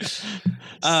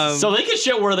 So they can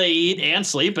shit where they eat and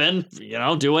sleep and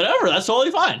do whatever. That's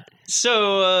totally fine.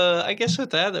 So I guess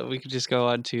with that we could just go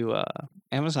on to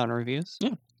Amazon reviews.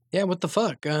 Yeah, what the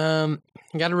fuck? Got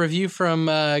a review from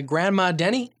Grandma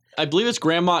Denny. I believe it's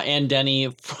Grandma and Denny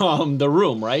from The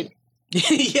Room, right?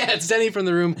 Yeah, it's Denny from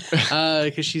The Room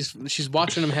because she's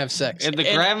watching them have sex. And the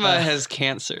grandma has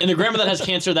cancer. And the grandma that has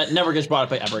cancer that never gets brought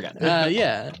up ever again.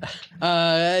 Yeah.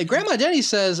 Grandma Denny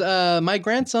says, my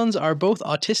grandsons are both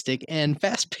autistic and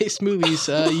fast-paced movies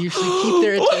usually keep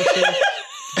their attention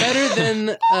better than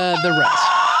the rest.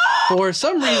 For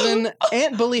some reason,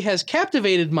 Aunt Bully has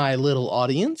captivated my little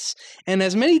audience, and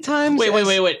as many times Wait.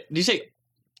 Did you say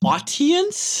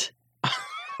audience?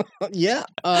 Yeah.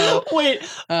 Wait.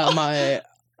 My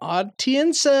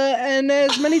audience, and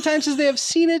as many times as they have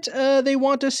seen it, they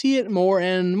want to see it more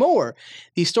and more.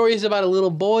 The story is about a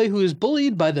little boy who is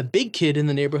bullied by the big kid in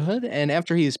the neighborhood, and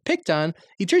after he is picked on,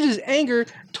 he turns his anger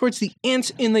towards the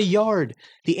ants in the yard.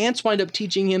 The ants wind up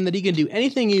teaching him that he can do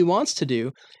anything he wants to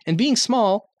do, and being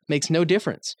small makes no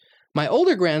difference. My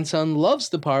older grandson loves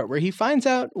the part where he finds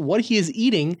out what he is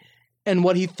eating, and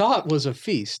what he thought was a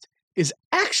feast is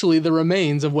actually the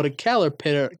remains of what a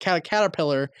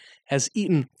caterpillar has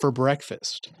eaten for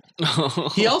breakfast.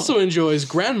 He also enjoys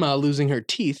Grandma losing her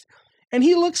teeth, and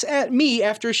he looks at me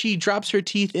after she drops her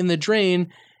teeth in the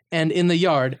drain and in the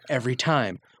yard every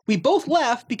time. We both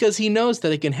laugh because he knows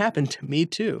that it can happen to me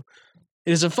too.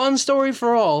 It is a fun story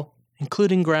for all,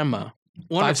 including Grandma.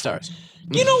 5 stars.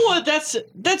 You know what?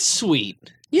 That's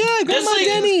sweet. Yeah, Grandma like-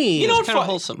 Denny. You know what? Kind of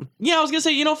wholesome. Yeah, I was gonna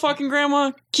say, fucking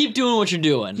Grandma, keep doing what you're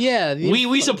doing. Yeah.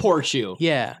 We support you.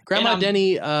 Yeah, Grandma And,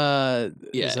 Denny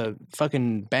is a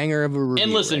fucking banger of a review.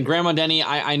 And listen, right? Grandma Denny,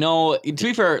 I know. To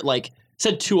be fair,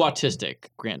 said 2 autistic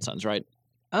grandsons, right?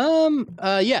 Yeah,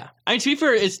 I mean, to be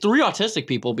fair, it's 3 autistic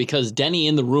people because Denny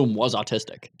in The Room was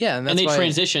autistic, yeah, and and that's they why.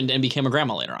 transitioned and became a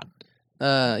grandma later on.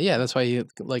 Yeah, that's why you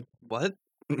like. What?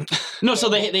 No, so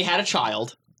they had a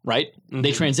child, right?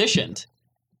 They Mhm. transitioned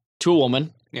to a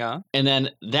woman, Yeah. and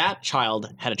then that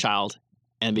child had a child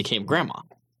and became grandma.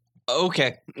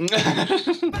 Okay. You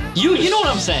know what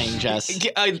I'm saying, Jess.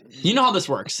 You know how this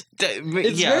works.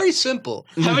 It's very simple.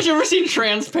 Haven't you ever seen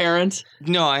Transparent?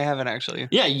 No, I haven't actually.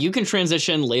 Yeah, you can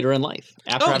transition later in life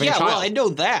after having a child. Well, I know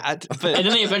that. But And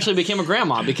then they eventually became a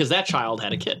grandma because that child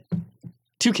had a kid.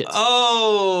 2 kids.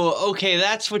 oh, okay,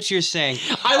 that's what you're saying.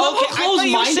 I love how I thought you were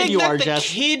close-minded saying you that are, the Jess.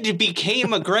 kid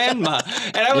became a grandma,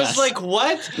 and I was Yes. like,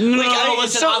 "What?" No, like, no,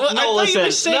 listen, I thought you were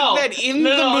listen. saying No. that in No,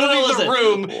 the no, movie listen. The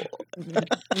Room,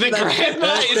 the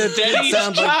grandma is Denny's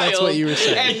sounds like child. that's what you were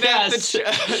saying. And that Yes.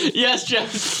 the Yes,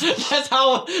 Jess. That's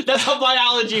how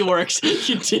biology works.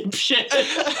 You dipshit.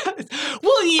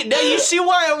 well, now you see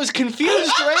why I was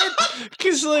confused, right?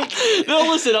 Because like, No,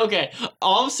 listen. Okay,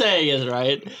 all I'm saying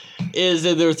is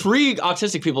that there are 3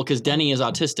 autistic people because Denny is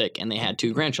autistic and they had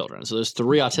 2 grandchildren. So there's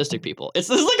 3 autistic people. This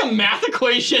is like a math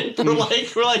equation for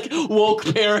like woke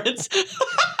parents.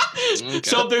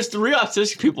 So if there's 3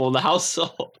 autistic people in the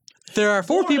household, There are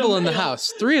 4 people Florida in the male.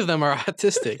 house. 3 of them are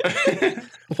autistic.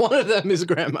 One of them is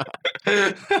grandma.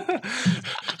 I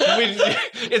mean,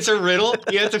 it's a riddle.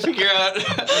 You have to figure out.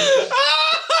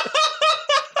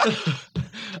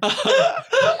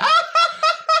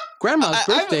 Grandma's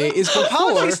birthday is I before.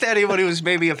 apologize to anyone who was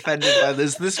maybe offended by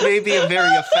this. This may be a very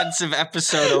offensive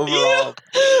episode overall.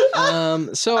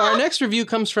 So our next review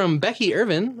comes from Becky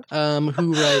Irvin,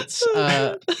 who writes,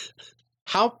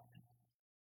 "How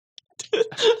oh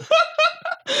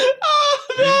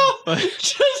no!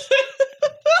 Just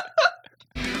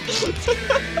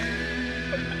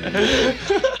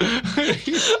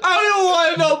I don't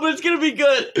want to know, but it's gonna be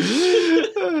good.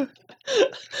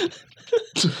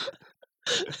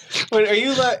 Wait, are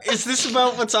you? Is this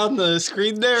about what's on the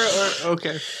screen there? Or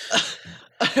okay.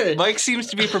 Mike seems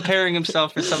to be preparing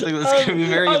himself for something that's going to be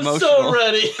very I'm emotional. so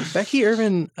ready. Becky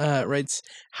Irvin writes,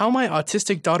 how my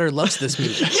autistic daughter loves this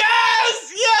movie."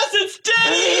 Yes, it's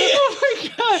Denny. Oh my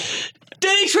god,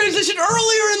 Denny transitioned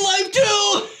earlier in life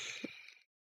too.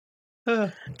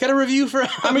 Got a review for.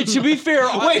 I mean, to be fair,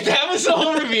 Wait, that was the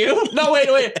whole review? no, wait,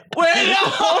 no.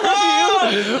 How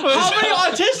many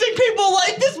autistic people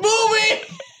like this movie?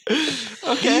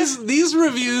 Okay. These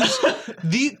reviews,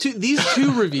 these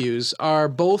 2 reviews are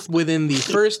both within the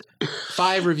first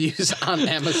 5 reviews on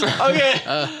Amazon. Okay.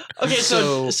 Okay,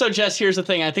 so Jess, here's the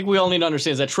thing. I think we all need to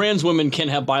understand is that trans women can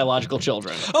have biological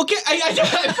children. Okay,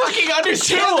 I fucking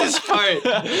understand this part.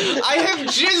 I have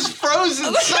jizz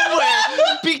frozen somewhere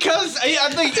because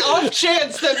on the off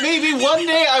chance that maybe one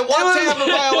day I want to have a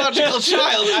biological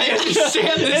child. I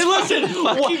understand this. Hey, listen,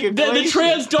 the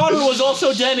trans daughter was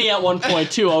also Denny at one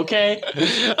point too, okay?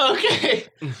 Okay.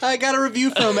 I got a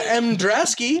review from M.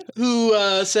 Drasky, who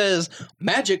says,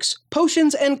 "Magics,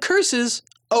 potions, and curses,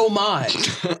 oh my."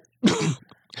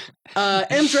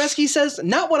 M. Drasky says,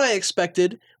 "Not what I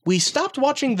expected. We stopped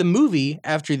watching the movie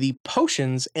after the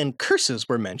potions and curses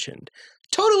were mentioned.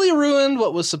 Totally ruined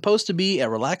what was supposed to be a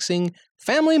relaxing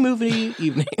family movie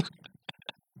evening."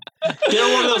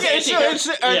 They're one of those Okay,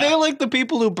 so are they like the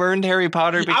people who burned Harry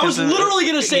Potter? Because I was literally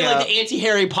gonna say yeah. like the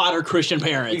anti-Harry Potter Christian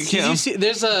parents. Did you see?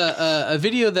 There's a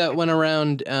video that went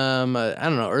around. I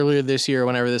don't know, earlier this year,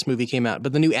 whenever this movie came out.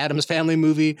 But the new Addams Family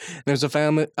movie. There's a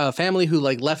family who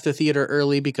like left the theater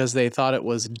early because they thought it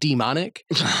was demonic.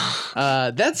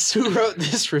 That's who wrote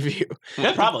this review.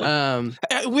 Yeah, probably.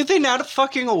 Were they not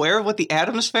fucking aware of what the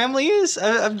Addams Family is?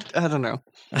 I don't know.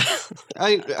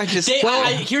 I just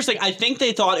here's the thing. I think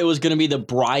they thought it was going to be the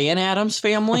Bryan Adams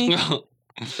family,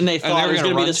 and they thought it was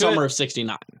going to be the summer of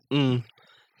 '69.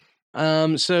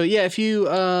 So yeah, if you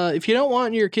don't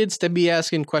want your kids to be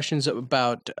asking questions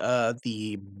about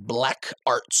the black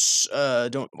arts,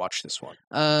 don't watch this one.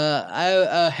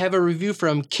 I have a review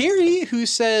from Carrie who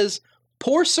says,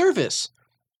 "Poor service.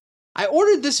 I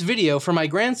ordered this video for my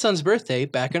grandson's birthday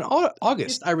back in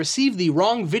August. I received the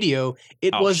wrong video.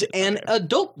 It was an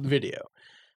adult video.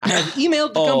 I have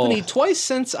emailed the company twice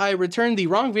since I returned the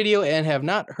wrong video and have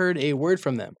not heard a word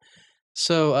from them."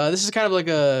 So this is kind of like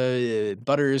a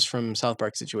Butters from South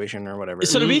Park situation or whatever.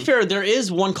 So to be fair, there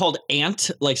is one called Aunt,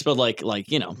 like spelled like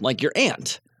your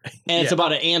aunt, and it's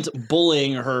about an aunt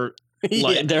bullying her.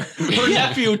 Like her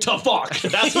nephew to fuck.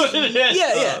 That's what it is.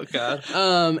 Yeah. Oh god.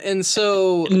 And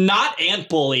so Not Ant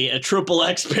Bully, a triple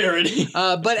X parody.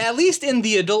 but at least in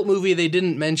the adult movie, they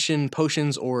didn't mention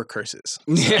potions or curses.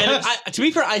 And to be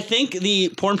fair, I think the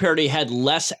porn parody had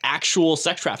less actual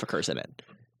sex traffickers in it.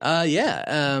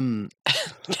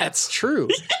 That's true.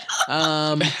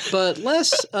 But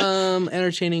less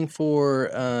entertaining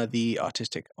for the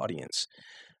autistic audience.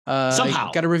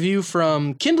 Somehow. Got a review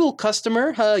from Kindle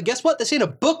customer. Guess what? This ain't a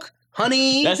book,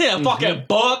 honey. That's in a fucking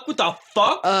book. What the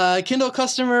fuck? Kindle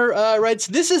customer writes,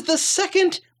 "This is the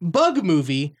second bug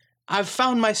movie I've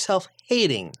found myself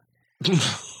hating.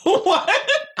 What?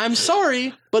 I'm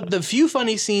sorry, but the few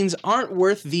funny scenes aren't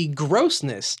worth the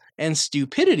grossness and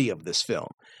stupidity of this film.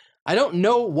 I don't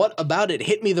know what about it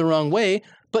hit me the wrong way,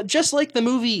 but just like the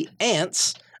movie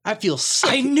Ants, I feel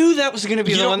sick. I knew that was going to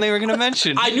be You the know, one they were going to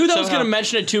mention. I knew that was going somehow. to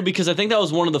mention it too because I think that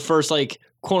was one of the first like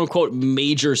quote unquote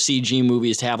major CG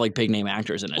movies to have like big name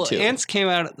actors in it Well, too. Ants came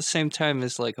out at the same time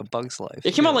as like A Bug's Life.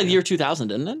 It came out like Yeah. the year 2000,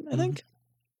 didn't it? I think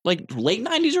like late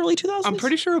 90s, early 2000s. I'm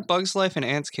pretty sure A Bug's Life and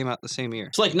Ants came out the same year.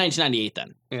 it's like 1998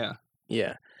 then. Yeah.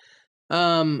 Yeah.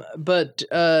 But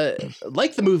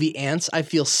like the movie Ants, I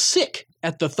feel sick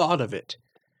at the thought of it.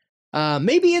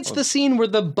 Maybe it's the scene where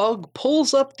the bug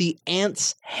pulls up the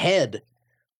ant's head,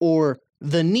 or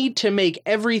the need to make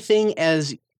everything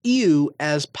as ew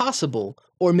as possible,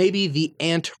 or maybe the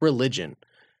ant religion.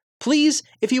 Please,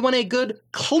 if you want a good,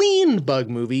 clean bug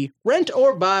movie, rent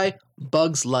or buy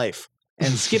Bug's Life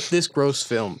and skip this gross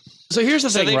film. So here's the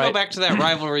So thing, they right? go back to that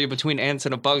rivalry between Ants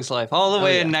and A Bug's Life all the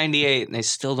way yeah. in '98, and they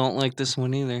still don't like this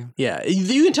one either. Yeah,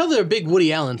 you can tell they're a big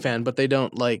Woody Allen fan, but they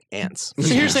don't like ants. So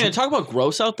here's the thing: I talk about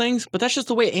gross out things, but that's just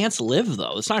the way ants live,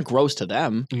 though. It's not gross to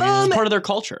them. It's part of their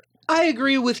culture. I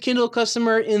agree with Kindle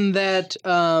Customer in that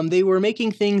they were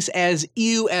making things as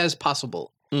ew as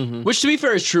possible. Mm-hmm. Which, to be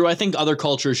fair, is true. I think other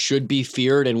cultures should be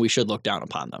feared, and we should look down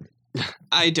upon them.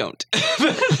 I don't.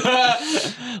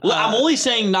 Well, I'm only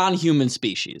saying non-human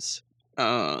species. We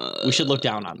We should look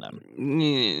down on them.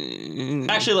 Actually,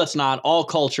 Actually, let's not. All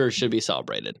cultures should be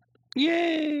celebrated,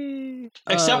 yay!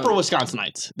 except for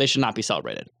Wisconsinites. They should not be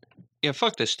celebrated. Yeah,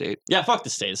 fuck this state. Yeah, fuck the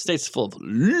state. The state's full of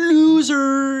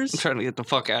losers. I'm trying to get the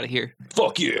fuck out of here.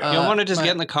 Fuck you. You don't want to just my-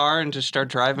 get in the car and just start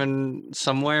driving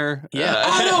somewhere? Yeah.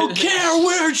 I don't care.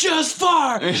 We're just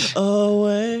far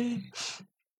away.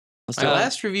 Let's do My it.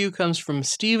 last review comes from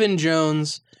Stephen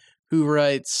Jones, who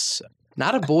writes,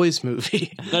 not a boys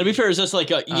movie. Now, to be fair, is this like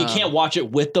you can't watch it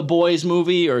with the boys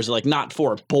movie, or is it like not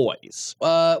for boys?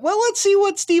 Well, let's see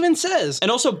what Stephen says.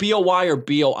 And also BOY or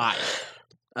BOI?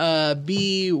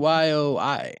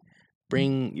 BYOI.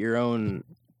 Bring your own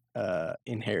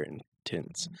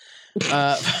inheritance.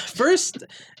 First,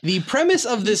 the premise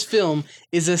of this film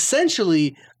is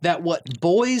essentially that what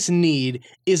boys need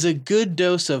is a good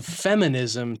dose of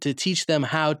feminism to teach them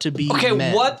how to be Okay,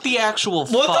 men. what the actual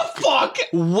What fuck? the fuck?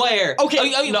 Where?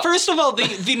 Okay, no. First of all,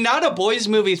 the not a boys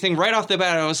movie thing right off the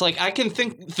bat, I was like, I can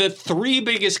think the three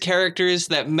biggest characters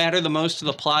that matter the most to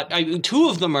the plot. Two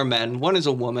of them are men, one is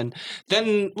a woman.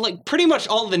 Then, like, pretty much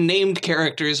all the named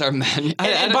characters are men.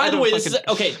 And by the way, this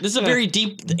is a very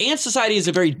deep. The Ant Society is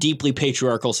a very deeply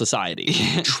patriarchal society.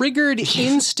 Triggered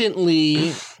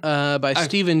instantly by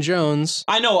Stephen Jones.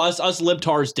 I know us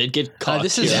libtards did get caught.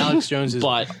 This is here. Alex Jones's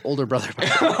But- older brother.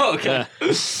 okay.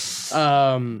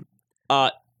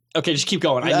 Okay, just keep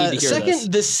going. I need to hear second, this.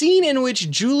 the scene in which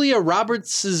Julia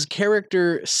Roberts'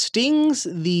 character stings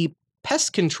the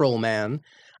pest control man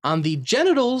on the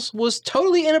genitals was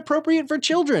totally inappropriate for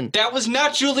children. That was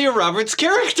not Julia Roberts'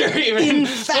 character, even. In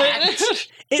fact,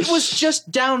 it was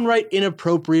just downright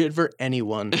inappropriate for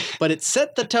anyone, but it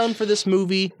set the tone for this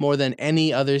movie more than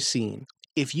any other scene.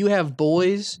 If you have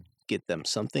boys, get them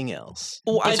something else.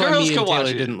 Well, That's why me and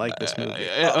Taylor didn't like this movie.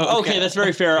 Okay, that's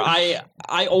very fair. I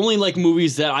only like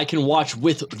movies that I can watch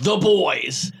with the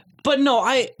boys. But no,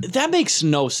 that makes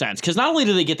no sense because not only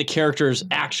do they get the characters'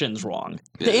 actions wrong,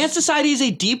 the Ant Society is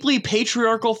a deeply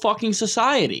patriarchal fucking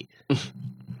society.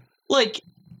 Like,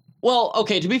 well,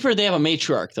 okay, to be fair, they have a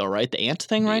matriarch though, right? The ant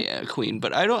thing, right? Yeah, queen.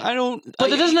 But I don't. But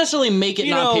that doesn't necessarily make it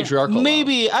not patriarchal. though.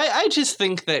 Maybe I just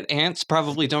think that ants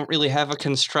probably don't really have a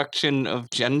construction of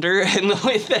gender in the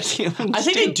way that humans. I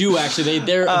think they do actually.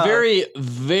 They're a very,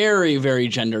 very, very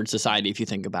gendered society if you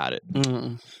think about it.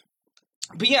 Mm.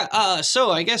 But yeah, so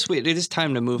I guess it is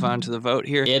time to move on to the vote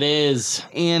here. It is.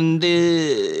 And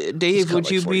Dave, got would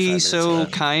like you 45 be minutes so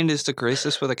left. kind as to grace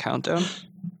us with a countdown?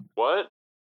 What?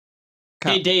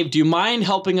 Hey, Dave, do you mind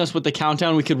helping us with the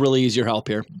countdown? We could really use your help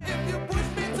here.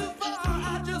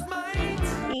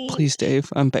 Please, Dave,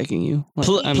 I'm begging you.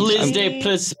 Please, Dave,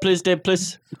 please, Dave,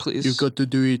 please. Please. You got to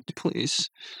do it. Please.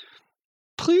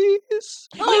 Please.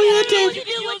 Oh, yeah, Dave.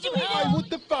 Hey, what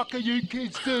the fuck are you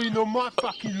kids doing on my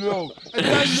fucking lawn? And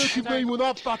don't look at me when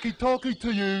I'm fucking talking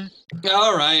to you.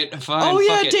 All right, fine. Oh,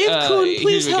 yeah, fuck it. Dave Kuhn, here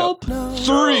please we go. help.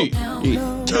 3, 2,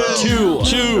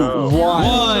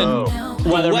 1.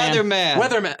 Weatherman.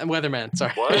 Weatherman,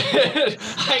 sorry.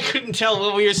 I couldn't tell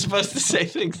when we were supposed to say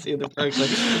things the other correctly.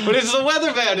 But it's the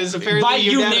Weatherman is apparently By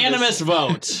unanimous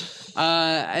vote.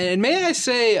 And may I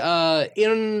say, I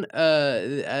don't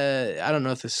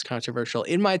know if this is controversial,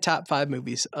 in my top 5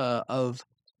 movies of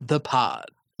the pod.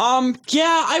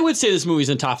 Yeah, I would say this movie's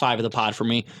in top 5 of the pod for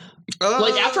me.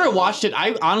 Like, after I watched it,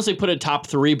 I honestly put it top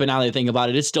 3, but now that I think about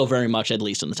it, it's still very much at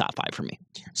least in the top 5 for me.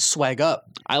 Swag up.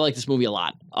 I like this movie a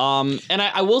lot. And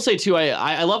I will say, too,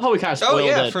 I love how we kind of spoiled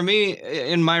it. For me,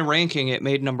 in my ranking, it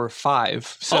made number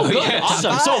 5. So, Good. yeah.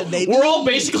 Awesome. So we're all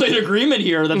basically in agreement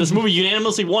here that this movie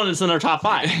unanimously won and it's in our top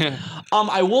 5.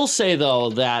 I will say, though,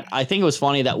 that I think it was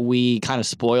funny that we kind of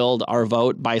spoiled our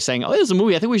vote by saying, oh, this is a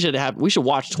movie I think we should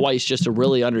watch twice just to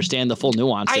really understand the full I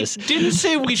nuances. didn't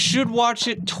say we should watch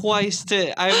it twice.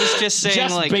 I was just saying,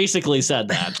 Just like, basically said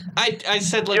that. I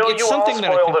said, like, You it's all something that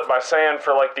I spoiled think it by saying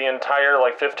for like the entire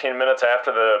 15 minutes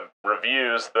after the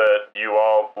reviews that you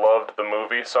all loved the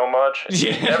movie so much.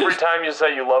 Yeah. Every time you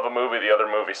say you love a movie, the other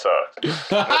movie sucks.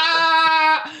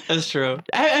 that's true.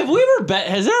 Have we ever been?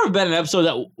 Has there ever been an episode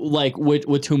that like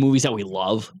with 2 movies that we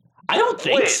love? I don't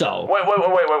think so. Wait.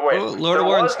 Oh, Lord There of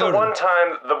War and was the Snowden. one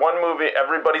time, the one movie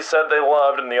everybody said they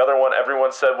loved, and the other one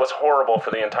everyone said was horrible for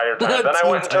the entire time. Then I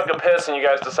went and took a piss, and you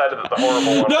guys decided that the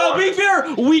horrible one No, won. be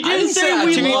fair, we didn't say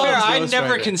we To be loved. fair, I Ghost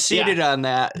never Rider. conceded on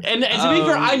that. And to be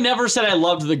fair, I never said I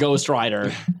loved the Ghost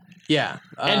Rider, Yeah.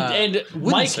 and wouldn't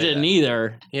Mike say didn't that.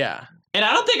 either. Yeah. And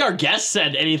I don't think our guest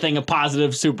said anything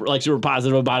positive, super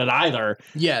positive about it either.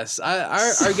 Yes.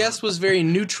 Our guest was very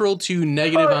neutral to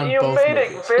negative But on you both made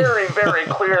movies. it very, very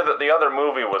clear that the other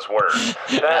movie was worse.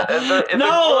 It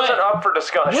No, wasn't up for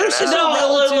discussion. Worse is at all. a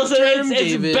relative listen, term, it's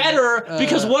David. better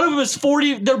because one of them is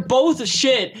 40. They're both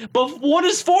shit, but one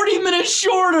is 40 minutes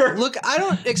shorter. Look, I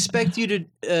don't expect you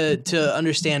to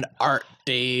understand art,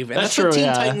 Dave. And That's that's what true, Teen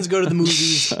yeah. Titans Go to the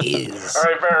Movies is. All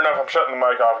right, fair enough. I'm shutting the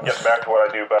mic off and getting back to what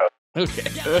I do best. Okay.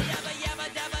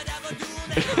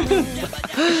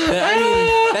 I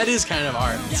mean, that is kind of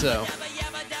art, so.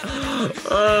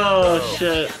 Oh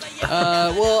shit!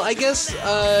 Well, I guess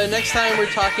next time we're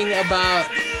talking about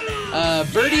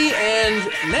Birdie and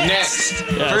Next.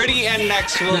 Yes. Birdie and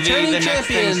Next will be Returning the next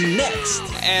champion things. Next.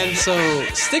 And So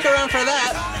stick around for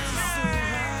that.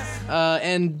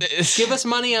 And give us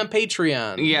money on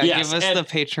Patreon. yeah, Yes, give us and- the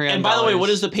Patreon. And by the way, what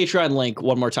dollars. is the Patreon link?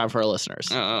 One more time for our listeners.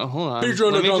 Hold on.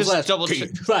 Patreon.com Let me just slash double check.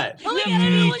 Right.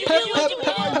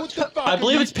 I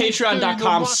believe it's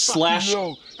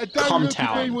patreon.com/Cumtown.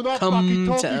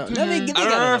 Cumtown. Let me get- I got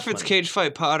don't know enough if it's money. Cage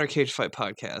Fight Pod or Cage Fight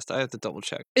Podcast. I have to double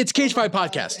check. It's Cage Fight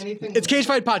Podcast. It's Cage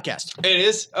Fight Podcast. It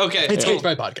is? Okay. It's cool. Cage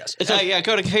Fight Podcast. Yeah,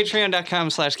 go to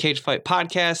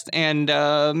patreon.com/CageFightPodcast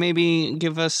and maybe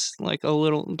give us like a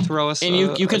little, throw us And you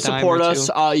can a dime support or us.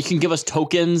 two. You can give us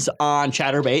tokens on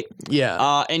Chatterbait.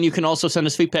 Yeah. And you can also send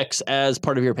us feed pics as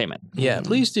part of your payment. Yeah,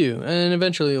 please do. And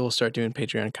eventually we'll start doing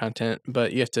Patreon content,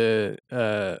 but you have to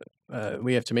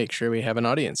we have to make sure we have an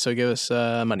audience. So give us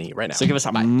money right now. So give us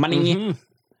some money.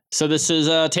 So this is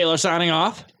Taylor signing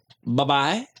off.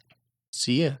 Bye-bye.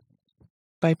 See ya.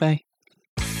 Bye-bye.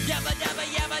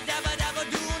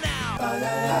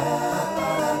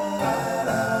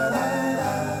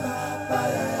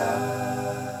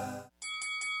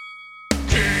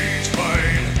 Cage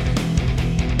fight.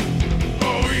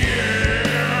 Oh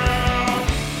yeah.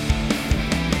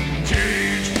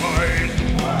 Cage fight.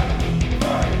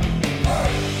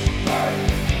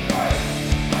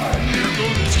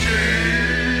 Nicolas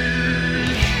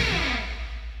Cage.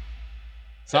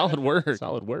 Solid work.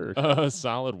 Solid work.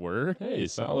 Solid work. Hey,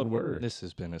 solid work. This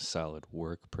has been a Solid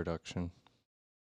Work production.